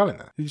Jason Segel in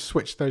there? Did you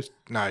switch those?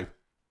 No,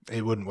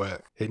 it wouldn't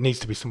work. It needs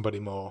to be somebody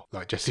more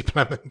like Jesse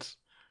Plemons.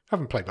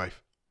 Have him play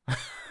both.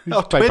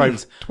 Oh, Play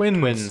twins. both. Twins.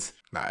 Twins.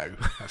 No,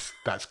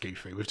 that's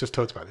goofy. We've just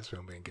talked about this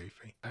film being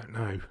goofy. I don't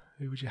know.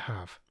 Who would you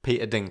have?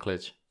 Peter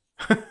Dinklage.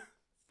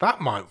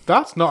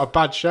 That's not a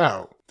bad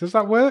shout. Does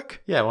that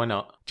work? Yeah, why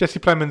not? Jesse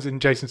Plemons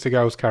in Jason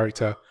Segel's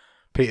character,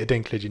 Peter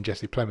Dinklage in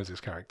Jesse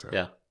Plemons' character.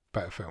 Yeah.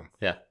 Better film.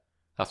 Yeah.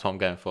 That's what I'm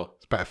going for.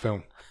 It's a better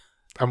film.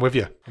 I'm with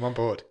you. I'm on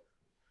board.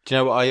 Do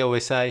you know what I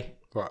always say?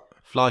 What?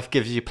 If life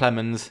gives you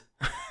Plemons,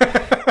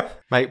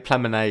 make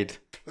Plemonade.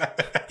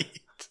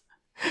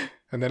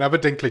 And then have a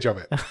Dinklage of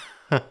it.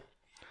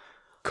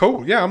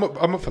 Cool. Yeah, I'm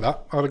up for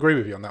that. I'll agree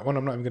with you on that one.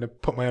 I'm not even going to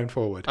put my own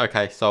forward.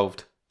 Okay,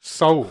 solved.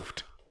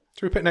 Solved.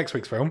 Should we pick next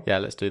week's film? Yeah,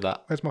 let's do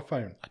that. Where's my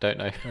phone? I don't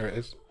know. There it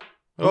is.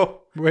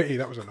 Oh, Wait,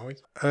 that was a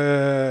noise.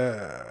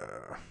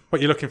 What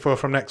are you looking for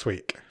from next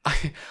week?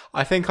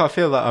 I think I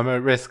feel that I'm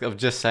at risk of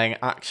just saying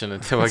action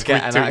until I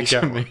get an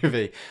action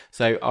movie.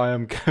 So I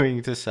am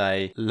going to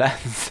say,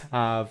 let's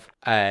have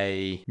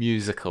a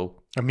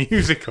musical. A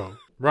musical.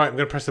 Right, I'm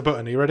going to press the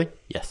button. Are you ready?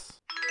 Yes.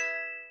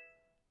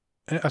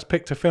 It has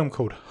picked a film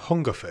called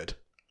Hungerford.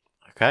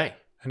 Okay.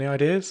 Any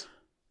ideas?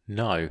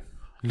 No.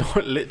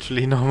 Not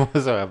literally none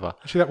whatsoever.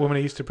 Actually, that woman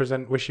who used to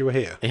present Wish You Were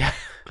Here. Yeah.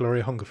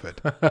 Gloria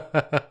Hungerford.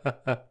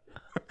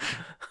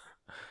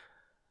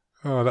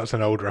 Oh, that's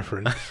an old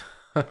reference.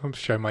 I'm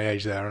showing my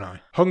age there, aren't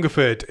I?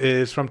 Hungerford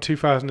is from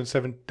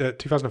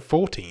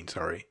 2014,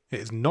 sorry. It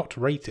is not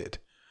rated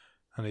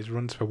and it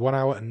runs for 1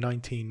 hour and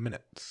 19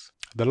 minutes.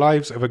 The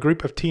lives of a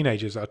group of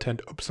teenagers are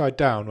turned upside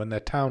down when their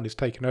town is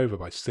taken over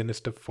by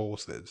sinister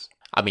forces.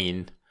 I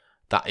mean,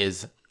 that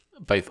is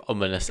both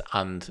ominous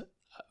and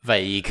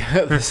vague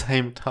at the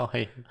same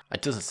time.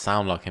 It doesn't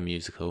sound like a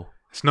musical.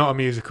 It's not a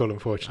musical,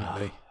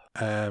 unfortunately.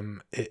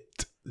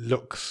 It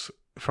looks,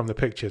 from the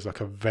pictures,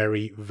 like a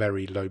very,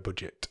 very low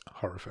budget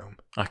horror film.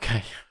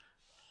 Okay.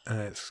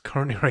 It's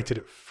currently rated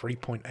at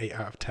 3.8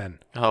 out of 10.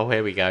 Oh,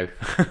 here we go.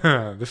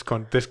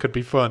 This could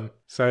be fun.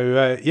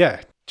 So,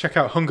 yeah, check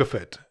out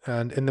Hungerford.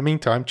 And in the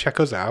meantime, check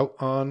us out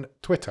on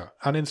Twitter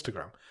and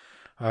Instagram.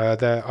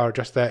 Our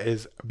address there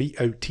is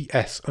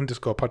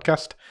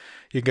BOTS_podcast.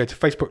 You can go to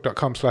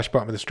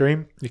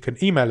facebook.com/bottomofthestream. You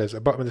can email us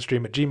at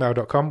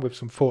bottomofthestream@gmail.com with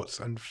some thoughts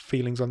and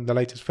feelings on the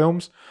latest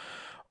films.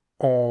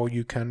 Or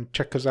you can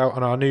check us out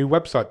on our new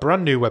website,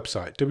 brand new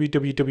website,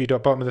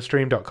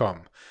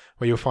 www.bottomofthestream.com,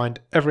 where you'll find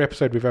every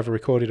episode we've ever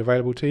recorded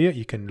available to you.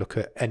 You can look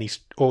at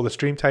all the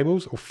stream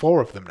tables, or 4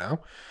 of them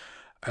now.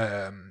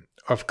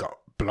 I've got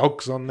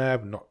blogs on there,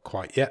 but not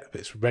quite yet,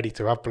 but it's ready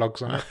to have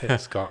blogs on it.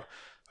 It's got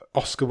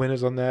Oscar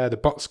winners on there. The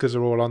Botscars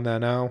are all on there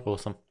now.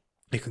 Awesome.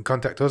 You can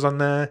contact us on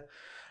there,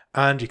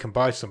 and you can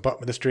buy some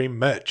Bottom of the Stream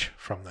merch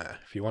from there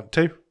if you want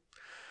to.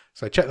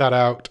 So check that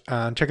out,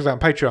 and check us out on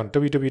Patreon,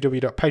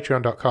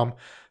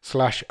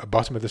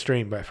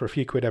 www.patreon.com/bottomofthestream, where for a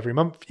few quid every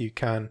month you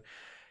can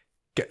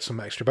get some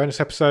extra bonus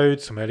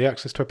episodes, some early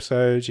access to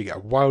episodes. You get a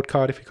wild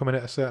card if you come in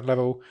at a certain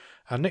level,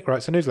 and Nick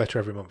writes a newsletter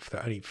every month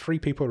that only 3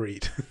 people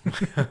read.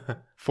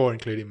 4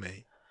 including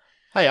me.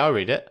 Hey, I'll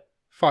read it.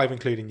 5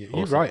 including you. Awesome.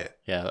 You write it.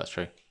 Yeah, that's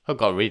true. I've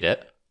got to read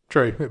it.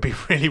 True. It'd be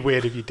really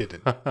weird if you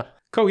didn't.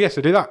 Cool. Yes,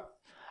 so do that.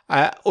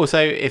 Also,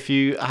 if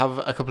you have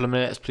a couple of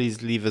minutes,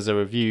 please leave us a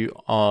review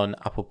on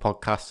Apple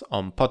Podcasts,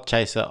 on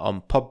Podchaser, on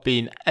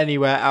Podbean,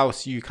 anywhere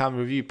else you can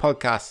review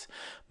podcasts.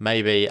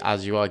 Maybe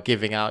as you are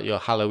giving out your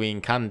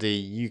Halloween candy,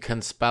 you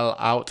can spell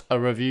out a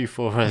review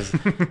for us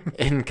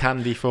in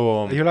candy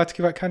form. Are you allowed to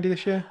give out candy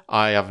this year?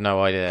 I have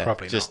no idea.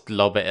 Probably Just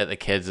lob it at the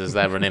kids as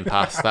they're running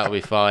past. That'll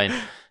be fine.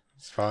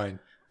 It's fine.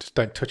 Just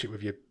don't touch it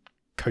with your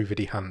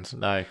COVID-y hands.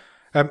 No.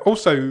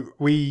 Also,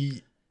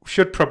 we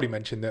should probably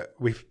mention that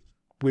we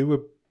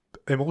were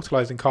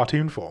immortalised in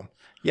cartoon form.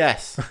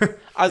 Yes.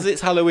 As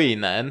it's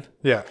Halloween then,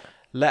 Yeah,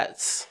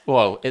 it's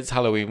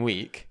Halloween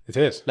week. it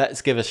is.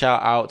 Let's give a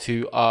shout out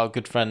to our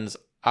good friends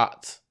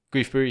at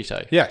Grief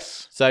Burrito.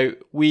 Yes. So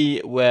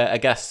we were a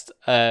guest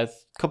a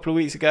couple of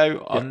weeks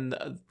ago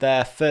on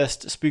their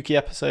first spooky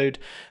episode.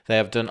 They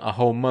have done a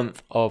whole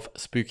month of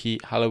spooky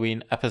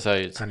Halloween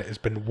episodes. And it has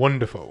been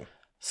wonderful.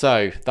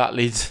 So that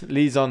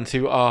leads on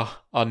to our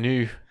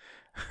new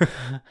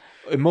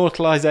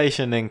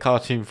immortalisation in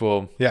cartoon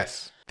form.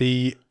 Yes.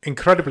 The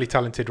incredibly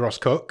talented Ross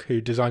Cook,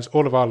 who designs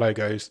all of our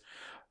logos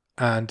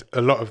and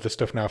a lot of the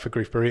stuff now for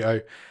Grief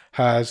Burrito,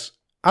 has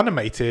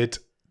animated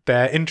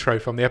their intro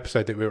from the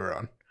episode that we were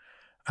on.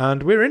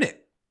 And we're in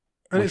it.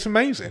 And it's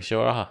amazing.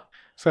 Sure are.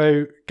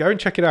 So go and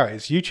check it out.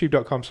 It's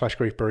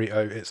youtube.com/Grief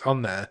Burrito. It's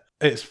on there.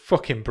 It's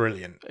fucking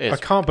brilliant.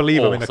 It's I can't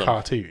believe I'm in a awesome.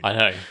 cartoon. I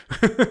know.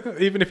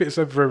 Even if it's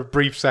for a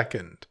brief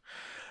second.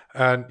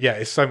 And yeah,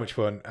 it's so much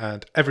fun.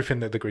 And everything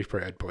that the Grief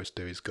Burrito boys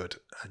do is good.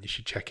 And you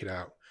should check it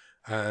out.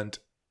 And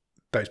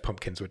those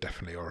pumpkins were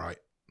definitely all right.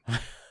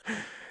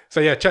 So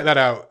yeah, check that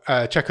out.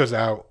 Check us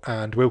out.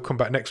 And we'll come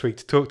back next week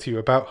to talk to you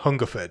about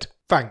Hungerford.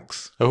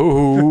 Thanks.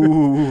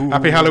 Ooh.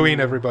 Happy Halloween,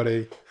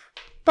 everybody.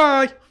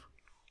 Bye.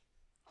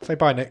 Say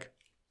bye, Nick.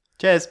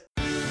 Cheers.